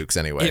bodies are nukes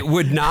anyway. It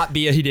would not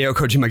be a Hideo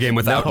Kojima game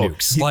without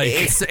nukes. Like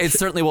it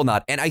certainly will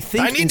not. And I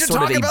think I need to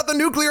talk about the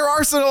nuclear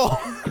arsenal.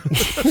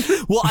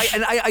 Well,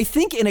 I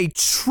think in a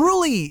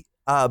truly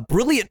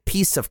brilliant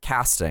piece of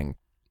casting,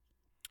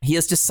 he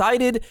has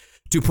decided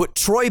to put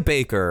Troy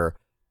Baker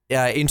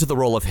into the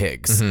role of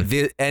Higgs,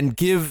 and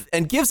gives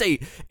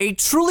a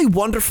truly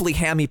wonderfully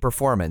hammy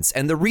performance.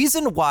 And the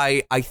reason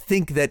why I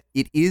think that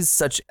it is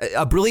such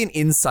a brilliant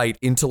insight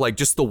into like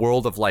just the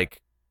world of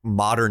like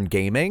modern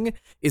gaming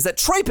is that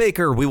Troy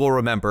Baker, we will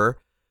remember,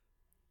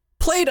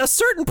 played a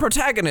certain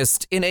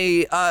protagonist in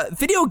a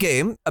video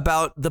game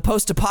about the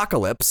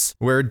post-apocalypse.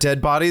 Where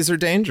dead bodies are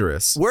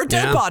dangerous.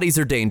 Bodies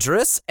are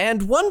dangerous,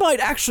 and one might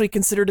actually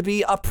consider to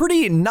be a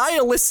pretty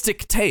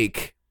nihilistic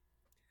take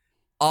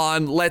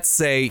on, let's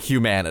say,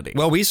 humanity.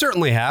 Well, we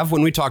certainly have.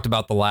 When we talked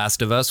about The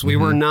Last of Us, we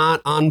were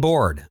not on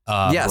board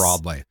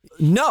broadly.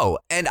 No,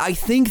 and I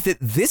think that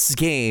this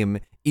game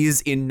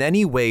is in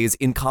many ways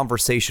in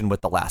conversation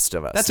with The Last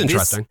of Us. That's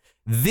interesting.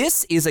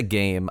 This is a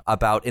game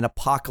about an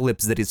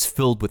apocalypse that is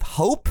filled with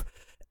hope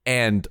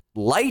and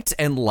light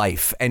and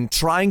life and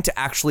trying to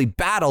actually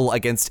battle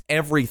against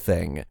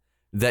everything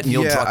that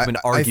Neil Druckmann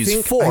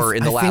argues for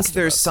in The Last of Us. I think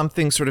there's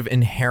something sort of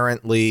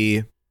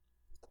inherently,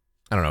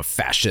 I don't know,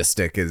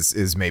 fascistic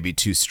is maybe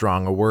too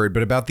strong a word,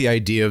 but about the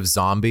idea of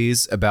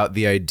zombies, about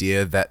the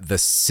idea that the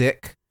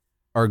sick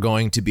are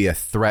going to be a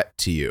threat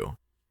to you.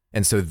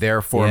 And so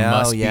therefore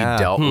must be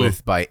dealt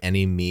with by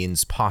any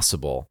means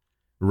possible,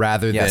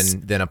 rather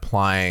than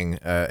applying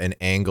an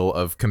angle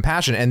of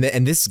compassion.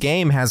 And this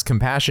game has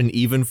compassion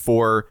even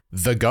for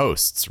the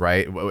ghosts,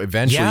 right?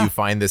 Eventually you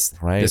find this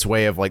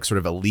way of like sort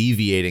of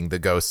alleviating the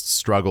ghost's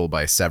struggle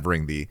by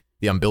severing the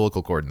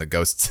umbilical cord, and the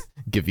ghosts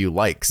give you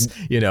likes,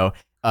 you know,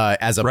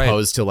 as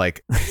opposed to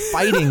like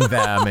fighting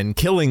them and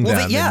killing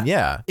them.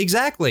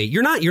 Exactly.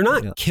 You're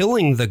not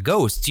killing the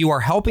ghosts. You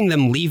are helping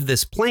them leave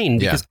this plane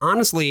because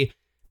honestly,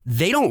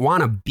 they don't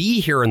want to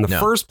be here in the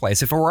first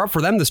place. If it were up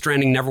for them, the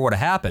Stranding never would have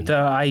happened. The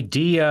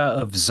idea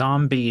of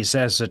zombies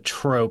as a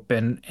trope,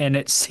 and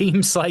it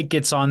seems like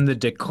it's on the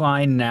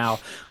decline now.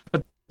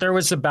 But there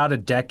was about a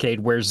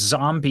decade where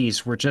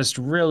zombies were just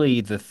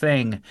really the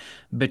thing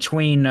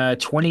between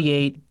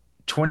 28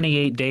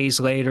 days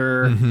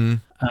later,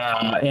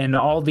 and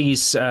all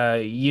these, Shaun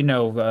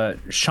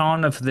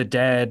of the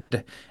Dead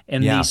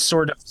and Yeah. these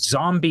sort of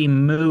zombie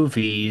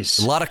movies.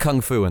 A lot of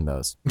kung fu in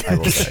those, I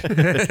will say.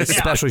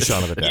 Especially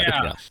Shaun of the Dead.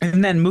 Yeah.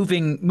 And then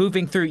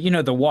moving through,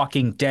 The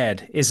Walking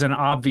Dead is an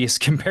obvious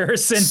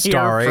comparison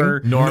Starring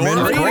here for Norman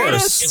Norman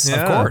Reedus.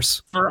 Reedus. Of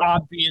course. for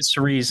obvious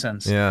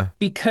reasons. Yeah.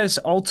 Because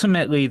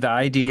ultimately the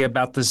idea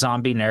about the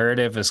zombie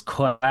narrative is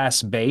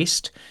class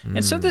based.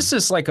 And so this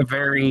is like a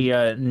very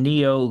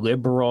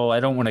neoliberal, I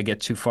don't want to get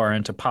too far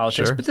into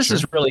politics, Sure, but this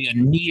is really a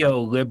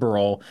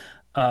neoliberal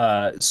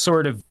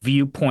sort of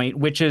viewpoint,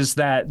 which is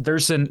that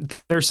there's an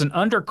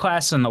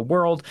underclass in the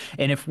world,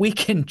 and if we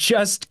can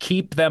just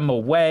keep them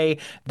away,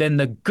 then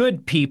the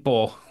good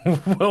people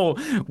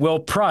will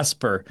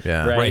prosper.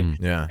 Yeah. Right.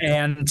 Yeah.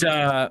 And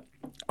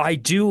I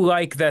do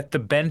like that the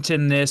bent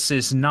in this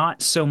is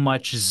not so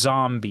much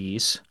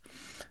zombies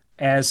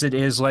as it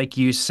is, like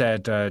you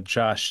said,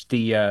 Josh,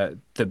 the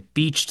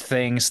beached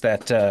things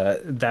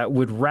that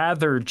would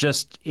rather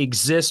just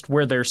exist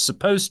where they're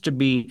supposed to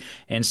be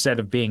instead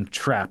of being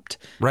trapped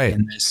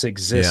in this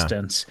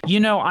existence.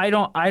 I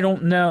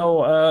don't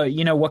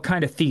know, what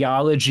kind of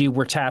theology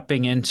we're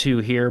tapping into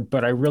here,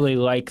 but I really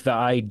like the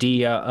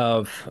idea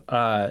of,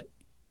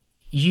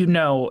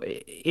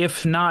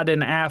 if not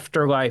an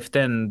afterlife,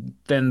 then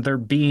there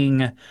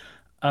being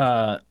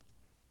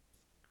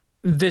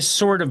this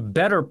sort of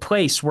better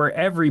place where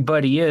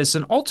everybody is.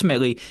 And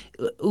ultimately,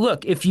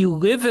 look, if you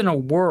live in a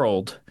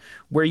world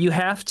where you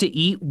have to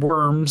eat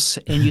worms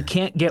and you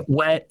can't get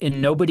wet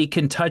and nobody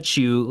can touch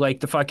you,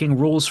 like the fucking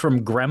rules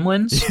from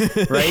Gremlins,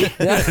 right?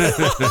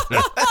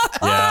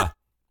 Yeah.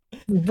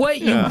 What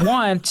you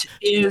want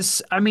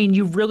is,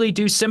 you really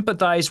do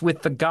sympathize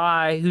with the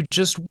guy who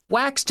just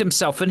waxed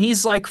himself and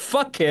he's like,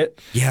 fuck it.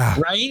 Yeah.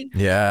 Right?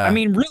 Yeah.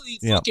 Really,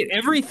 fuck it.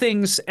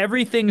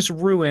 Everything's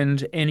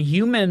ruined,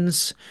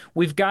 and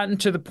we've gotten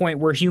to the point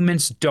where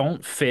humans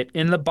don't fit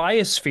in the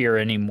biosphere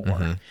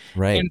anymore.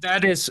 Right. And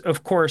that is,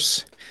 of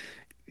course,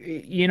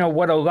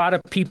 what a lot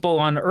of people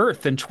on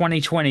Earth in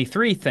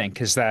 2023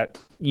 think is that,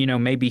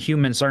 maybe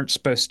humans aren't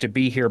supposed to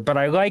be here. But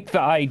I like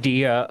the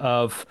idea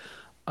of,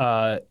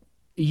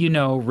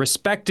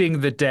 respecting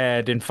the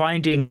dead and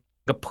finding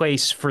a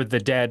place for the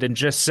dead and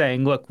just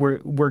saying, look,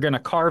 we're going to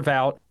carve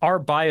out our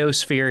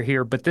biosphere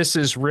here, but this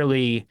is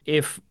really,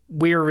 if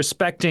we're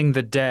respecting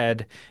the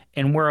dead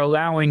and we're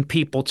allowing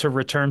people to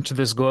return to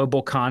this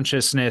global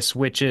consciousness,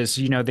 which is,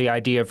 the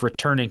idea of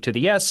returning to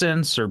the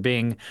essence or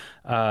being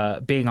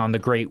on the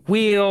great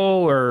wheel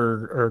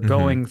or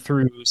going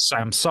through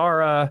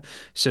samsara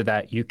so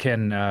that you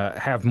can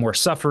have more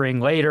suffering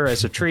later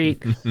as a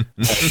treat,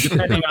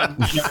 depending on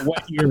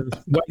what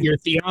your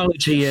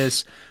theology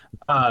is.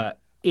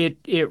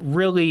 It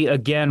really,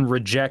 again,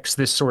 rejects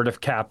this sort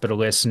of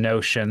capitalist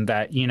notion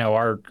that,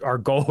 our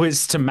goal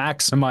is to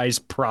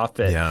maximize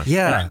profit. Yeah.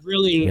 Yeah.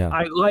 And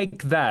I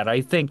like that.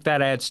 I think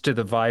that adds to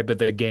the vibe of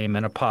the game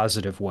in a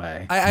positive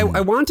way. I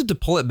wanted to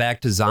pull it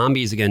back to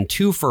zombies again,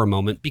 too, for a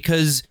moment,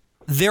 because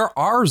there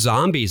are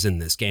zombies in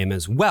this game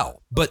as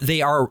well. But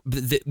they are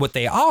what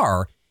they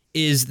are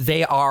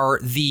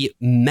the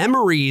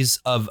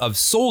memories of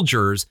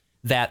soldiers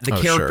that the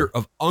character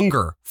of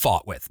Unger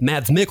fought with,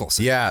 Mads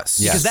Mikkelsen.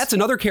 Yes. Because that's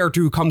another character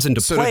who comes into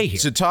play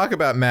here. To talk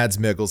about Mads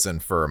Mikkelsen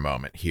for a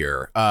moment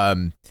here.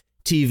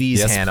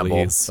 TV's Hannibal,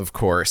 please. Of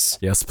course.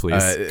 Yes,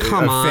 please.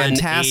 Come on,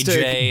 fantastic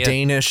AJ.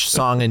 Danish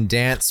song and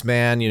dance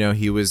man.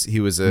 He was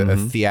a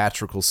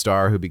theatrical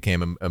star who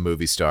became a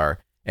movie star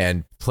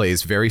and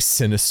plays very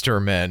sinister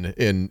men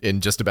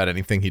in just about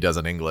anything he does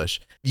in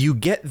English. You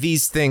get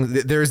these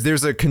things.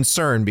 There's a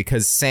concern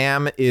because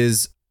Sam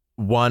is,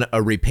 one, a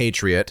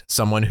repatriate,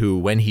 someone who,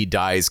 when he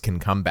dies, can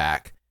come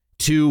back.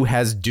 Two,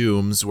 has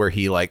dooms where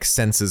he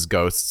senses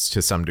ghosts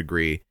to some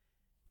degree.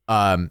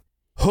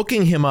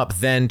 Hooking him up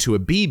then to a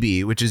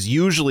BB, which is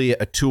usually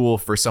a tool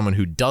for someone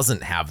who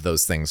doesn't have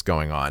those things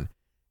going on,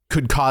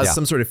 could cause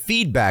some sort of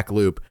feedback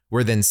loop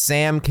where then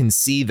Sam can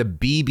see the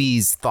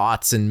BB's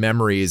thoughts and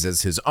memories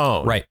as his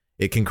own. Right.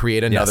 It can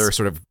create another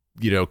sort of,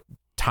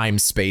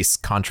 time-space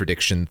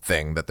contradiction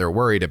thing that they're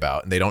worried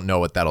about, and they don't know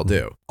what that'll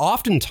do.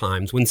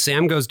 Oftentimes, when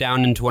Sam goes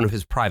down into one of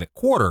his private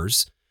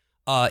quarters,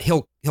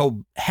 he'll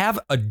have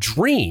a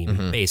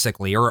dream,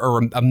 basically,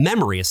 or a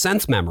memory, a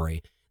sense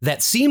memory,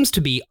 that seems to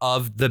be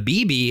of the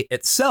BB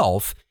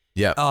itself,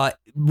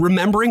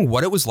 remembering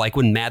what it was like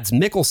when Mads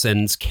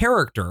Mikkelsen's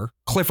character,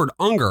 Clifford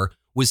Unger,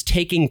 was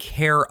taking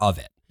care of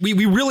it.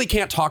 We really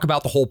can't talk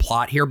about the whole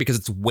plot here because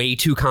it's way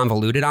too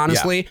convoluted,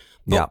 honestly.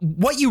 But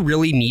what you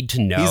really need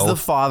to know, he's the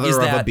father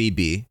of a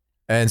BB,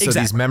 and so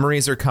these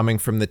memories are coming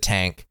from the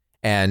tank.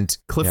 And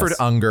Clifford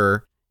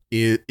Unger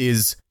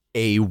is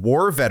a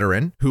war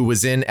veteran who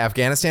was in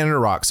Afghanistan and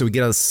Iraq. So we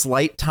get a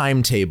slight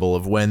timetable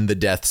of when the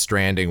Death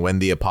Stranding, when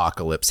the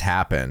apocalypse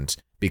happened,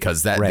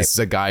 because this is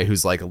a guy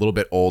who's a little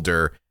bit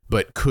older,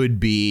 but could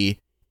be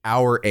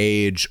our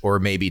age or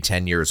maybe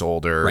 10 years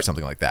older or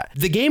something like that.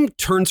 The game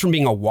turns from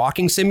being a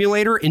walking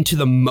simulator into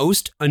the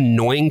most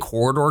annoying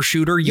corridor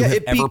shooter you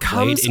have ever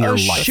played in your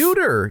life.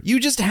 Shooter. You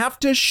just have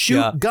to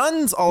shoot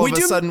guns all of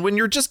a sudden when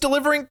you're just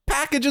delivering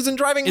packages and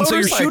driving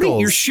motorcycles. So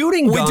you're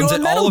shooting guns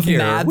at all of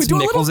Mads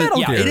Mikkelsen.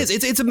 Yeah, Gear.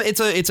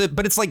 it is.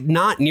 But it's like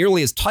not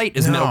nearly as tight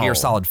as Metal Gear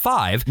Solid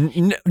 5.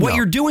 What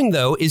you're doing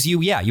though is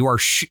you are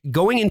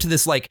going into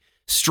this like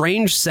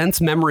strange sense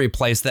memory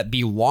place that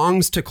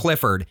belongs to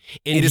Clifford.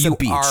 And it is a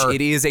beach.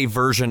 It is a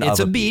version of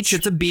a beach.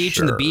 It's a beach,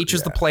 and the beach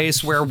is the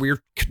place where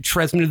we're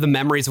transmitting the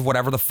memories of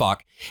whatever the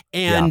fuck.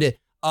 And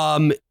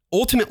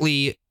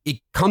ultimately, it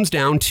comes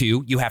down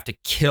to you have to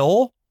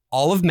kill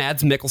all of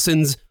Mads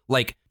Mikkelsen's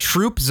like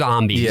troop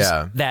zombies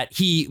that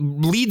he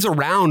leads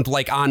around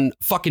like on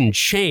fucking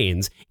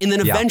chains, and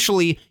then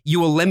eventually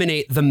you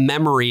eliminate the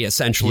memory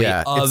essentially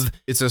of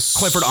it's a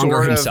Clifford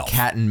Unger himself.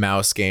 Cat and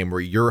mouse game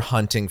where you're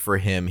hunting for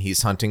him,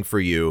 he's hunting for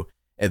you.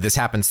 This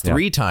happens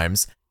 3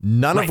 times.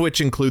 None of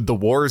which include the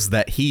wars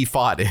that he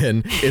fought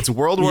in. It's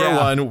World War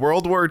I,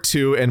 World War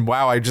II, and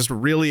wow, I just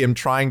really am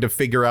trying to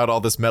figure out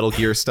all this Metal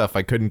Gear stuff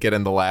I couldn't get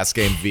in the last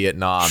game,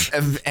 Vietnam.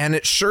 And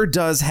it sure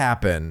does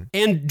happen.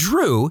 And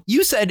Drew,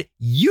 you said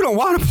you don't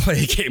want to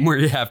play a game where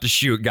you have to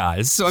shoot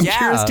guys. So I'm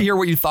curious to hear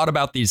what you thought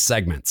about these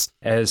segments.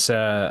 As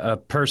a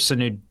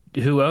person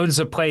who owns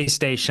a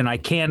PlayStation, I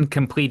can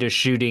complete a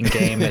shooting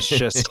game. It's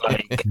just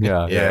like,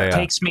 it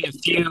takes me a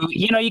few,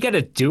 you got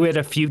to do it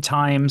a few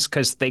times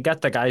because they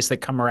got the guys that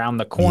come around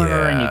the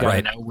corner and you got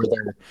to know where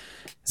they're.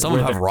 Some of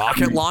them have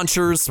rocket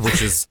launchers,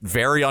 which is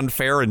very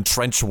unfair in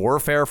trench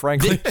warfare,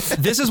 frankly.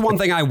 This is one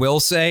thing I will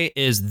say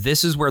is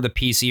this is where the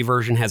PC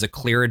version has a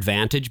clear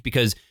advantage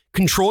because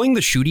controlling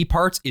the shooty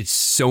parts is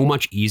so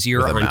much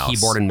easier on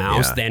keyboard and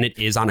mouse than it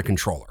is on a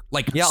controller.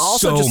 Like,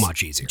 also so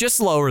much easier. Just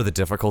lower the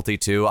difficulty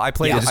too. I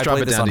played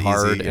this on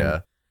hard. Easy,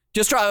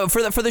 just drop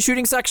for the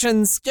shooting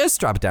sections. Just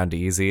drop it down to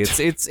easy.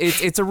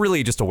 It's a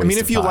really just a waste. I mean,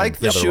 if you of time like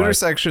the shooter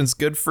sections,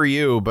 good for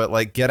you. But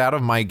like, get out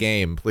of my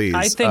game, please.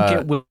 I think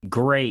it would be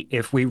great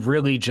if we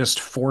really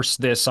just force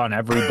this on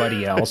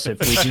everybody else.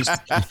 If we just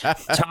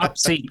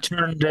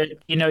turned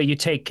it, you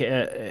take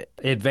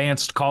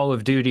advanced Call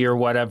of Duty or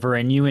whatever,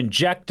 and you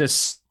inject a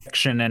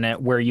section in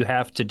it where you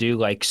have to do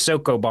like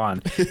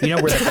Sokoban,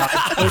 where the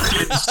guy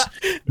pushes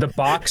the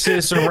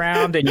boxes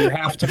around and you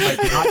have to like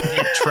not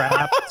get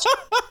trapped.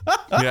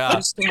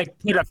 Just like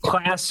put a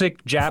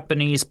classic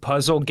Japanese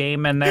puzzle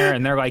game in there,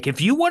 and they're like,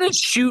 if you want to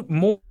shoot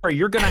more,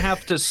 you're gonna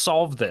have to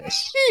solve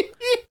this.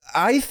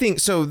 I think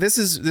so. This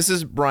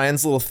is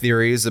Brian's little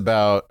theories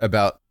about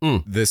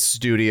the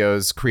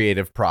studio's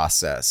creative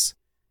process.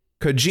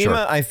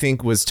 Kojima, I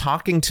think, was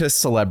talking to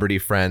celebrity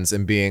friends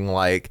and being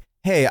like,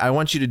 hey, I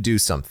want you to do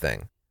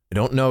something. I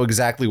don't know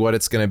exactly what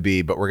it's going to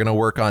be, but we're going to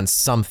work on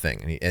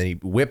something. And he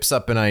whips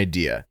up an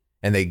idea,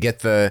 and they get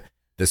the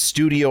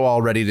studio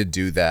all ready to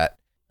do that,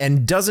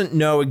 and doesn't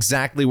know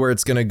exactly where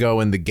it's going to go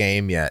in the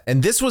game yet.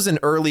 And this was an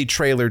early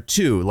trailer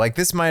too. Like,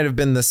 this might have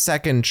been the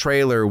second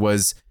trailer,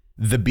 was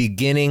the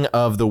beginning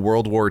of the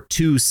World War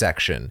II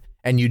section.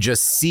 And you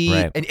just see,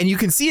 and you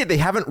can see it, they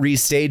haven't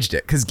restaged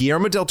it, because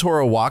Guillermo del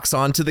Toro walks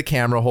onto the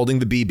camera holding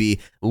the BB,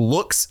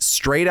 looks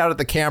straight out at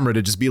the camera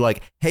to just be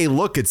like, hey,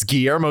 look, it's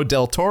Guillermo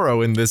del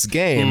Toro in this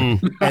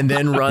game, and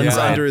then runs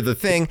under the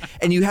thing.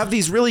 And you have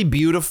these really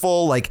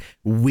beautiful, like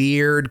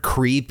weird,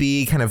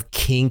 creepy, kind of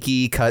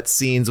kinky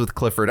cutscenes with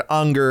Clifford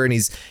Unger, and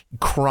he's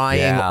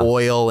crying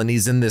oil, and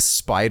he's in this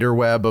spider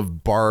web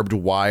of barbed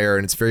wire,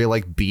 and it's very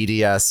like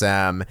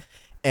BDSM.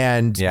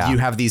 And you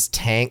have these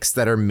tanks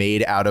that are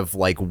made out of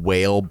like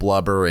whale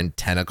blubber and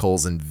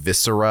tentacles and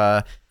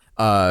viscera.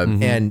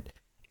 And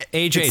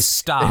AJ,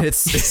 stop.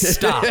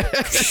 Stop.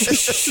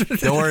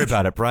 Don't worry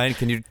about it, Brian.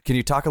 Can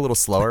you talk a little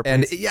slower,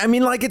 please? And I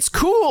mean, like, it's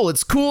cool.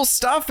 It's cool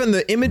stuff. And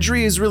the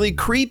imagery is really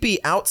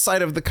creepy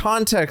outside of the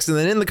context. And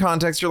then in the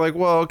context, you're like,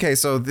 well, okay,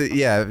 so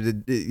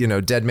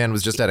Dead Man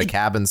was just at a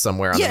cabin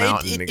somewhere on the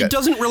mountain. It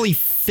doesn't really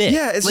fit.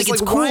 Yeah, it's like,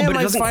 just it's cool, cool, why but am it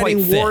I doesn't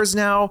fighting quite wars fit.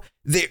 now?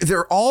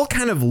 They're all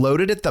kind of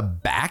loaded at the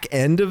back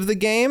end of the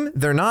game.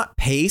 They're not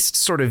paced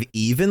sort of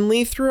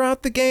evenly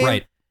throughout the game.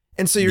 Right.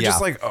 And so you're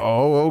just like,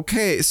 oh,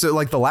 okay. So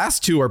like the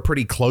last two are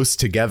pretty close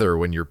together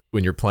when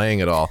you're playing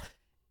it all.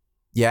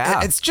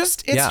 Yeah. It's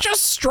just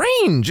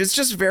strange. It's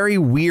just very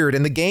weird.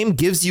 And the game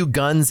gives you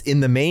guns in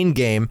the main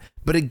game.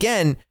 But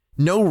again,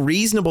 no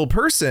reasonable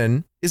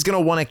person is going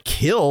to want to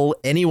kill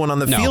anyone on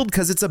the field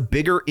because it's a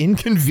bigger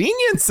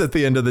inconvenience at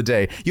the end of the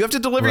day. You have to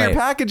deliver your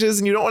packages,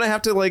 and you don't want to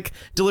have to like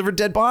deliver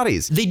dead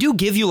bodies. They do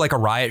give you like a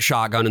riot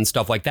shotgun and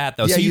stuff like that,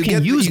 though. Yeah, so you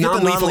can use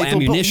non-lethal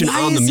ammunition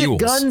on the mules.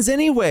 Guns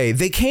anyway.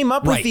 They came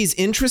up with these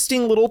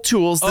interesting little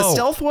tools. The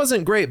stealth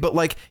wasn't great, but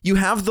like you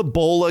have the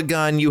bola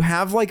gun. You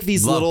have like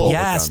these little.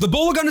 Yes, the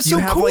bola gun is so cool.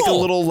 You have like a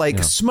little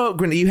like smoke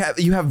grenade.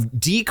 You have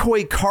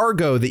decoy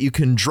cargo that you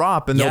can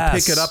drop, and they'll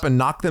pick it up and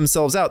knock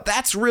themselves out.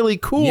 That's really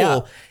cool. Yeah.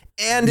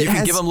 And you it can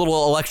has, give them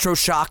little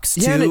electroshocks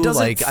too. yeah, and it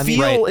doesn't like,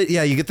 feel.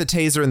 Yeah, you get the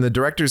taser in the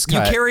director's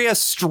cut. You carry a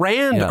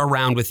strand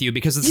around with you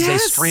because it's a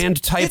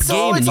strand type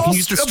game, and you can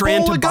use the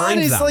strand to bind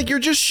them. It's like you're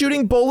just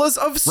shooting bolas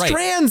of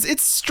strands.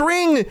 It's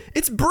string.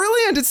 It's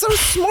brilliant. It's so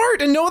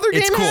smart, and no other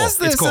game has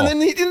this. Cool. And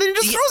then he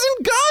just throws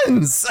in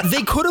guns.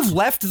 They could have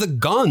left the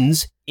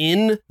guns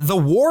in the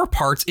war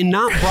parts and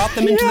not brought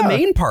them into the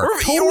main part.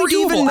 Or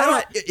Totally even doable.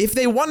 not. If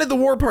they wanted the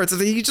war parts, if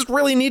he just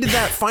really needed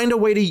that, find a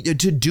way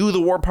to do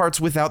the war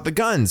parts without the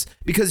guns.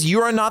 Because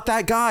you are not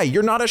that guy.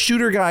 You're not a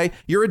shooter guy.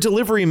 You're a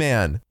delivery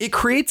man. It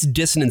creates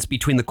dissonance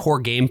between the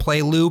core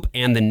gameplay loop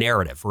and the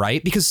narrative,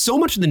 right? Because so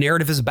much of the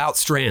narrative is about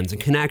strands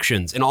and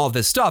connections and all of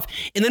this stuff.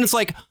 And then it's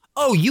like,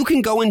 oh, you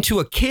can go into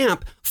a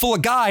camp full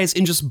of guys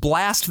and just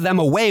blast them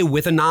away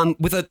with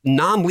a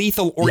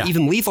non-lethal or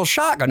even lethal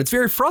shotgun. It's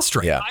very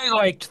frustrating. Yeah. I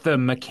liked the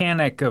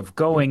mechanic of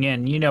going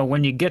in,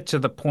 when you get to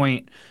the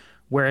point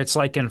where it's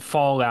like in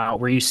Fallout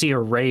where you see a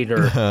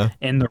raider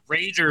and the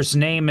raider's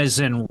name is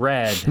in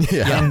red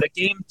and the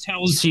game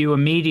tells you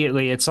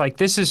immediately, it's like,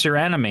 this is your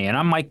enemy. And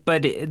I'm like,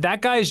 but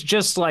that guy's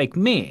just like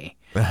me.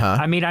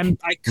 I mean, I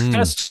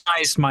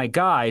customized my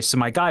guy, so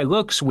my guy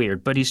looks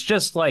weird, but he's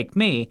just like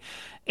me.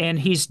 And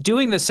he's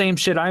doing the same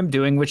shit I'm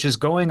doing, which is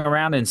going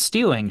around and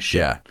stealing shit.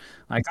 Yeah.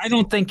 Like, I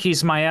don't think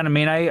he's my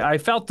enemy. And I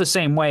felt the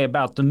same way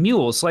about the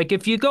mules. Like,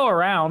 if you go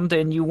around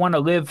and you want to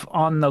live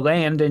on the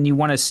land and you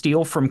want to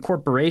steal from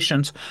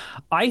corporations,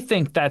 I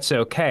think that's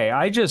okay.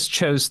 I just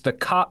chose the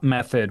cop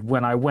method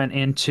when I went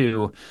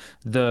into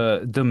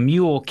the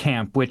mule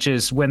camp, which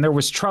is when there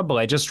was trouble,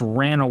 I just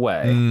ran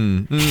away.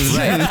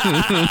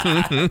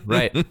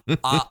 Right.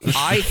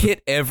 I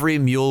hit every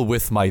mule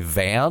with my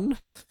van.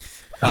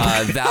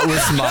 That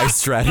was my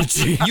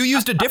strategy. You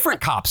used a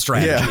different cop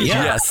strategy.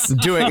 Yeah. Yes.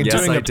 Doing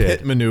I a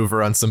pit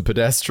maneuver on some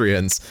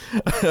pedestrians.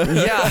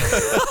 Yeah.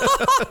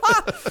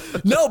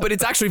 No, but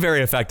it's actually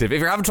very effective. If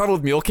you're having trouble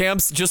with mule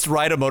camps, just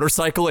ride a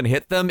motorcycle and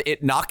hit them.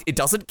 It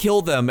doesn't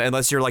kill them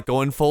unless you're like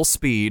going full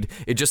speed.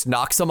 It just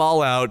knocks them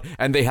all out,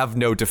 and they have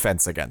no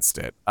defense against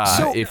it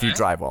if you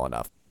drive well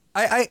enough.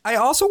 I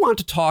also want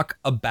to talk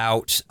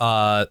about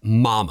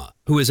Mama,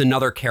 who is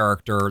another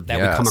character that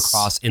we come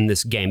across in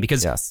this game,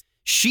 because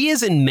she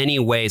is in many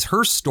ways,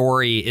 her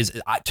story is,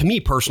 to me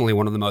personally,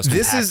 one of the most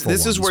impactful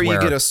This is ones where you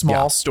get a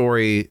small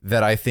story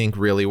that I think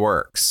really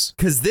works.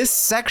 Because this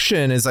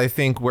section is, I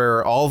think,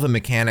 where all the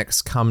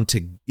mechanics come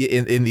to,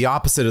 in the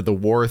opposite of the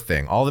war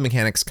thing, all the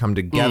mechanics come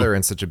together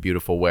in such a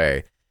beautiful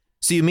way.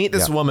 So you meet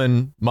this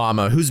woman,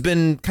 Mama, who's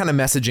been kind of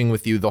messaging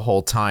with you the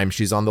whole time.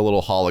 She's on the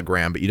little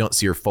hologram, but you don't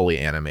see her fully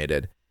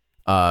animated.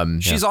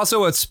 She's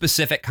also a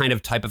specific kind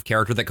of type of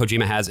character that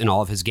Kojima has in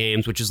all of his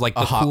games, which is like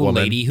the cool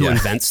woman. lady who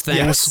invents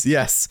things.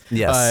 Yes.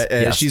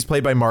 She's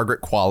played by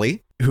Margaret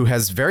Qualley, who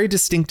has very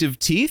distinctive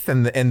teeth,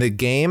 and the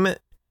game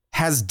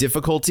has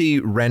difficulty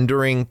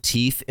rendering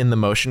teeth in the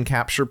motion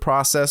capture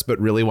process, but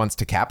really wants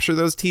to capture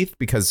those teeth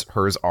because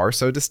hers are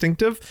so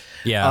distinctive.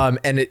 Yeah.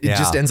 And it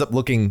just ends up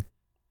looking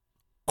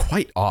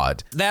quite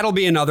odd. That'll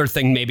be another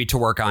thing maybe to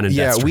work on in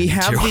Death Stranding we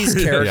have too. these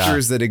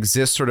characters that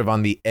exist sort of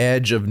on the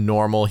edge of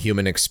normal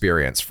human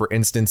experience. For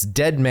instance,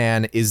 Dead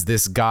Man is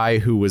this guy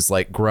who was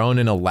like grown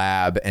in a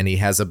lab, and he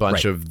has a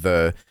bunch of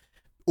the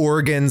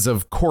organs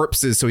of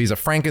corpses. So he's a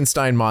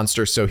Frankenstein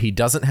monster. So he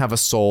doesn't have a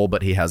soul,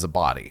 but he has a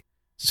body.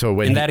 So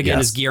when that again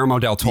is Guillermo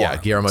del Toro. Yeah,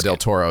 Guillermo del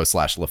Toro /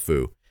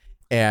 LeFou.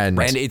 And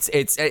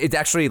it's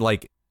actually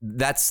like,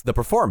 that's the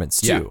performance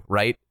too,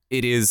 right?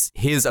 It is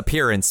his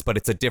appearance, but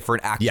it's a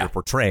different actor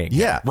portraying him.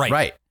 Yeah,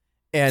 right.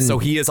 And so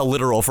he is a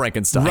literal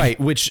Frankenstein. Right,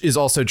 which is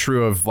also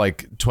true of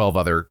like 12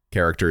 other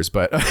characters,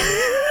 but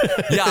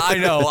yeah, I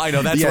know.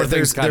 That's where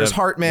there's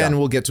Heartman.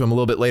 We'll get to him a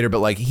little bit later, but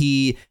like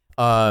he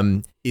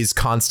is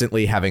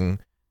constantly having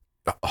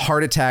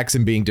heart attacks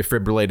and being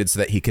defibrillated so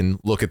that he can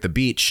look at the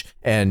beach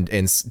and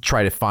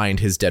try to find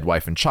his dead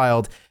wife and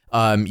child.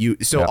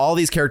 All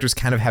these characters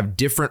kind of have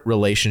different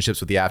relationships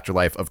with the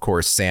afterlife. Of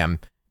course, Sam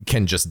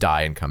can just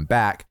die and come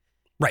back.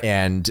 Right.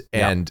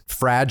 And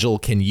Fragile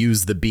can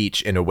use the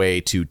beach in a way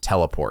to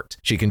teleport.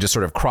 She can just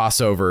sort of cross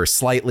over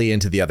slightly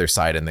into the other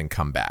side and then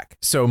come back.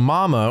 So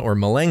Mama, or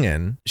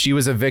Malengan, she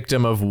was a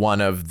victim of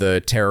one of the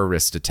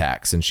terrorist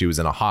attacks, and she was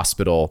in a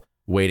hospital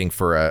waiting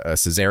for a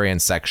cesarean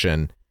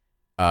section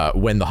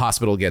when the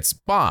hospital gets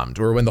bombed,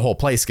 or when the whole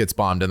place gets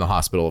bombed, and the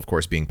hospital, of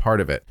course, being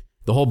part of it.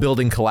 The whole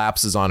building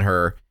collapses on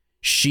her.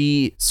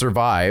 She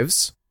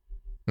survives.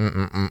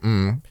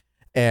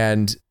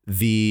 And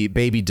the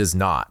baby does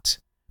not.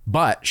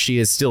 But she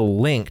is still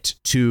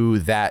linked to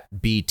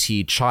that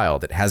BT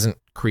child. It hasn't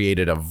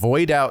created a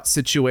void out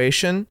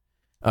situation.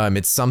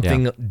 It's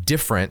something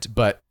different,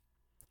 but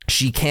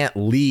she can't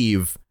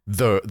leave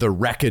the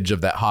wreckage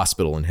of that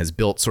hospital, and has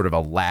built sort of a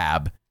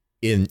lab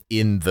in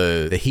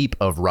the heap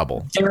of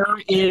rubble. There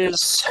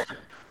is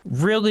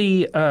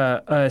really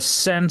a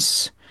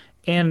sense,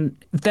 and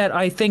that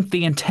I think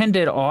the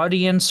intended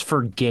audience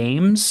for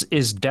games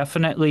is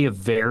definitely a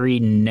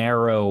very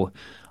narrow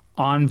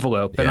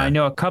envelope. And I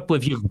know a couple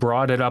of you have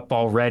brought it up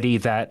already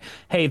that,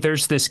 hey,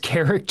 there's this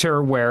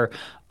character where,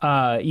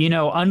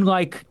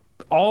 unlike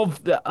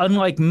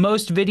unlike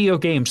most video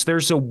games,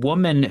 there's a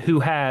woman who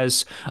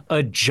has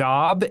a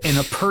job and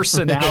a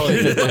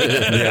personality.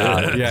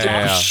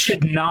 That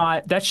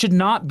should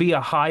not be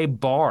a high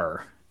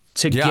bar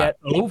to get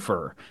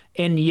over.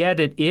 And yet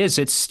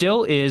it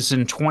still is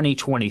in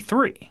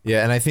 2023.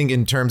 Yeah, and I think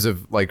in terms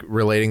of like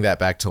relating that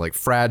back to like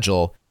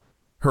Fragile,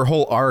 her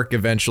whole arc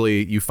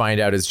eventually you find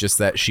out is just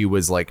that she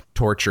was like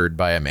tortured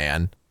by a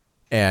man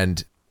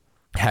and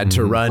had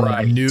to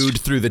run nude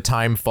through the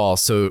time fall,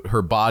 so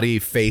her body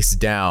face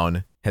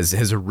down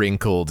has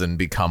wrinkled and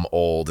become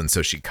old, and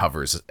so she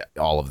covers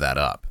all of that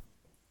up.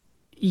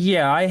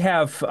 Yeah, I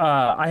have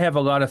a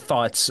lot of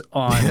thoughts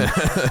on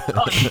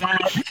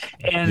that,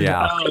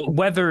 and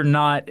whether or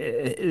not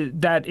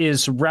that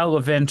is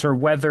relevant or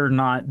whether or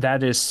not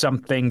that is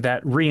something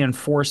that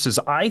reinforces.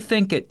 I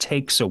think it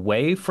takes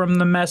away from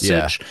the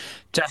message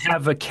to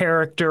have a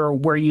character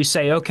where you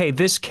say, okay,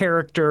 this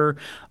character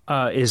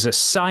is a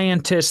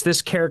scientist.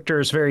 This character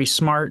is very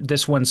smart.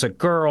 This one's a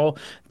girl.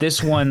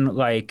 This one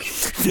like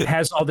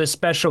has all this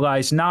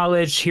specialized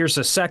knowledge. Here's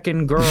a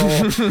second girl.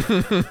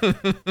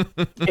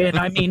 And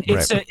I mean,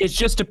 it's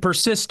just a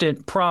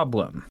persistent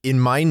problem. In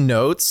my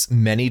notes,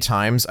 many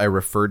times I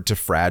referred to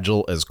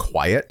Fragile as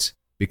Quiet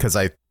because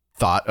I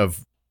thought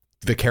of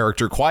the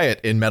character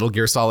Quiet in Metal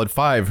Gear Solid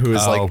 5, who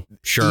is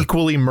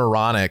equally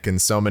moronic in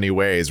so many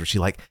ways, where she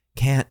like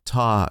can't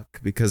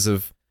talk because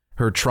of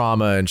her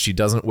trauma and she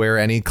doesn't wear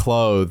any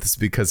clothes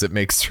because it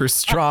makes her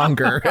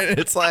stronger. And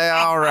it's like,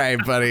 all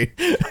right, buddy.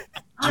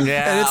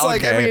 Yeah, and it's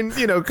like, I mean,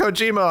 you know,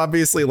 Kojima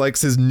obviously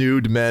likes his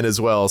nude men as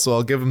well, so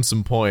I'll give him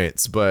some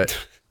points, but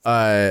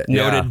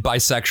noted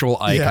bisexual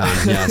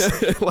icon.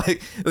 Yes.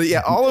 Like,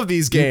 all of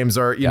these games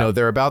are, you know,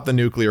 they're about the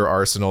nuclear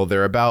arsenal,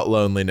 they're about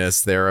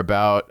loneliness, they're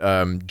about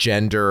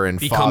gender and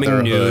becoming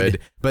fatherhood. Nude.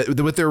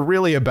 But what they're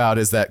really about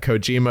is that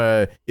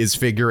Kojima is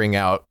figuring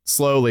out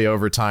slowly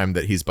over time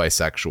that he's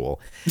bisexual.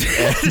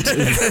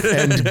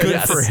 And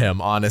good for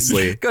him,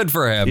 honestly. Good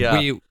for him.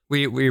 Yeah.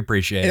 We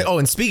appreciate it. Oh,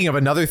 and speaking of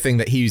another thing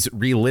that he's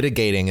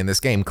relitigating in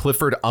this game,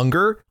 Clifford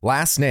Unger,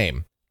 last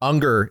name.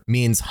 Unger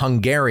means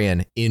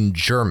Hungarian in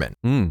German.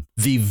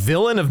 The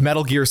villain of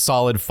Metal Gear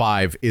Solid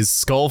 5 is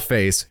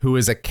Skullface, who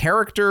is a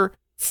character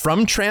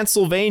from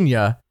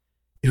Transylvania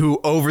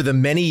who, over the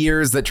many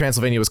years that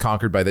Transylvania was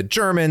conquered by the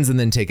Germans and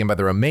then taken by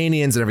the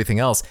Romanians and everything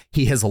else,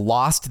 he has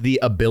lost the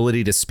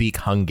ability to speak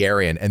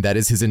Hungarian, and that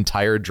is his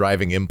entire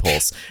driving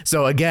impulse.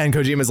 So again,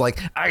 Kojima's like,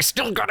 I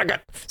still gotta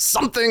get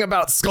something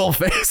about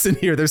Skullface in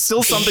here. There's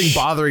still something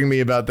bothering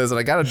me about this, and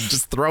I gotta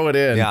just throw it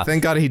in. Yeah.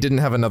 Thank God he didn't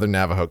have another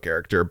Navajo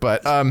character.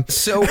 But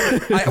so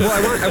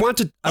I want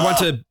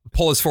to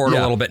pull us forward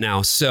a little bit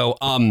now. So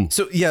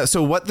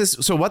what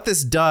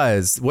this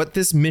does, what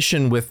this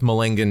mission with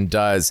Malingan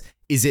does,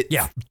 is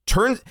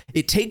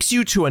it takes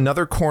you to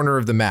another corner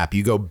of the map.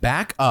 You go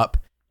back up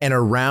and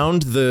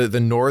around the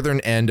northern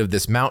end of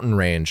this mountain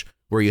range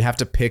where you have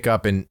to pick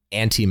up an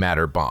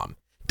antimatter bomb.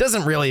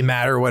 Doesn't really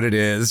matter what it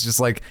is, just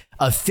like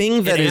a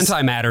thing that is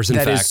antimatters, in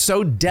fact. Is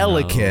so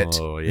delicate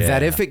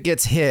that if it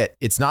gets hit,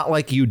 it's not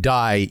like you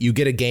die, you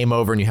get a game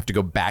over and you have to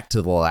go back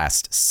to the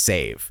last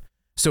save.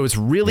 So it's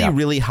really,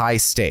 really high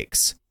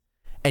stakes.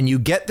 And you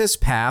get this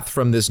path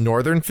from this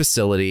northern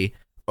facility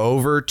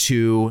over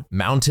to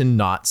Mountain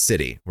Knot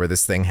City, where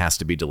this thing has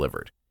to be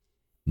delivered.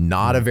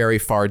 Not a very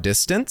far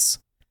distance.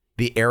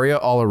 The area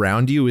all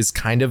around you is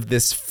kind of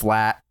this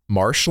flat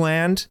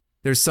marshland.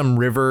 There's some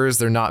rivers.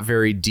 They're not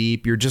very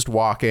deep. You're just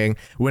walking.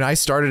 When I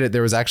started it,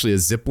 there was actually a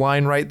zip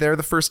line right there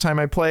the first time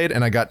I played,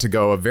 and I got to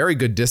go a very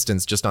good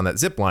distance just on that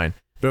zip line.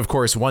 But of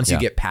course, once you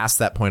get past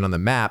that point on the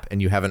map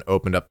and you haven't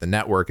opened up the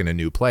network in a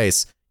new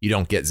place, you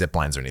don't get zip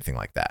lines or anything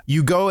like that.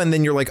 You go and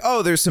then you're like,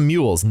 oh, there's some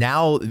mules.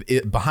 Now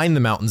behind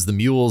the mountains, the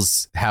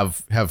mules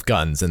have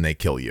guns and they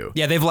kill you.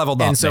 Yeah, they've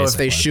leveled up. And so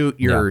basically. if they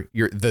shoot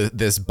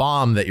this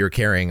bomb that you're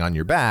carrying on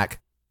your back,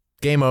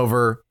 game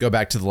over, go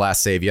back to the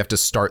last save. You have to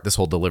start this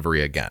whole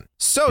delivery again.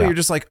 So you're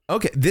just like,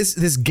 okay,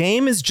 this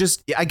game is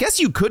just, I guess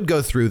you could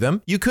go through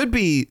them. You could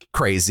be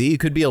crazy. You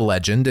could be a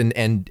legend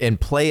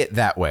and play it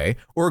that way,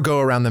 or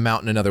go around the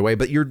mountain another way,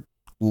 but you're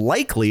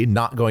likely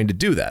not going to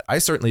do that. I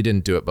certainly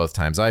didn't do it both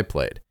times I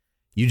played.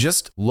 You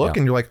just look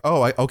and you're like,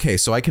 oh, okay,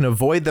 so I can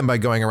avoid them by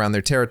going around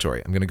their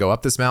territory. I'm going to go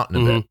up this mountain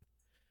a bit.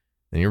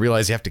 Then you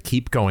realize you have to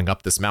keep going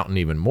up this mountain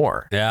even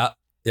more. Yeah.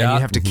 And you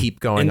have to keep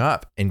going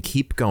up and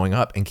keep going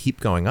up and keep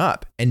going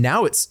up. And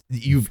now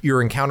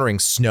you're encountering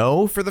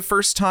snow for the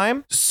first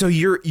time. So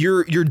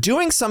you're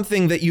doing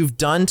something that you've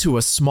done to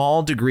a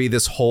small degree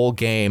this whole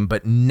game,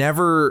 but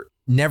never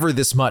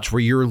this much, where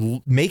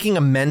you're making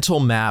a mental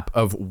map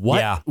of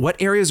what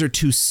areas are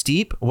too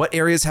steep, what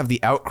areas have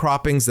the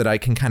outcroppings that I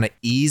can kind of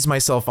ease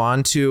myself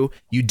onto.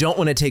 You don't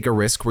want to take a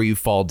risk where you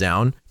fall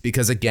down,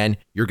 because again,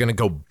 you're going to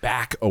go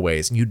back a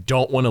ways and you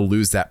don't want to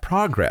lose that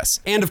progress.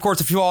 And of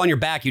course, if you fall on your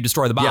back, you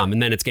destroy the bomb and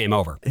then it's game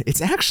over.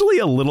 It's actually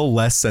a little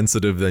less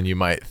sensitive than you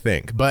might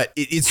think, but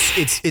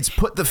it's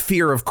put the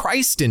fear of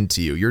Christ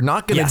into you. You're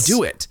not going to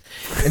do it.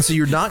 And so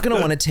you're not going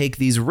to want to take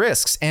these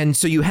risks. And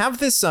so you have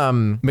this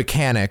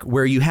mechanic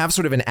where you have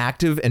sort of an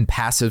active and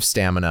passive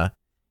stamina.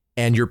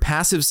 and your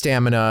passive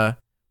stamina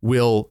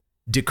will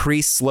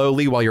decrease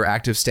slowly while your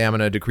active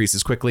stamina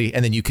decreases quickly,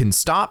 and then you can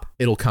stop,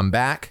 it'll come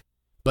back,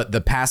 but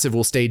the passive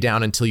will stay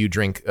down until you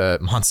drink a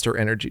Monster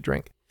Energy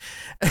drink.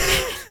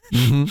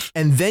 And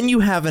then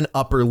you have an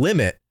upper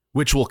limit,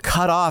 which will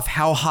cut off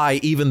how high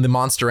even the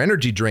Monster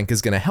Energy drink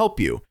is going to help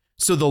you.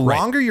 So the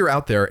longer you're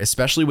out there,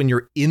 especially when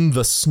you're in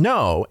the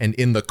snow and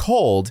in the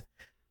cold,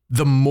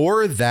 the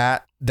more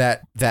that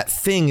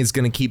thing is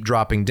going to keep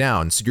dropping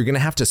down. So you're going to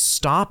have to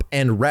stop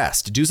and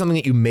rest, do something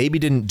that you maybe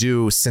didn't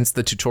do since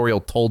the tutorial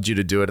told you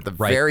to do it at the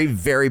very,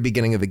 very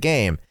beginning of the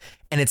game.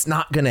 And it's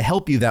not going to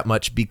help you that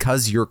much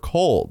because you're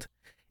cold.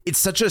 It's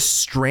such a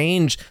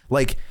strange,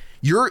 like,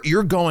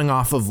 you're going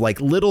off of like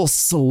little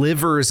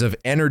slivers of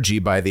energy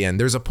by the end.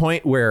 There's a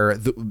point where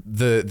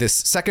this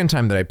second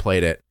time that I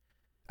played it,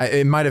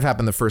 it might have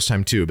happened the first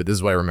time too, but this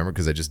is what I remember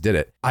because I just did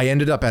it. I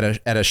ended up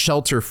at a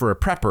shelter for a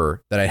prepper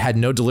that I had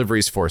no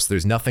deliveries for, so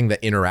there's nothing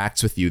that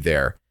interacts with you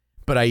there.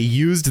 But I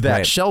used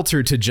that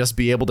shelter to just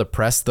be able to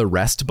press the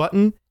rest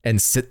button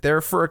and sit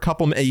there for a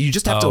couple minutes. You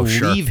just have to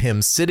leave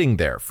him sitting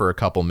there for a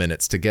couple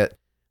minutes to get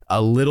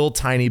a little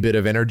tiny bit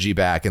of energy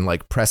back and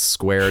like press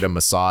square to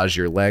massage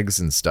your legs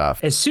and stuff.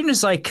 As soon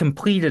as I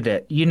completed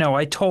it,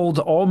 I told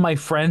all my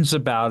friends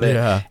about it.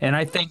 Yeah. And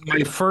I think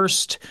my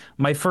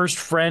first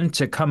friend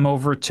to come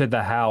over to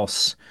the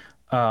house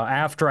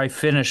after I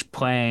finished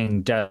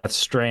playing Death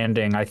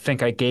Stranding, I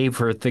think I gave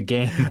her the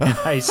game and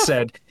I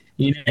said,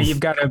 you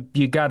got a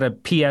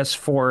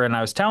PS4, and I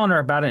was telling her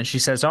about it, and she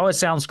says, "Oh, it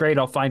sounds great.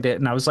 I'll find it."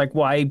 And I was like,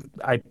 "Well,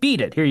 I beat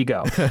it. Here you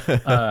go."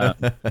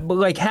 But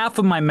like half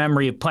of my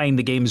memory of playing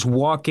the game is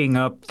walking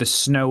up the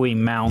snowy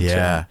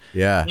mountain.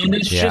 Yeah. And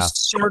it's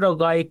just sort of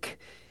like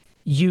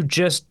you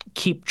just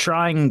keep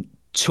trying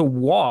to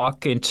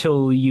walk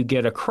until you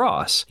get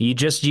across.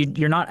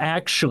 You're not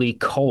actually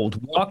cold.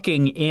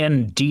 Walking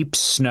in deep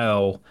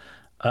snow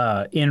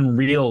in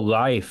real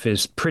life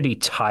is pretty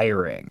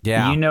tiring.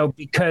 Yeah.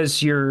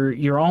 Because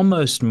you're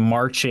almost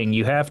marching.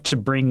 You have to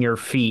bring your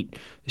feet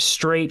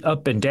straight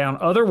up and down.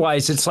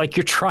 Otherwise, it's like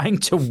you're trying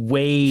to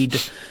wade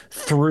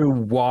through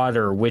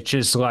water, which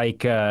is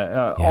like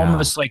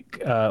almost like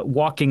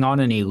walking on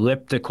an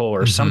elliptical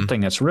or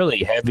something that's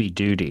really heavy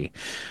duty.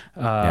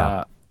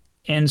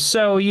 And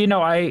so,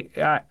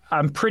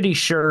 I'm pretty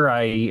sure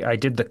I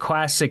did the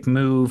classic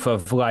move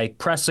of like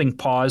pressing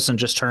pause and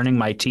just turning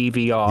my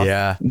TV off.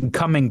 Yeah. And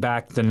coming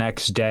back the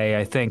next day.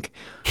 I think,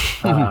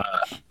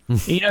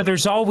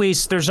 there's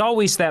always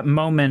that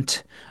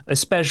moment,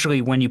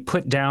 especially when you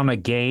put down a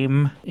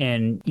game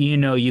and,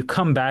 you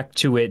come back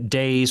to it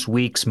days,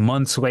 weeks,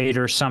 months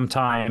later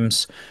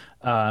sometimes.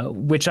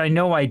 Which I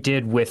know I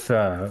did with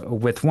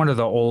one of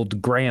the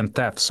old Grand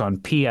Thefts on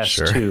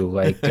PS2,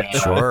 like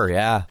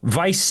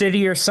Vice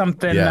City or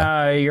something.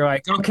 You're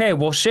like, okay,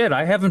 well, shit,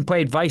 I haven't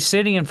played Vice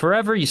City in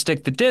forever. You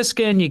stick the disc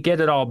in, you get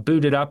it all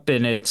booted up,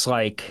 and it's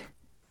like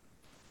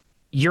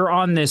you're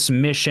on this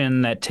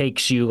mission that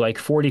takes you like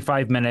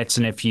 45 minutes,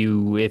 and if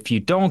you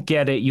don't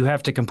get it, you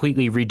have to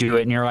completely redo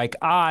it, and you're like,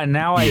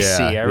 now I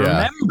see. I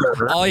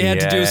remember. All you had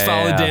to do is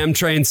follow the damn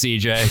train,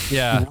 CJ.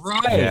 Yeah.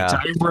 Right. Yeah.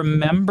 I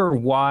remember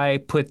why I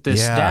put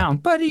this down.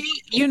 But,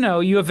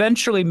 you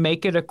eventually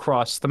make it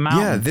across the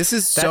mountain. Yeah, this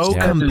is so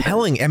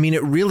compelling. I mean,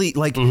 it really,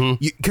 like,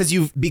 because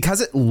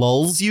it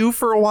lulls you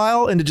for a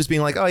while into just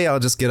being like, oh, yeah, I'll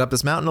just get up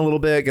this mountain a little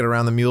bit, get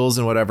around the mules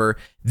and whatever.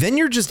 Then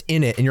you're just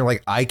in it and you're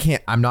like,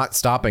 I'm not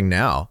stopping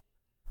now.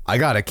 I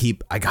gotta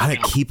keep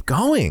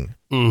going.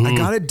 I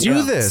gotta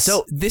do this.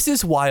 So this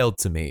is wild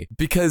to me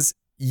because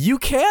you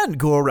can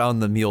go around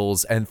the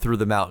mules and through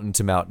the mountain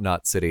to Mount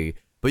Knot City,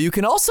 but you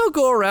can also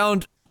go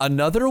around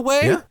another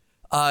way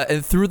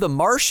and through the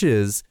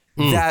marshes.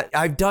 That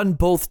I've done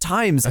both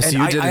times, and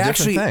you did a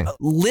different thing.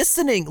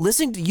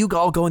 Listening to you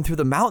all going through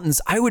the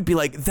mountains, I would be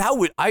like,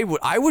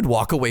 I would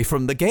walk away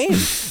from the game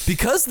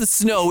because the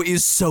snow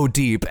is so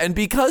deep and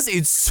because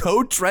it's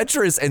so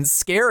treacherous and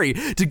scary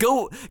to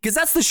go. Because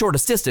that's the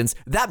shortest distance.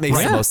 That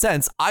makes the most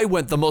sense. I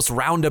went the most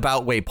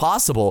roundabout way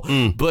possible,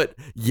 but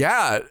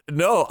I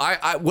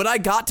when I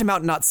got to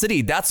Mount Knot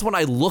City, that's when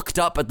I looked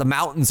up at the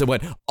mountains and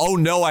went, oh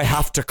no, I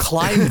have to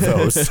climb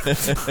those.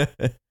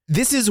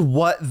 This is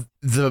what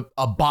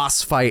a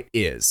boss fight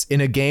is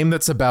in a game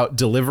that's about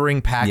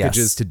delivering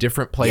packages to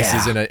different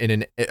places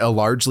in a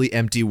largely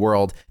empty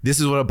world. This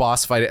is what a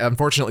boss fight.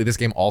 Unfortunately, this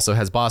game also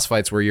has boss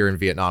fights where you're in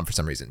Vietnam for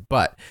some reason.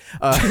 But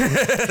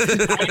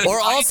or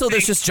also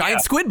there's just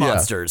giant squid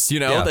monsters,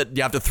 that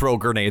you have to throw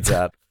grenades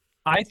at.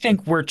 I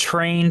think we're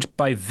trained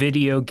by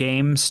video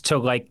games to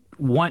like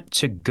want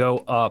to go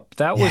up.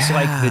 That was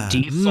like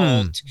the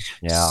default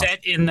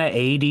set in the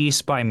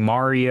 80s by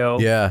Mario.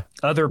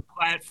 Other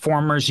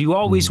platformers, you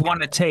always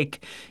want to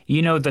take,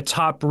 the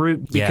top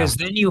route because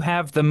then you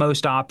have the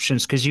most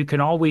options because you can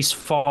always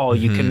fall.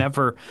 You can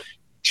never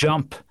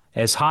jump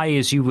as high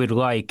as you would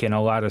like in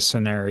a lot of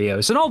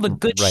scenarios. And all the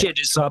good Right. shit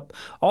is up.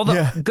 All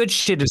the good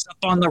shit is up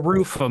on the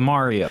roof of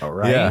Mario,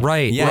 right? Yeah.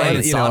 Right. Yeah, right.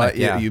 in You know, Sonic,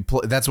 yeah.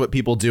 that's what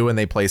people do when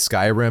they play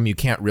Skyrim. You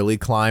can't really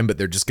climb, but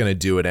they're just going to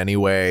do it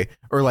anyway.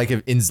 Or like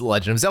in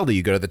Legend of Zelda,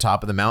 you go to the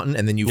top of the mountain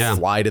and then you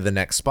fly to the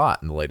next spot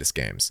in the latest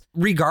games.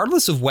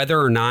 Regardless of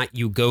whether or not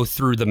you go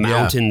through the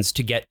mountains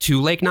to get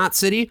to Lake Knot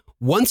City,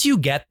 once you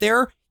get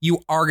there, you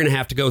are going to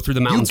have to go through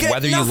the mountains,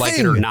 whether you like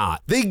it or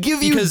not. They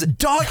give you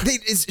dog.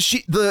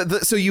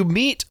 So you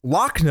meet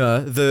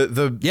Lochna,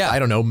 the I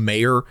don't know,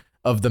 mayor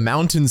of the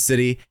mountain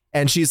city,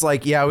 and she's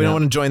like, "Yeah, we don't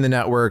want to join the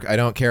network. I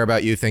don't care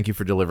about you. Thank you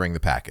for delivering the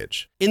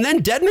package." And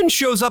then Deadman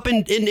shows up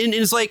and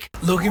is like,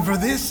 Looking for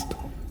this?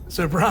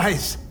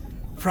 Surprise.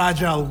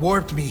 Fragile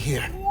warped me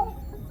here.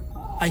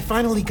 I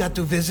finally got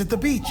to visit the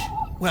beach.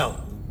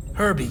 Well,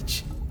 her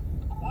beach.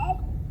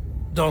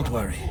 Don't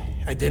worry.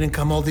 I didn't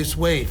come all this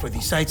way for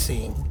the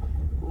sightseeing.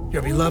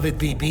 Your beloved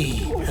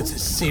BB has a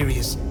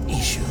serious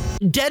issue.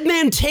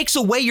 Deadman takes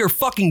away your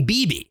fucking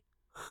BB.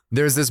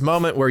 There's this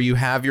moment where you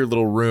have your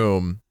little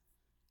room.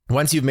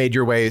 Once you've made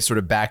your way sort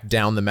of back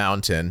down the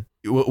mountain,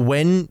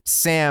 when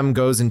Sam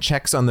goes and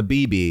checks on the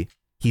BB,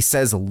 he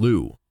says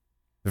Lou.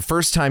 The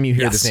first time you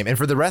hear this name, and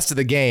for the rest of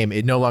the game,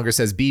 it no longer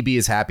says BB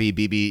is happy,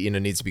 BB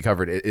needs to be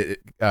comforted.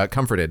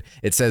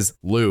 It says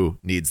Lou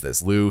needs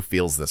this. Lou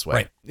feels this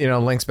way. Right.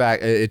 Links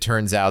back. It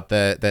turns out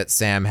that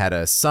Sam had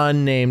a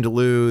son named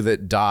Lou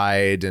that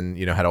died, and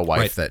had a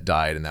wife that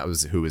died, and that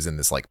was who was in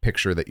this like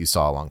picture that you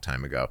saw a long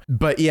time ago.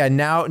 But yeah,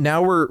 now there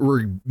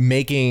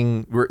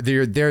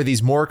are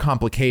these more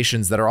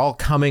complications that are all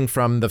coming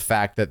from the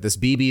fact that this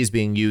BB is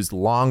being used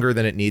longer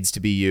than it needs to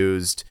be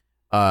used.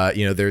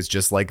 There's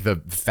just like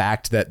the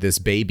fact that this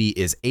baby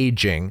is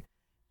aging,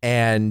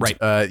 and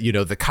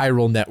the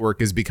chiral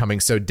network is becoming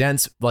so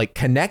dense, like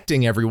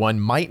connecting everyone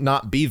might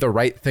not be the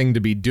right thing to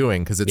be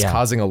doing because it's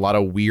causing a lot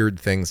of weird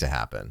things to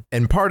happen.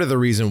 And part of the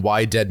reason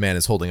why Deadman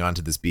is holding on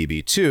to this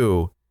BB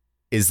too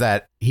is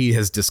that he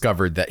has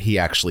discovered that he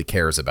actually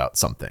cares about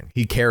something.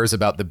 He cares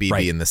about the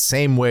BB in the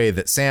same way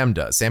that Sam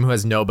does. Sam, who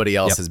has nobody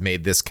else, has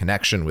made this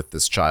connection with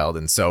this child,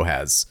 and so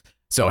has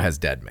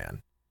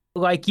Deadman.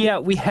 Like,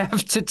 we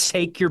have to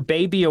take your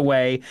baby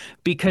away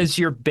because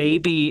your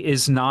baby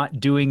is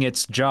not doing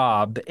its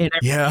job. And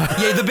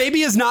the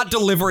baby is not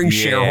delivering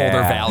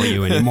shareholder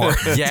value anymore.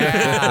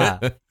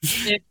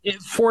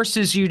 It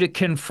forces you to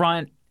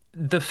confront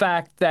the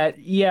fact that,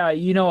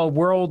 a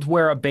world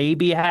where a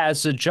baby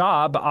has a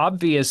job,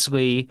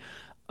 obviously,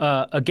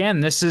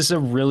 again, this is a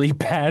really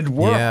bad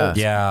world.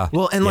 Yeah.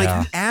 Well, and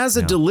as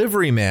a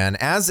delivery man,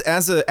 as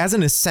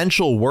an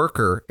essential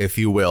worker, if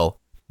you will,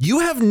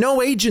 you have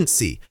no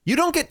agency. You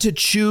don't get to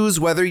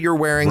choose whether you're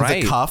wearing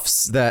the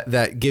cuffs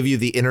that give you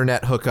the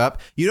internet hookup.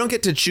 You don't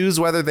get to choose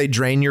whether they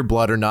drain your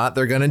blood or not.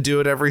 They're going to do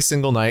it every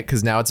single night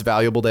because now it's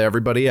valuable to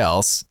everybody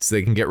else so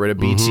they can get rid of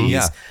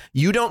BTs.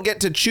 You don't get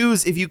to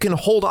choose if you can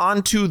hold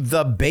on to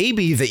the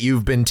baby that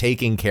you've been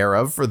taking care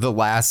of for the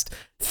last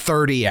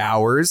 30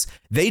 hours.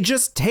 They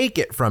just take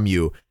it from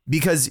you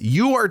because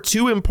you are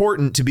too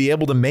important to be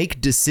able to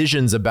make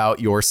decisions about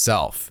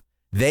yourself.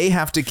 They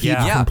have to keep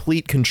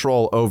complete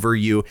control over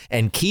you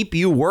and keep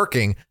you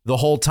working the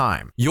whole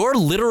time. Your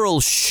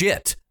literal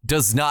shit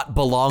does not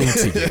belong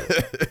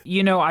to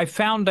you. I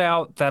found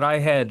out that I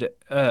had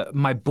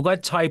my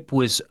blood type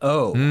was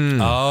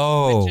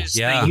O. Which is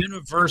the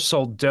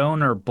universal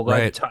donor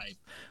blood type.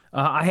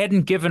 I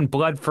hadn't given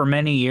blood for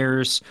many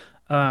years.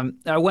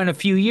 I went a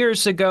few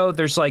years ago.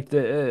 There's like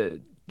the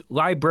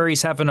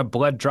libraries having a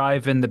blood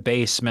drive in the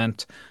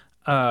basement.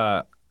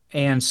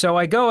 And so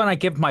I go and I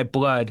give my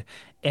blood.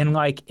 And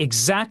like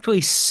exactly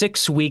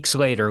 6 weeks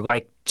later,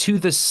 like to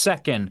the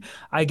second,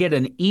 I get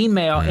an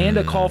email and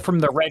a call from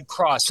the Red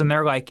Cross. And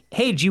they're like,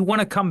 "Hey, do you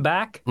want to come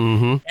back?"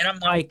 And I'm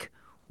like,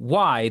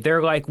 "Why?"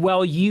 They're like,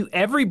 "Well,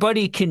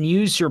 everybody can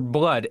use your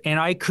blood." And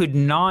I could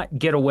not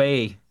get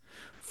away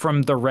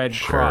from the Red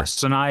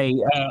Cross. And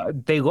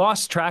they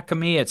lost track of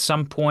me at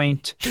some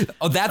point.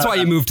 Oh, that's why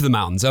you moved to the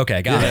mountains.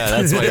 Okay, got it. Yeah,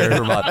 that's why you're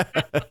Vermont.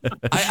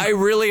 I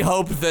really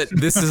hope that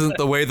this isn't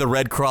the way the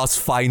Red Cross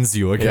finds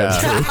you again.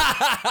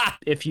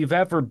 If you've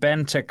ever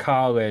been to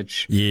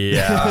college,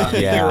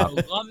 your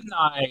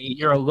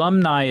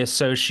alumni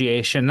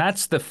association,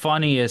 that's the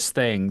funniest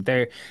thing.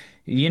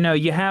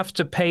 You have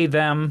to pay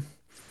them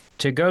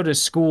to go to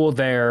school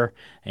there,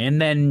 and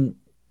then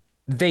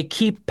they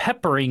keep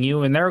peppering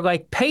you and they're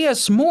like, "Pay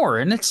us more."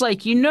 And it's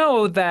like,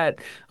 that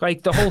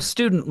like the whole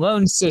student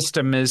loan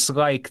system is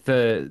like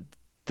the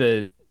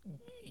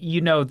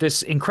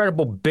this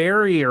incredible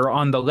barrier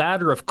on the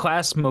ladder of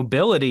class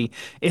mobility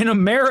in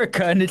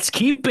America, and it's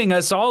keeping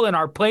us all in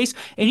our place.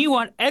 And you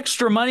want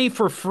extra money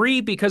for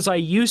free because I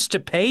used to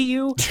pay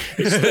you?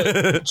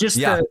 It's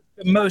the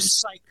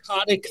most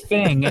psychotic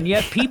thing. And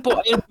yet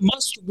it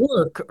must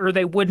work or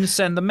they wouldn't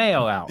send the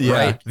mail out. Yeah.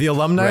 Right. The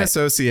alumni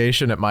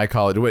association at my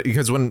college,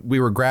 because when we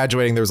were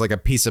graduating, there was like a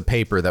piece of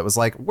paper that was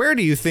like, "Where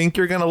do you think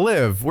you're going to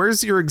live?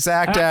 Where's your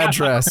exact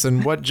address?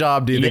 And what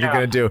job do you think you're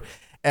going to do?"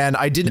 And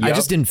I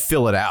just didn't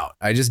fill it out.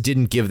 I just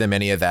didn't give them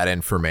any of that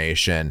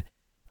information.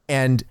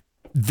 And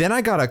then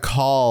I got a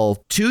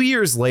call 2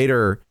 years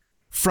later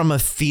from a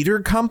theater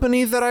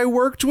company that I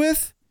worked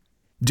with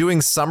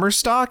doing summer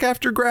stock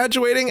after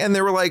graduating. And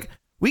they were like,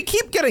 we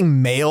keep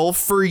getting mail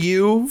for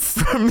you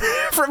from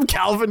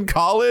Calvin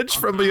College,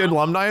 from the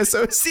Alumni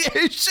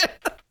Association.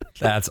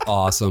 That's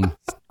awesome.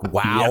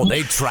 Wow,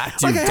 they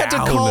tracked you like down. I had to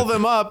call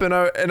them up, and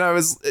I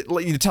was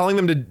telling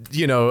them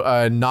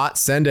to not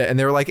send it, and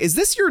they were like, "Is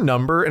this your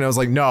number?" And I was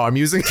like, "No, I'm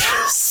using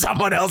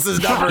someone else's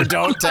number.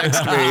 Don't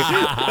text me."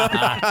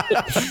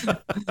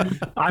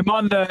 I'm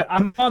on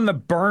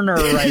the burner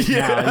right now.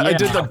 Yeah. I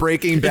did the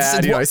Breaking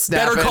Bad. I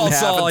snap Better it Call in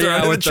half Saul. and throw it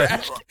Yeah, in with the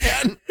trash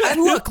can.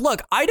 And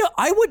look,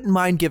 I wouldn't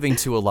mind giving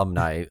to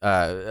alumni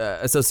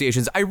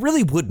associations. I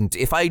really wouldn't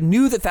if I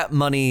knew that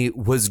money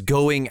was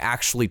going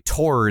actually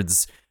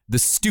towards the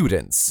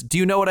students. Do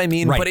you know what I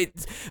mean? Right.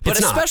 But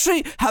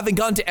especially having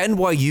gone to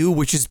NYU,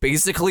 which is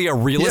basically a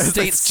real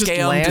estate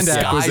scam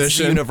disguised as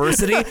a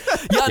university.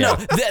 No,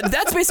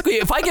 that's basically,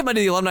 if I get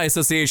money to the Alumni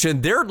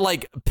Association, they're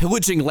like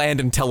pillaging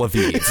land in Tel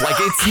Aviv. Like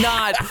it's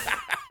not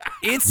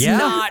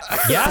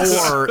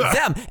for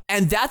them.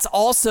 And that's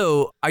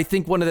also, I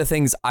think, one of the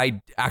things I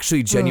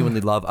actually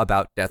genuinely love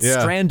about Death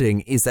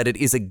Stranding is that it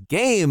is a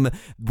game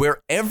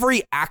where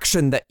every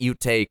action that you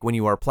take when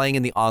you are playing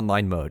in the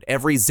online mode,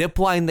 every zip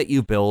line that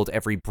you build,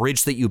 every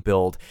bridge that you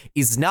build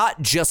is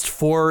not just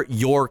for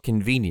your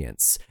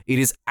convenience. It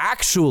is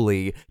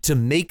actually to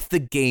make the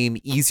game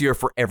easier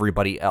for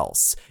everybody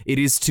else. It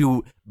is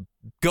to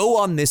go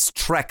on this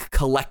trek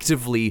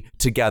collectively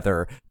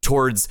together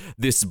towards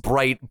this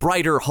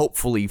brighter,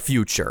 hopefully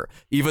future.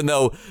 Even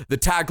though the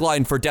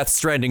tagline for Death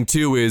Stranding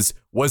 2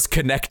 was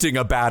connecting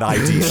a bad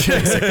idea,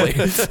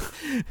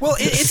 basically. Well,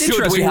 it's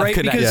interesting, right?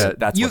 Because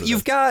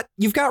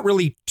you've got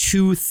really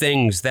two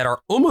things that are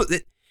almost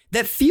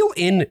that feel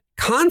in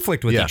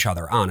conflict with each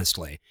other,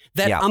 honestly.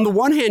 That on the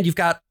one hand, you've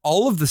got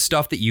all of the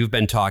stuff that you've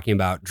been talking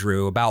about,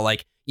 Drew, about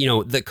like,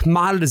 the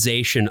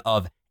commoditization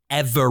of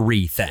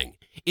everything,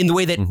 in the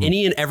way that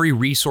any and every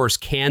resource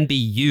can be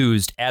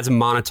used as a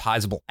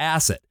monetizable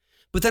asset.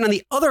 But then on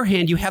the other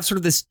hand, you have sort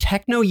of this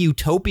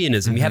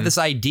techno-utopianism. You have this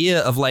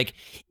idea of like,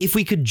 if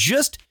we could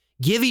just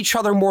give each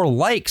other more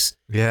likes,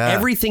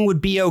 everything would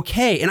be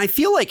okay. And I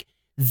feel like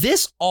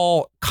this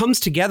all comes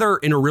together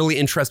in a really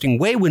interesting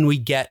way when we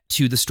get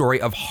to the story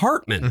of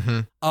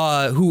Hartman,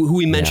 who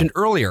we mentioned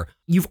earlier.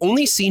 You've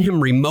only seen him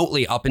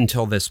remotely up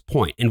until this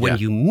point. And when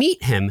you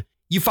meet him,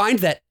 you find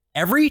that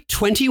every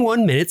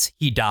 21 minutes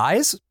he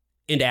dies.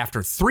 And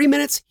after 3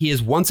 minutes, he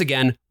is once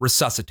again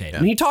resuscitated.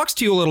 And he talks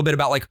to you a little bit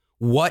about like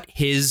what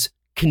his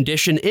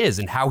condition is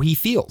and how he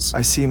feels.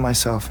 I see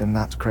myself in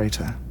that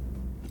crater.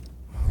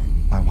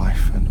 My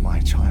wife and my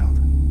child.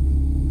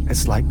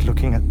 It's like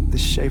looking at the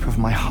shape of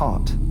my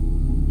heart.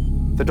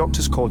 The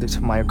doctors called it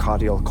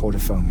myocardial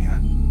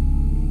cordiphobia.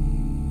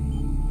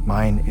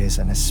 Mine is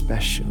an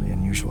especially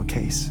unusual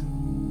case.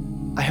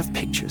 I have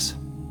pictures.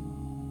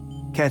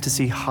 Care to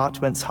see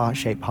Hartman's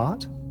heart-shaped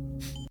heart?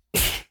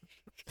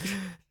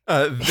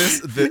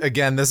 This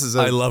is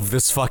I love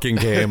this fucking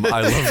game.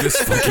 I love this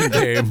fucking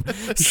game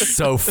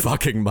so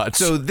fucking much.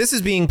 So this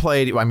is being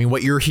played. I mean,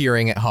 what you're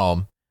hearing at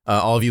home,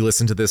 all of you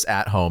listen to this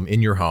at home,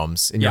 in your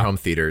homes, in your home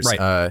theaters,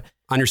 right.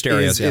 On your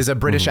stereos, is a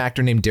British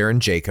actor named Darren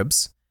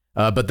Jacobs.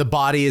 But the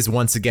body is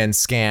once again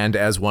scanned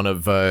as one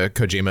of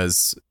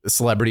Kojima's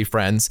celebrity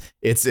friends.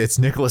 It's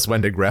Nicholas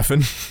Winding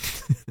Refn.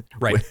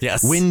 Right.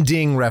 Yes.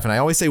 Winding Refn. I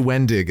always say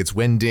Wendig. It's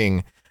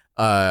Winding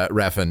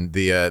Refn,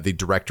 the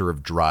director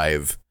of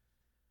Drive.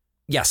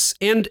 Yes.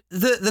 And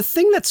the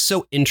thing that's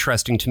so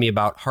interesting to me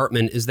about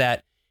Hartman is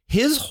that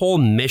his whole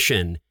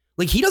mission,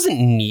 like, he doesn't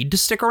need to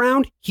stick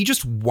around. He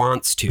just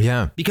wants to.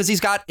 Yeah. Because he's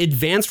got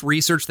advanced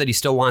research that he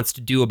still wants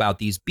to do about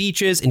these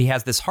beaches. And he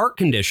has this heart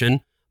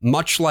condition,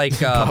 much like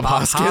Bob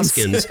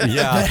Hoskins.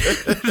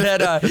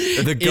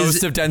 The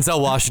ghost of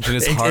Denzel Washington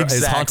is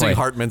haunting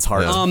Hartman's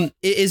heart.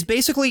 Is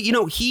basically,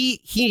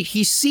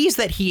 he sees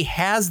that he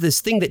has this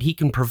thing that he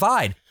can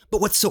provide. But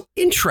what's so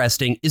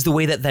interesting is the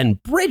way that then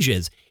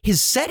Bridges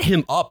has set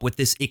him up with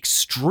this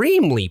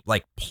extremely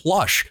like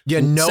plush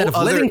set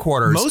of living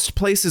quarters. Most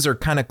places are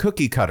kind of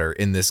cookie cutter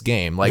in this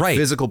game, like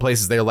physical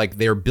places.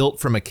 They're built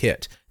from a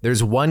kit.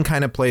 There's one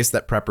kind of place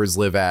that preppers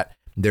live at.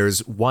 There's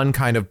one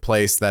kind of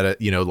place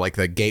that, like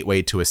the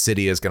gateway to a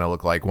city is going to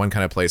look like, one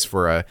kind of place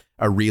for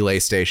a relay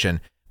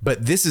station.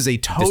 But this is a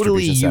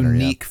totally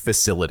unique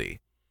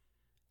facility.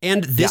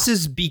 And this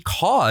is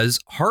because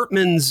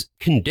Hartman's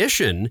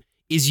condition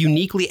is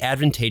uniquely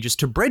advantageous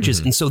to Bridges.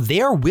 And so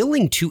they are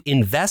willing to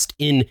invest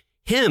in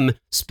him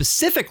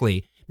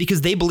specifically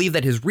because they believe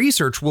that his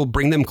research will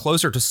bring them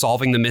closer to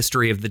solving the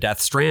mystery of the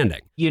Death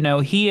Stranding.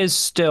 He is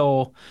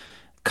still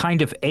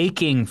kind of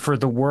aching for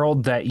the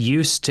world that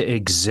used to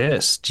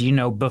exist,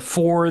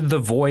 before the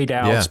Void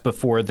Outs,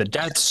 before the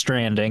Death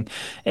Stranding.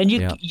 And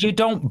you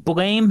don't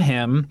blame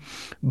him,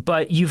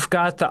 but you've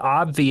got the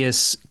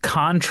obvious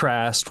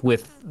contrast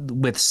with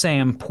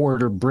Sam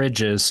Porter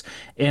Bridges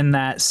in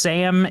that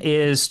Sam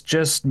is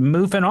just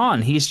moving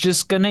on. He's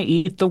just going to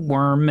eat the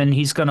worm and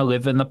he's going to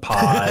live in the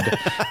pod.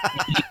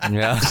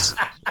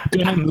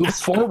 going to move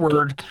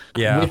forward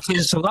Yeah. with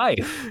his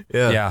life.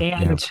 Yeah.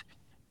 And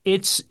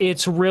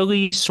it's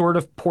really sort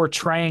of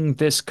portraying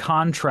this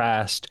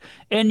contrast.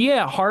 And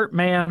yeah,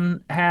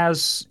 Heartman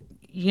has,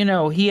 you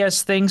know, he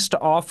has things to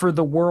offer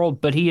the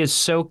world, but he is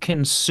so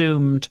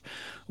consumed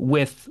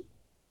with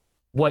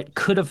what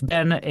could have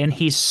been, and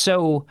he's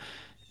so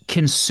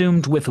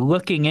consumed with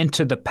looking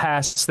into the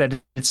past that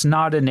it's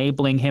not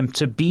enabling him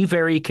to be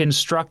very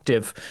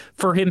constructive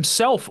for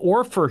himself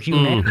or for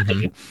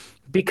humanity.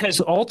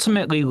 Because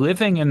ultimately,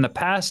 living in the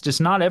past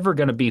is not ever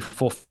going to be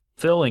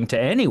fulfilling to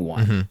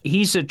anyone.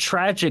 He's a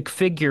tragic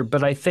figure,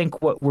 but I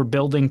think what we're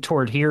building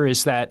toward here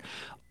is that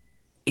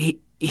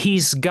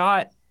he's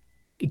got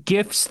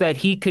gifts that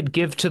he could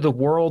give to the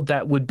world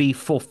that would be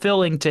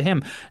fulfilling to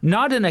him,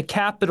 not in a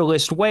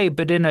capitalist way,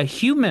 but in a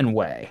human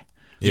way.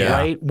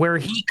 Right? Where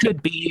he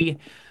could be,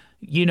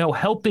 you know,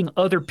 helping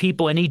other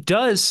people. And he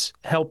does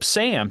help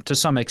Sam to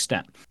some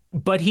extent.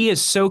 But he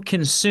is so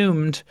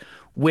consumed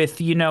with,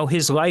 you know,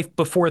 his life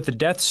before the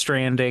Death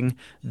Stranding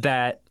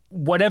that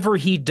whatever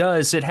he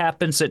does, it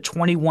happens at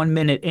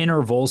 21-minute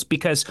intervals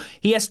because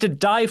he has to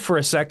die for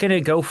a second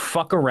and go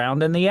fuck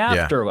around in the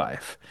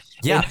afterlife.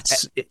 Yeah.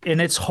 And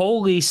it's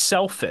wholly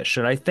selfish.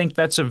 And I think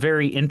that's a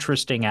very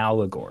interesting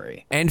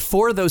allegory. And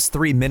for those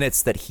 3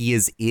 minutes that he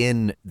is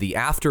in the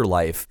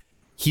afterlife,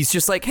 he's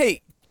just like,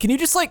 hey, can you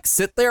just like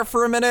sit there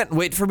for a minute and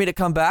wait for me to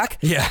come back?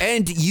 Yeah.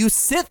 And you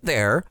sit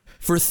there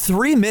for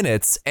 3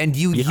 minutes and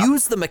you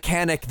use the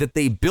mechanic that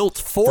they built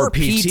for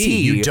PT.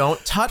 You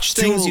don't touch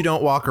things, you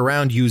don't walk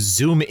around, you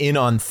zoom in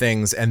on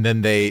things and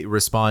then they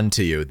respond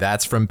to you.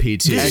 That's from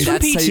PT. This is from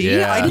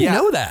PT? I didn't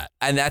know that.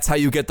 And that's how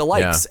you get the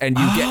likes. And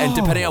you get, and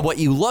depending on what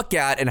you look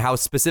at and how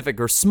specific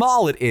or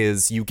small it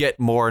is, you get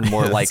more and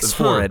more likes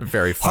for it.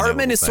 Very funny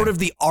Hartman is sort of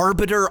the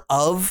arbiter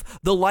of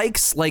the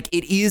likes. Like,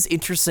 it is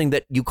interesting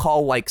that you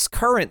call likes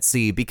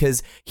currency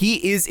because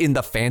he is in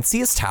the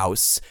fanciest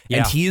house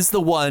and he is the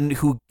one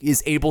who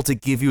is able to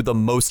give you the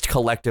most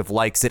collective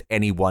likes at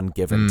any one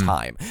given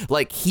time.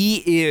 Like,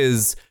 he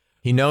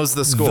knows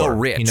the score. The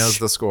rich. He knows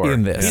the score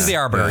in this. He's the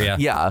arbiter.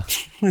 Yeah.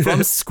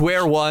 From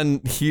square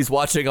one, he's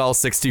watching all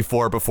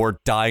 64 before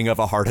dying of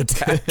a heart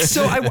attack.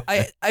 So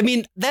I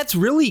mean, that's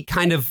really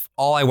kind of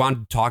all I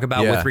wanted to talk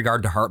about with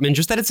regard to Hartman.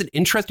 Just that it's an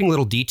interesting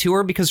little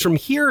detour because from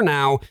here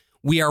now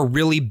we are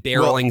really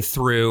barreling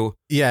through.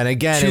 Yeah, and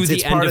again,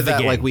 it's part of that.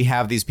 Game. Like, we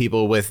have these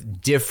people with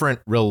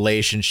different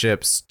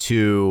relationships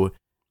to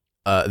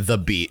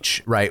the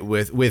beach, right?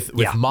 With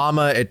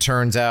Mama, it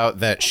turns out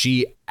that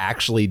she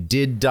actually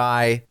did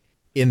die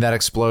in that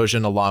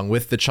explosion along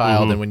with the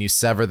child. And when you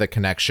sever the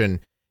connection,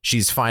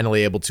 she's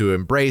finally able to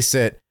embrace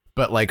it.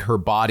 But like, her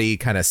body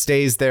kind of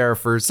stays there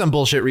for some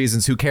bullshit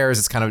reasons. Who cares?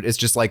 It's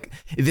just like,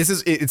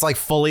 it's like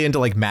fully into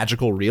like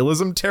magical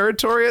realism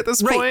territory at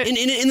this point.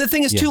 And the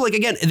thing is too, like,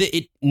 again,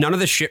 none of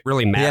this shit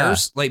really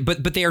matters. Like,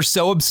 but they are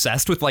so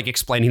obsessed with like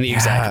explaining the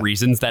exact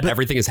reasons that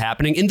everything is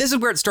happening. And this is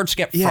where it starts to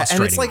get frustrating.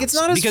 And it's like, it's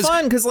not as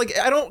fun because like,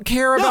 I don't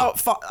care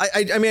about,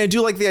 I mean, I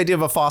do like the idea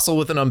of a fossil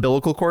with an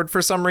umbilical cord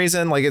for some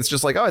reason. Like, it's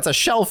just like, oh, it's a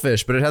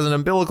shellfish, but it has an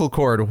umbilical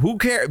cord. Who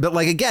cares? But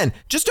like, again,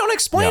 just don't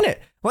explain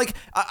it. Like,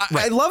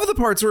 I love the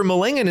parts where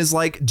Malingan is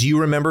like, do you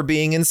remember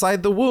being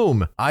inside the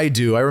womb? I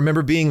do. I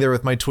remember being there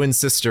with my twin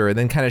sister. And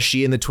then kind of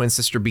she and the twin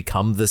sister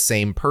become the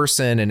same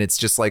person. And it's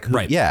just like,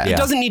 it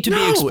doesn't need to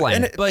be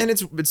explained. And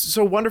it's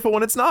so wonderful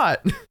when it's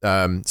not.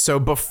 So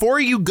before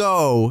you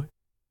go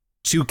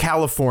to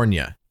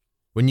California,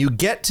 when you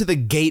get to the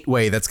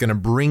gateway that's going to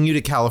bring you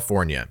to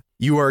California,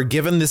 you are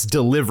given this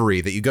delivery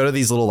that you go to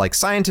these little like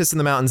scientists in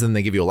the mountains and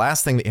they give you a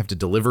last thing that you have to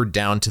deliver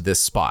down to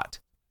this spot.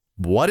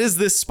 What is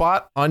this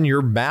spot on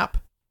your map?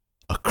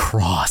 A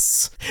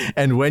cross.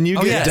 And when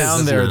you get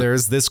down there,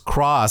 there's this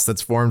cross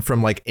that's formed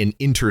from like an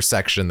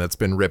intersection that's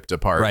been ripped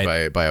apart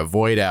by a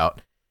void out.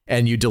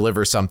 And you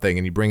deliver something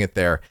and you bring it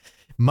there.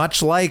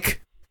 Much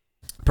like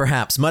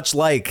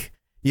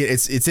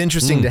it's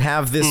interesting to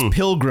have this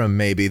pilgrim,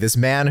 maybe this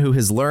man who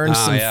has learned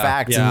some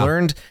facts and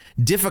learned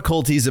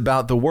difficulties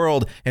about the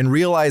world and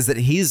realized that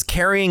he's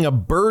carrying a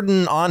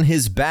burden on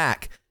his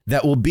back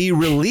that will be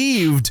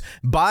relieved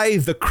by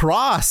the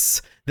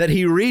cross that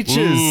he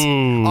reaches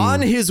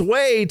on his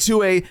way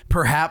to a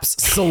perhaps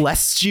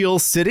celestial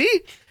city.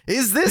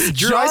 Is this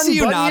John I see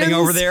you nodding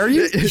over there?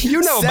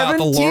 You know about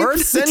the Lord.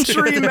 17th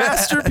century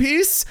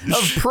masterpiece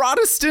of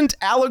Protestant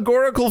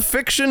allegorical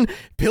fiction,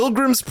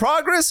 Pilgrim's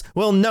Progress?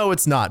 Well, no,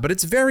 it's not, but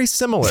it's very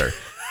similar.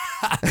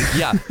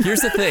 Yeah,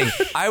 here's the thing.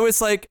 I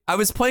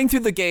was playing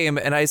through the game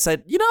and I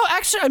said,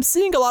 actually, I'm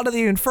seeing a lot of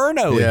the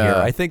Inferno in here.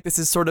 I think this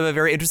is sort of a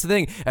very interesting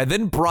thing. And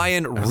then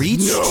Brian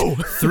reached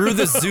through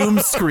the Zoom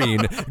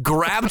screen,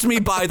 grabbed me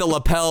by the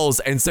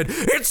lapels and said,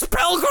 "It's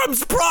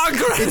Pilgrim's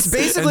Progress." It's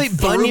basically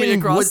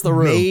Bunyan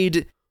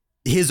made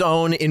his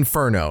own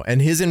Inferno.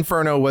 And his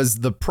Inferno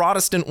was the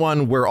Protestant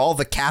one where all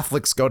the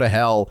Catholics go to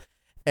hell.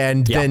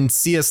 And then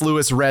C.S.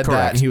 Lewis read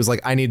that and he was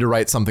like, I need to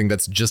write something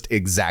that's just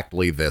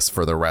exactly this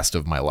for the rest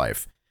of my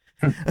life.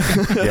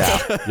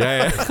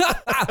 Yeah.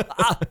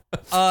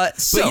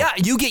 So but yeah,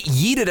 you get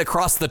yeeted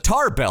across the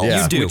tar belt.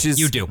 Yeah.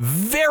 You do.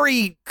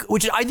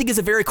 Which I think is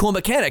a very cool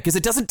mechanic because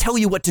it doesn't tell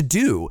you what to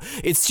do.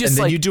 It's just and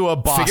then like you do a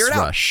boss figure it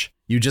out. rush.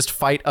 You just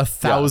fight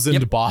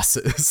 1,000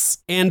 bosses.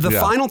 And the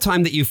final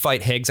time that you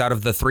fight Higgs out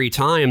of the 3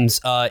 times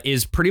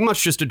is pretty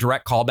much just a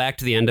direct callback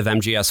to the end of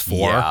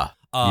MGS4.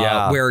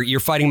 Where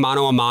you're fighting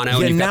mano a mano.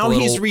 Yeah, and now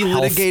he's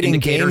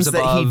relitigating games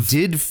above. that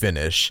he did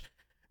finish.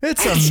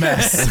 It's a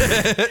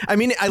mess. I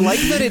mean, I like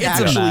that it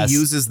actually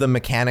uses the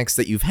mechanics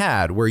that you've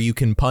had where you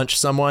can punch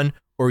someone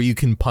or you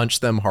can punch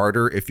them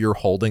harder if you're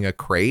holding a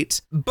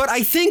crate. But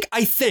I think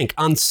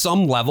on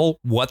some level,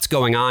 what's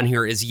going on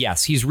here is,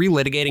 yes, he's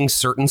relitigating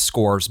certain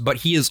scores, but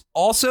he is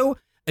also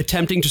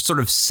attempting to sort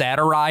of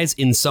satirize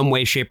in some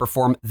way, shape, or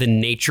form the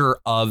nature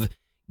of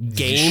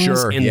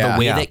games and the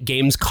way that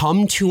games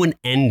come to an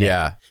ending.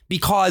 Yeah.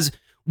 Because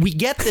we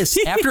get this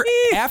after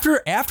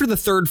the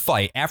third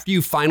fight, after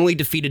you finally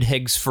defeated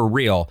Higgs for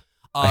real,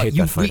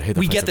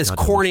 we get this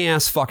corny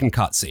ass fucking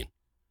cutscene.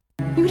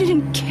 You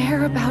didn't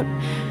care about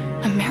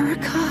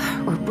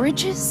America or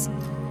bridges?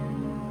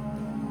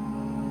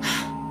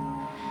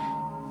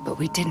 But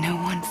we did know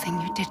one thing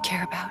you did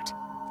care about.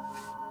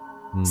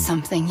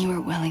 Something you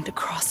were willing to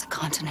cross a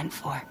continent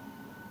for.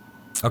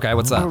 Okay,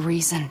 what's that? A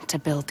reason to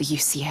build the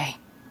UCA.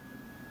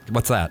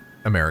 What's that?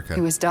 America.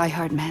 It was Die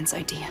Hard Man's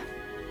idea.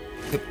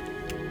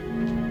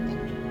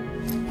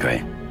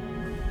 Great.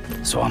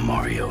 So I'm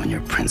Mario and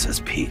you're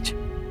Princess Peach.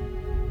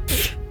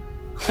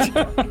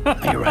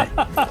 You're right.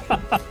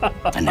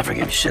 I never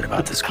gave a shit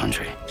about this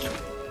country.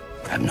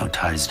 I have no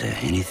ties to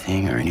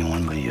anything or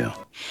anyone but you.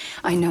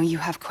 I know you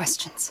have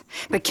questions,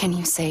 but can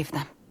you save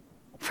them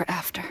for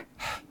after?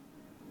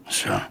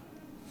 Sure.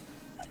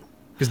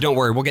 Because don't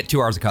worry, we'll get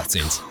 2 hours of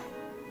cutscenes.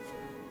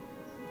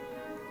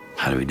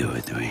 How do we do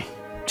it? Do we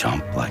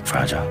jump like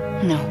Fragile?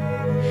 No.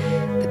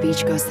 The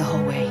beach goes the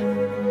whole way.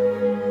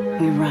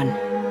 We run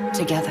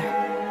together.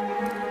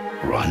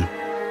 Run?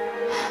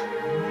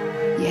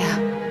 Yeah.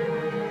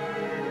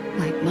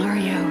 Like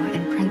Mario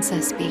and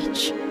Princess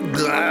Beach.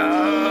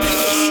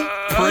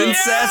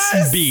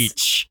 Princess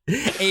Beach.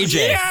 AJ,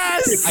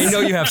 Yes! I know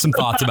you have some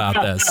thoughts about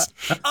this.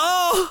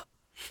 Oh,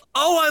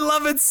 I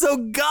love it so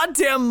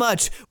goddamn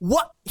much.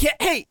 What?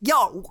 Hey,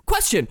 y'all,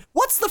 question.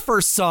 What's the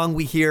first song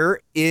we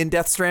hear in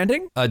Death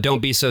Stranding?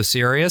 Don't Be So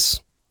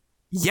Serious.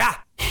 Yeah.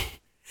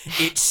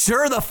 It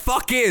sure the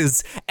fuck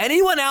is.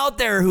 Anyone out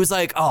there who's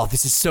like, oh,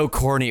 this is so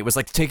corny. It was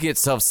like taking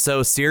itself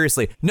so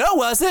seriously. No,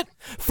 was it?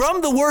 From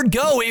the word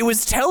go, it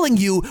was telling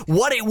you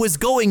what it was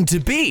going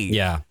to be.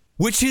 Yeah.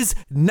 Which is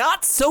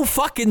not so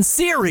fucking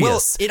serious.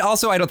 Well, it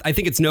also, I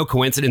think it's no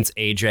coincidence,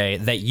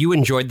 AJ, that you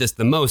enjoyed this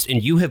the most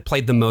and you have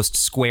played the most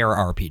Square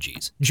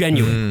RPGs.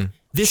 Genuinely.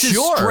 This is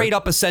straight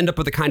up a send up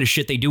with the kind of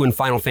shit they do in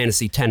Final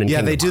Fantasy X and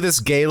Kingdom they do Hearts. this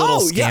gay little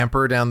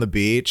scamper down the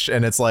beach,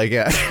 and it's like,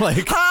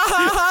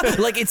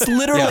 like it's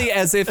literally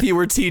as if he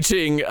were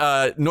teaching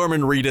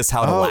Norman Reedus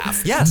how to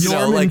laugh. Yes,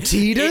 Norman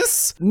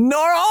Reedus.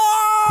 No,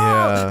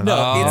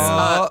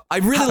 Yeah. I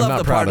really love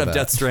the part of of that.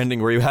 Death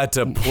Stranding where you had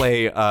to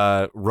play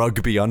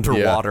rugby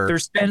underwater.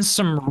 There's been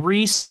some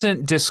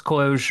recent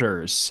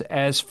disclosures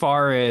as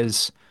far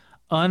as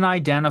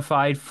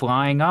unidentified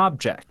flying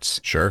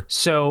objects. Sure.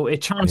 So it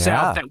turns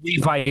out that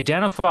we've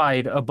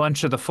identified a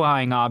bunch of the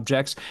flying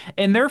objects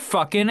and they're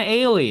fucking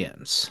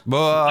aliens.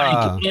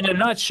 Like, in a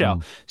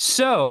nutshell.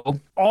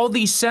 So all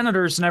these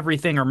senators and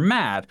everything are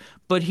mad,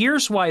 but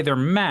here's why they're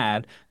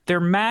mad. They're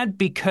mad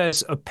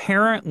because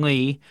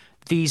apparently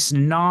these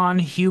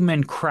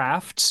non-human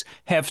crafts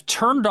have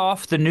turned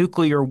off the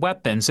nuclear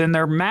weapons, and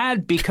they're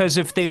mad because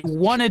if they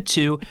wanted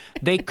to,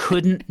 they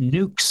couldn't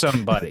nuke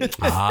somebody. This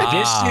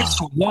is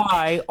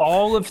why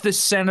all of the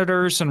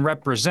senators and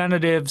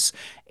representatives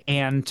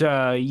and,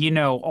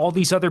 all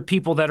these other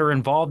people that are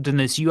involved in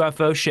this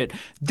UFO shit,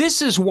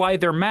 this is why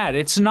they're mad.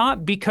 It's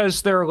not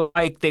because they're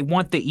like, they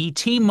want the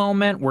E.T.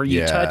 moment where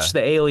you touch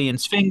the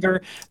alien's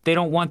finger. They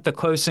don't want the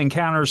Close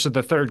Encounters of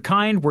the Third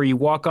Kind where you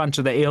walk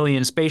onto the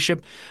alien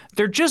spaceship.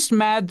 They're just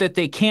mad that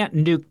they can't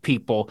nuke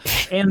people.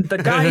 And the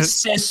guy's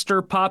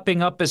sister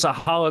popping up as a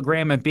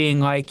hologram and being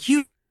like,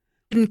 you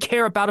didn't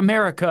care about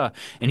America.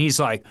 And he's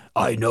like,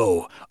 I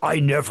know, I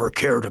never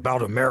cared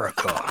about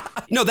America.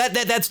 No,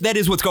 that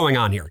is what's going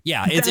on here.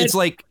 Yeah, it's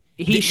like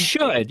he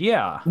should,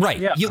 right.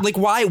 Yeah. Like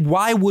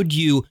why would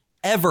you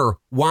ever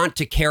want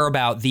to care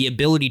about the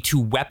ability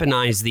to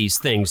weaponize these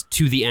things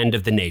to the end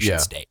of the nation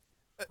state?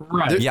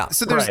 Right.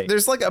 So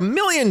there's like a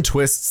million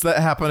twists that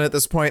happen at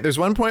this point. There's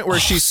one point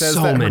where she says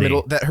so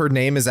that her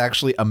name is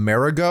actually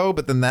Amerigo,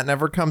 but then that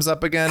never comes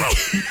up again.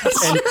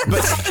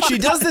 But she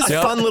does this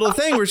fun little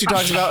thing where she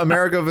talks about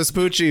Amerigo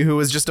Vespucci, who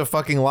was just a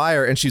fucking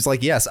liar, and she's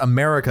like, yes,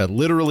 America,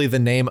 literally the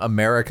name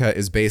America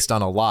is based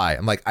on a lie.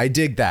 I'm like, I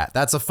dig that.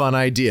 That's a fun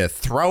idea.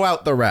 Throw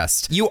out the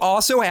rest. You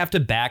also have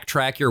to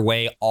backtrack your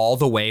way all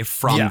the way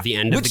from the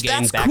end of the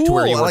game back cool. to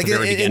where you were like, at the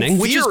very in beginning,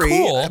 which is theory,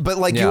 cool.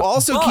 But you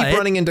also keep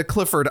running into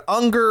Clifford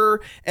Unger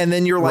Unger, and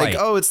then you're like, Right.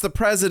 oh, it's the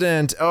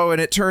president. Oh,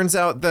 and it turns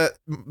out that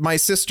my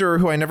sister,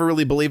 who I never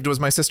really believed was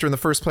my sister in the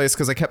first place,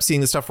 because I kept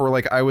seeing the stuff where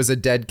like I was a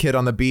dead kid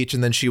on the beach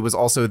and then she was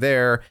also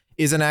there,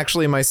 isn't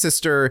actually my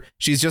sister.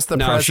 She's just the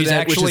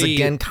president, which is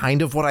again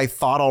kind of what I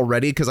thought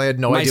already, because I had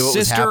no idea what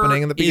was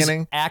happening in the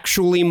beginning. Is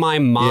actually my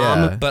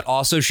mom, Yeah. but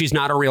also she's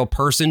not a real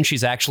person.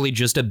 She's actually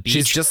just a beach.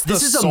 She's just the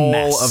this is soul a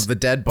mess. of the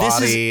dead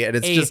body, and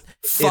it's just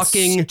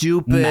fucking it's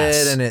stupid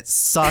mess. and it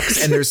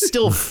sucks. And there's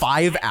still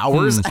 5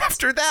 hours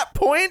after that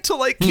point to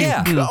like keep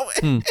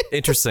going.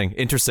 Interesting.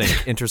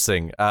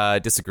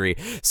 Disagree.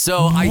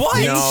 So I What?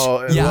 think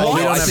No, yeah, well, we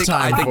no, don't I have think,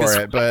 time I think for this,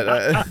 it,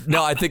 but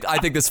no, I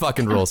think this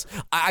fucking rules.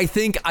 I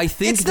think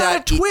it's that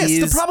not a twist. it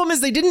is, The problem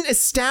is they didn't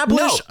establish.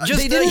 No,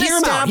 just they didn't hear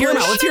 'em out, hear 'em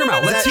out. Let's hear 'em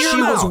out. Let's that hear 'em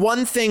she was out.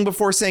 one thing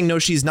before saying no,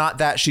 she's not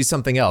that. She's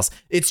something else.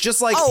 It's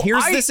just like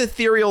here's this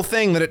ethereal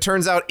thing that it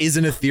turns out is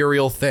an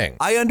ethereal thing.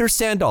 I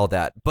understand all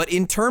that, but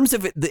in terms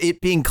of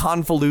it being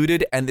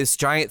convoluted and this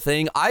giant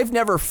thing, I've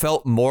never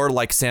felt more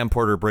like Sam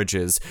Porter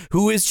Bridges,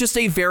 who is just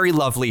a very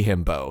lovely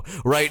himbo,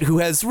 right? Who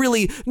has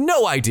really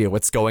no idea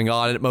what's going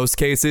on in most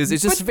cases.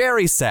 It's just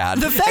very sad.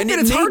 The fact And that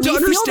it it's made hard to me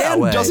feel that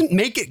understand way. doesn't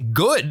make it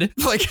good.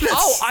 Like,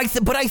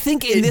 but I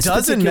think in It this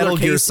does in particular Metal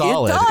Gear case,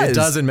 Solid. It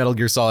does in Metal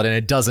Gear Solid, and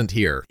it doesn't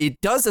here.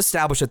 It does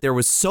establish that there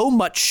was so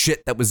much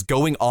shit that was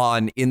going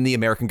on in the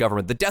American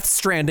government. The Death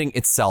Stranding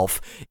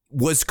itself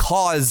was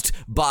caused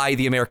by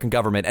the American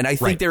government. And I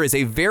think there is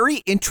a very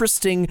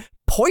interesting,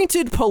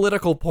 pointed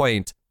political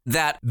point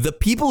that the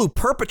people who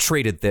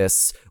perpetrated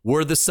this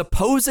were the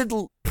supposed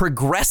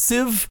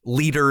progressive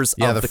leaders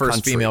of the first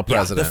country. female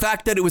president. The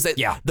fact that it was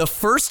the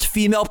first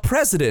female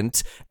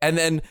president, and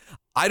then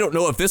I don't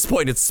know at this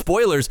point it's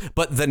spoilers,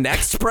 but the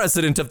next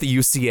president of the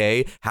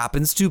UCA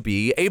happens to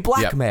be a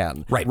black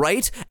man,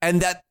 right?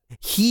 And that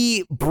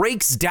he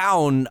breaks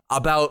down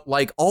about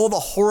like all the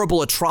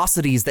horrible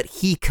atrocities that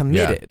he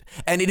committed.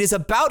 And it is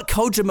about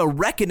Kojima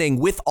reckoning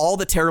with all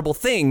the terrible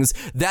things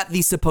that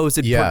the supposed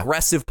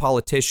progressive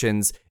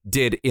politicians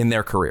did in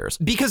their careers.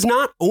 Because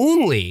not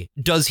only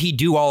does he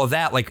do all of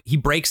that, like he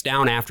breaks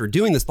down after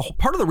doing this, the whole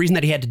part of the reason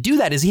that he had to do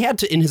that is he had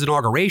to, in his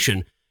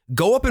inauguration,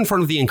 go up in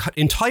front of the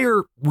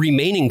entire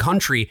remaining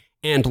country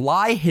and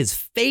lie his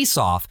face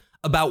off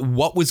about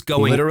what was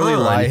going on. Literally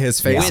lie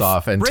his face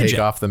off and Bridget. take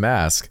off the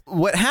mask.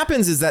 What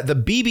happens is that the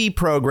BB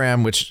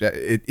program, which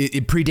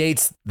it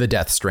predates the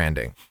Death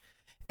Stranding.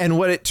 And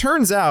what it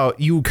turns out,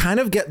 you kind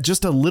of get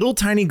just a little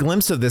tiny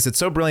glimpse of this. It's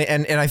so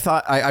brilliant. And I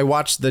thought I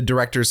watched the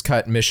director's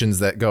cut missions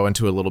that go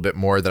into a little bit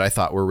more that I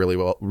thought were really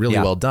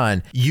well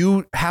done.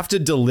 You have to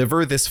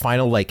deliver this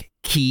final like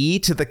key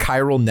to the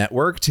chiral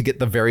network to get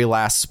the very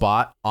last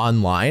spot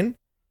online.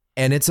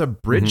 And it's a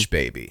bridge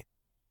baby.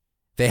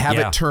 They have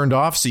it turned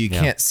off so you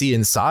can't see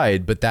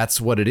inside, but that's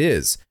what it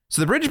is.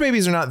 So the bridge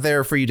babies are not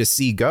there for you to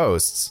see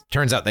ghosts.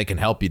 Turns out they can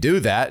help you do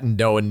that, and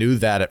no one knew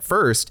that at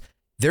first.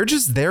 They're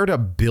just there to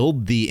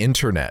build the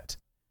internet.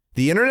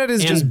 The internet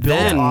is just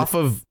built off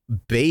of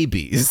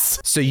babies.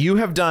 So you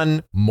have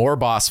done more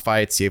boss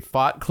fights. You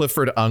fought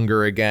Clifford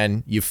Unger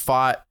again. You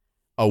fought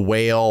a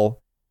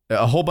whale,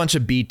 a whole bunch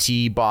of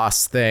BT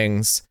boss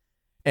things.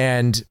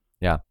 And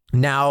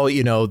now,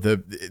 you know,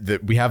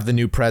 we have the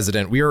new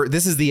president.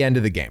 This is the end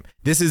of the game.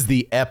 This is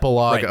the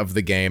epilogue of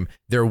the game.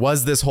 There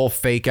was this whole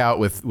fake out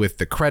with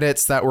the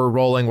credits that were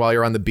rolling while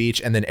you're on the beach,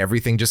 and then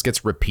everything just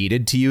gets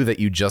repeated to you that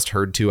you just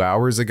heard 2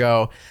 hours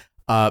ago.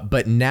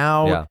 But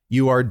now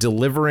you are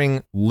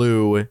delivering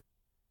Lou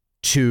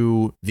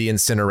to the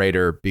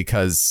incinerator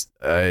because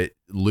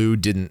Lou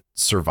didn't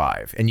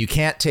survive. And you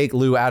can't take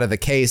Lou out of the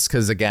case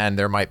because, again,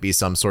 there might be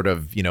some sort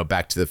of, you know,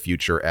 Back to the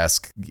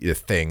Future-esque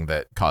thing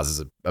that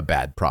causes a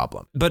bad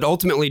problem. But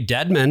ultimately,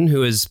 Deadman,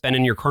 who has been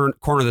in your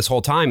corner this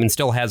whole time and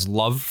still has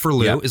love for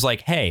Lou, is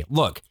like, hey,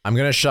 look, I'm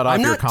going to shut off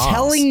your comms. I'm not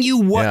telling you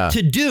what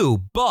to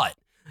do, but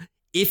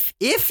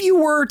if you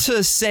were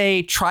to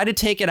say, try to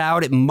take it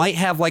out, it might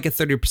have like a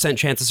 30%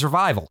 chance of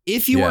survival.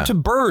 If you were to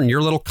burn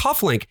your little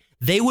cufflink,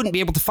 they wouldn't be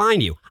able to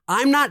find you.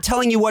 I'm not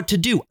telling you what to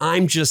do.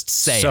 I'm just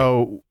saying.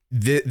 So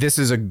this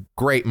is a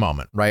great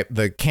moment, right?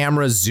 The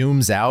camera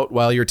zooms out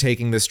while you're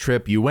taking this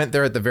trip. You went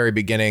there at the very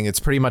beginning. It's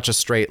pretty much a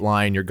straight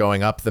line. You're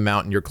going up the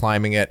mountain. You're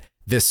climbing it.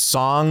 This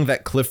song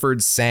that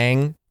Clifford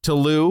sang to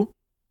Lou,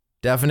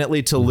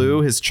 definitely to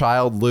Lou, his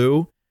child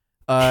Lou,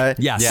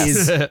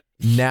 is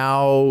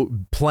now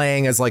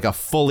playing as like a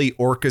fully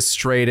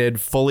orchestrated,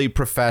 fully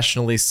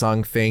professionally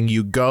sung thing.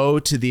 You go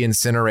to the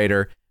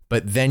incinerator,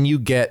 but then you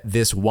get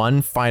this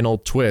one final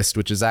twist,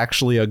 which is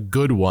actually a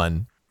good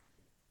one.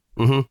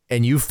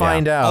 And you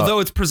find out, although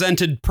it's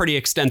presented pretty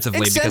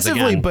extensively, because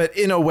again, but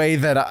in a way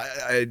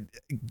that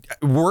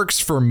works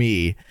for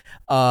me.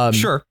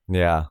 Sure.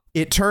 Yeah.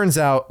 It turns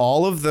out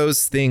all of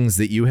those things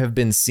that you have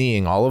been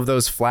seeing, all of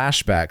those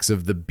flashbacks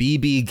of the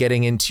BB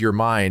getting into your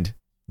mind,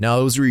 now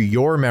those are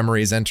your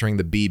memories entering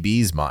the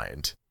BB's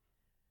mind.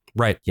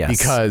 Right. Yes.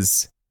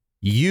 Because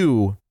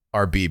you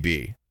are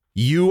BB.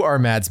 You are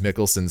Mads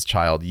Mikkelsen's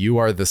child. You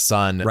are the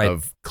son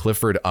of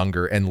Clifford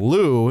Unger. And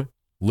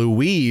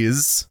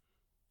Louise,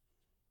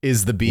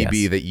 is the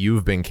BB that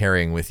you've been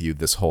carrying with you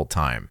this whole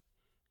time.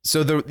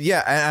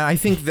 I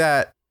think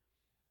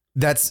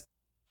that's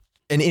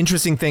an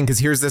interesting thing, because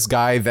here's this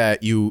guy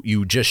that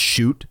you just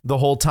shoot the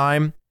whole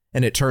time,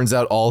 and it turns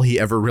out all he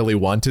ever really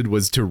wanted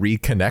was to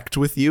reconnect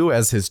with you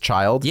as his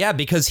child. Yeah,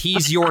 because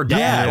he's your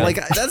dad. Yeah, like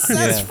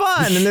that's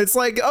fun. And it's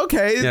like,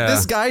 okay,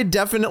 this guy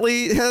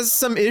definitely has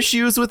some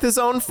issues with his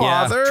own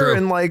father,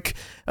 and like,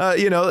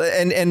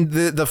 and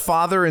the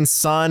father and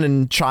son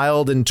and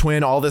child and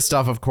twin, all this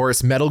stuff, of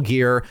course, Metal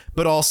Gear,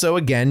 but also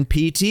again,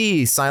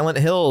 PT, Silent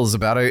Hills,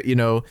 about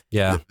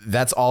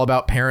that's all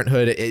about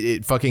parenthood.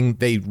 It fucking,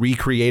 they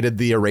recreated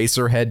the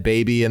Eraserhead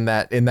baby in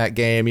that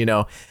game,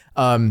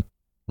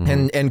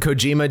 And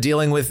Kojima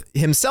dealing with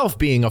himself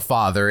being a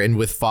father and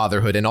with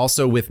fatherhood and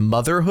also with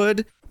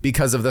motherhood,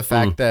 because of the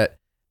fact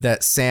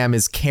that Sam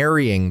is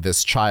carrying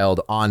this child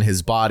on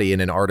his body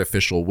in an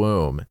artificial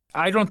womb.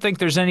 I don't think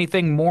there's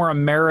anything more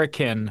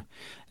American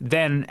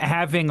than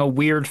having a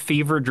weird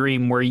fever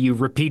dream where you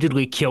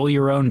repeatedly kill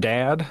your own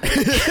dad.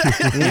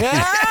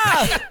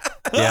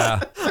 Yeah.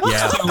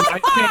 So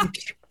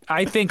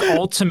I think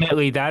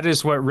ultimately that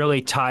is what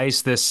really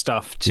ties this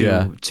stuff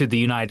to the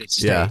United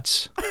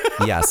States.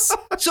 Yes.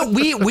 So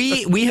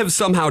we have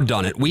somehow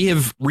done it. We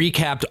have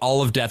recapped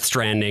all of Death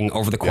Stranding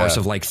over the course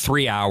of like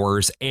 3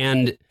 hours.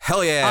 And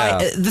hell yeah.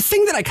 The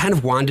thing that I kind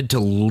of wanted to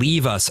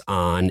leave us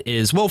on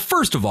is, well,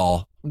 first of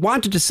all,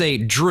 wanted to say,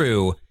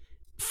 Drew,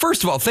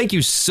 first of all, thank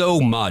you so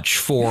much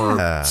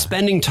for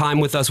spending time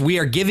with us. We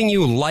are giving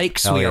you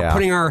likes. We are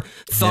putting our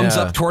thumbs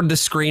up toward the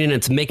screen, and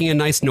it's making a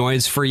nice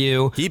noise for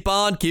you. Keep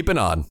on keeping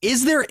on.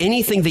 Is there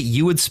anything that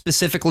you would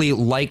specifically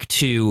like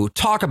to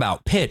talk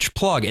about, pitch,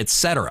 plug,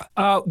 etc.?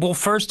 Well,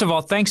 first of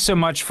all, thanks so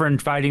much for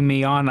inviting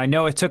me on. I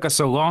know it took us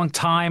a long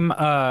time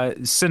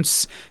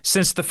since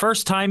the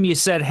first time you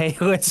said, "Hey,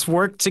 let's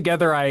work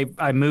together."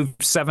 I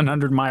moved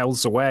 700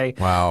 miles away.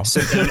 Wow. So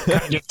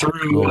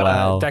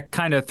that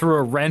kind of threw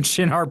a wrench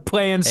in our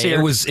plans here.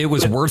 It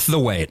was worth the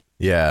wait.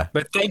 Yeah.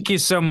 But thank you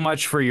so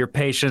much for your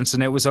patience,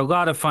 and it was a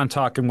lot of fun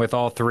talking with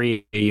all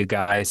three of you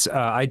guys.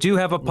 I do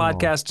have a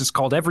podcast. It's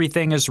called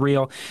Everything is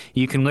Real.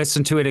 You can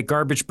listen to it at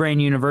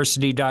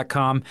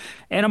garbagebrainuniversity.com,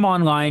 and I'm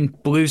online,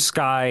 Blue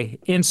Sky,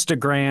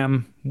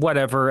 Instagram,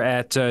 whatever,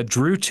 at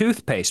Drew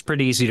Toothpaste.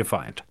 Pretty easy to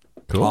find.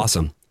 Cool.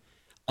 Awesome.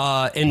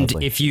 And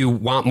if you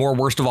want more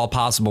Worst of All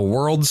Possible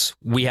Worlds,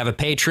 we have a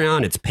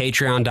Patreon. It's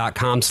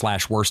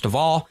patreon.com/worst of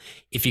all.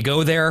 If you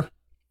go there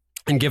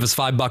and give us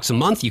 $5 a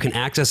month, you can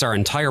access our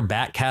entire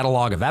back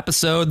catalog of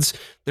episodes.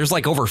 There's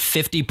like over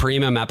 50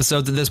 premium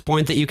episodes at this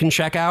point that you can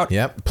check out.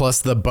 Yep.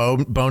 Plus the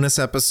bonus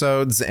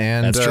episodes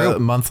and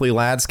monthly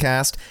Lads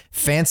Cast.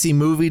 Fancy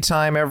movie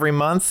time every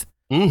month.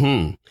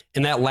 Mm-hmm.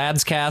 In that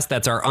Lads Cast,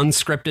 that's our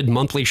unscripted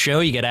monthly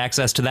show. You get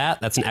access to that.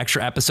 That's an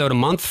extra episode a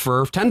month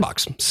for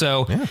 $10.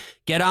 So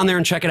get on there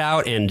and check it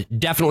out, and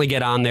definitely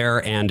get on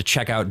there and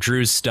check out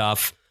Drew's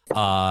stuff.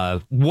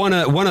 One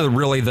of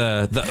really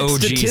the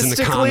OGs in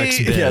the comics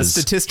biz. Yeah,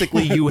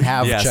 statistically, you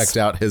have checked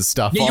out his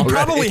stuff already. You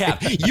probably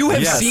have. You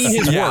have seen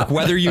his work,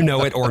 whether you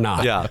know it or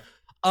not. Yeah.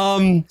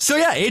 So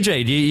yeah,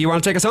 AJ, do you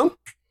want to take us home?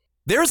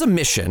 There's a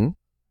mission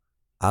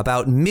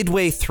about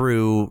midway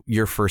through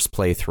your first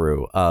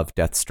playthrough of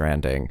Death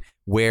Stranding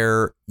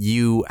where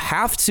you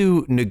have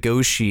to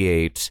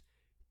negotiate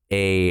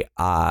a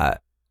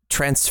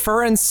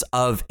transference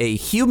of a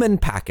human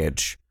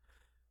package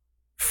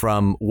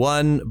from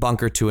one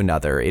bunker to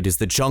another. It is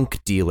the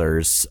junk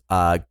dealer's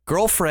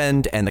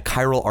girlfriend and the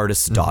chiral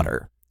artist's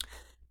daughter.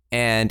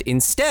 And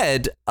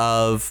instead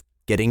of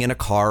getting in a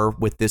car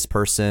with this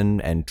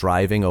person and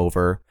driving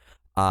over,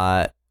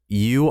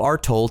 you are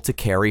told to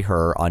carry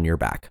her on your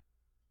back.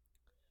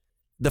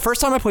 The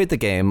first time I played the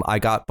game, I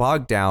got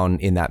bogged down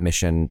in that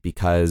mission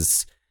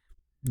because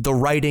the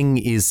writing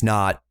is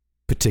not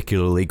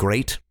particularly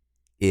great.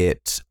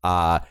 It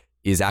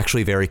is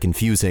actually very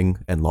confusing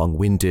and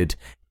long-winded,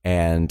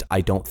 and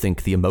I don't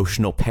think the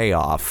emotional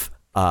payoff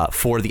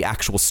for the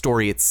actual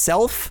story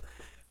itself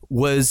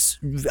was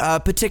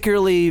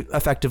particularly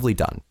effectively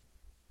done.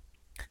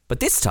 But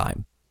this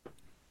time,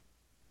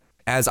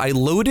 as I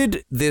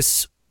loaded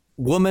this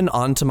woman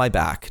onto my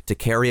back to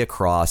carry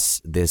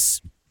across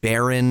this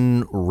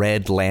barren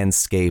red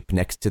landscape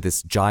next to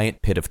this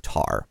giant pit of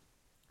tar,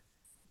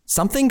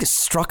 something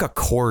struck a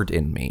chord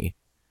in me,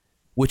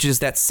 which is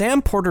that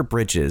Sam Porter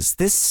Bridges,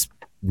 this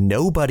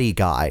nobody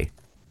guy,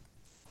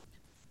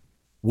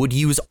 would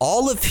use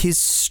all of his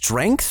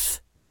strength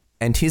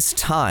and his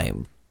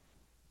time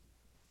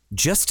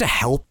just to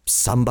help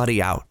somebody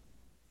out,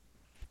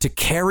 to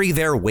carry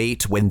their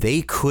weight when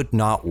they could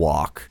not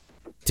walk,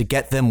 to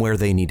get them where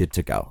they needed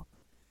to go.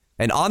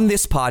 And on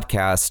this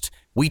podcast,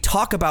 we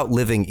talk about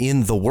living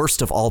in the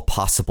worst of all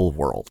possible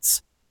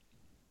worlds.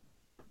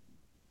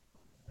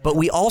 But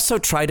we also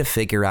try to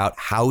figure out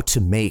how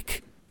to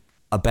make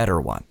a better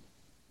one.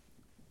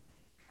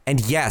 And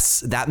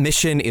yes, that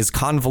mission is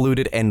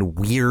convoluted and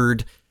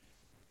weird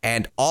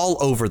and all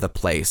over the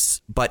place.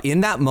 But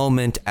in that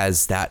moment,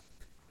 as that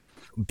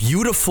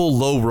beautiful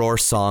low roar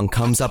song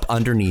comes up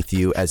underneath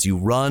you as you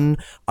run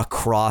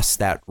across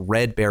that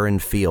red barren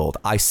field,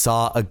 I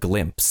saw a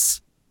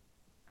glimpse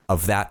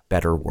of that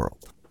better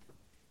world.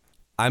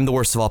 I'm the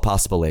worst of all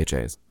possible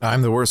AJs.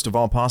 I'm the worst of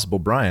all possible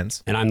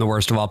Brians. And I'm the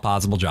worst of all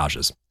possible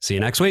Joshes. See you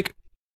next week.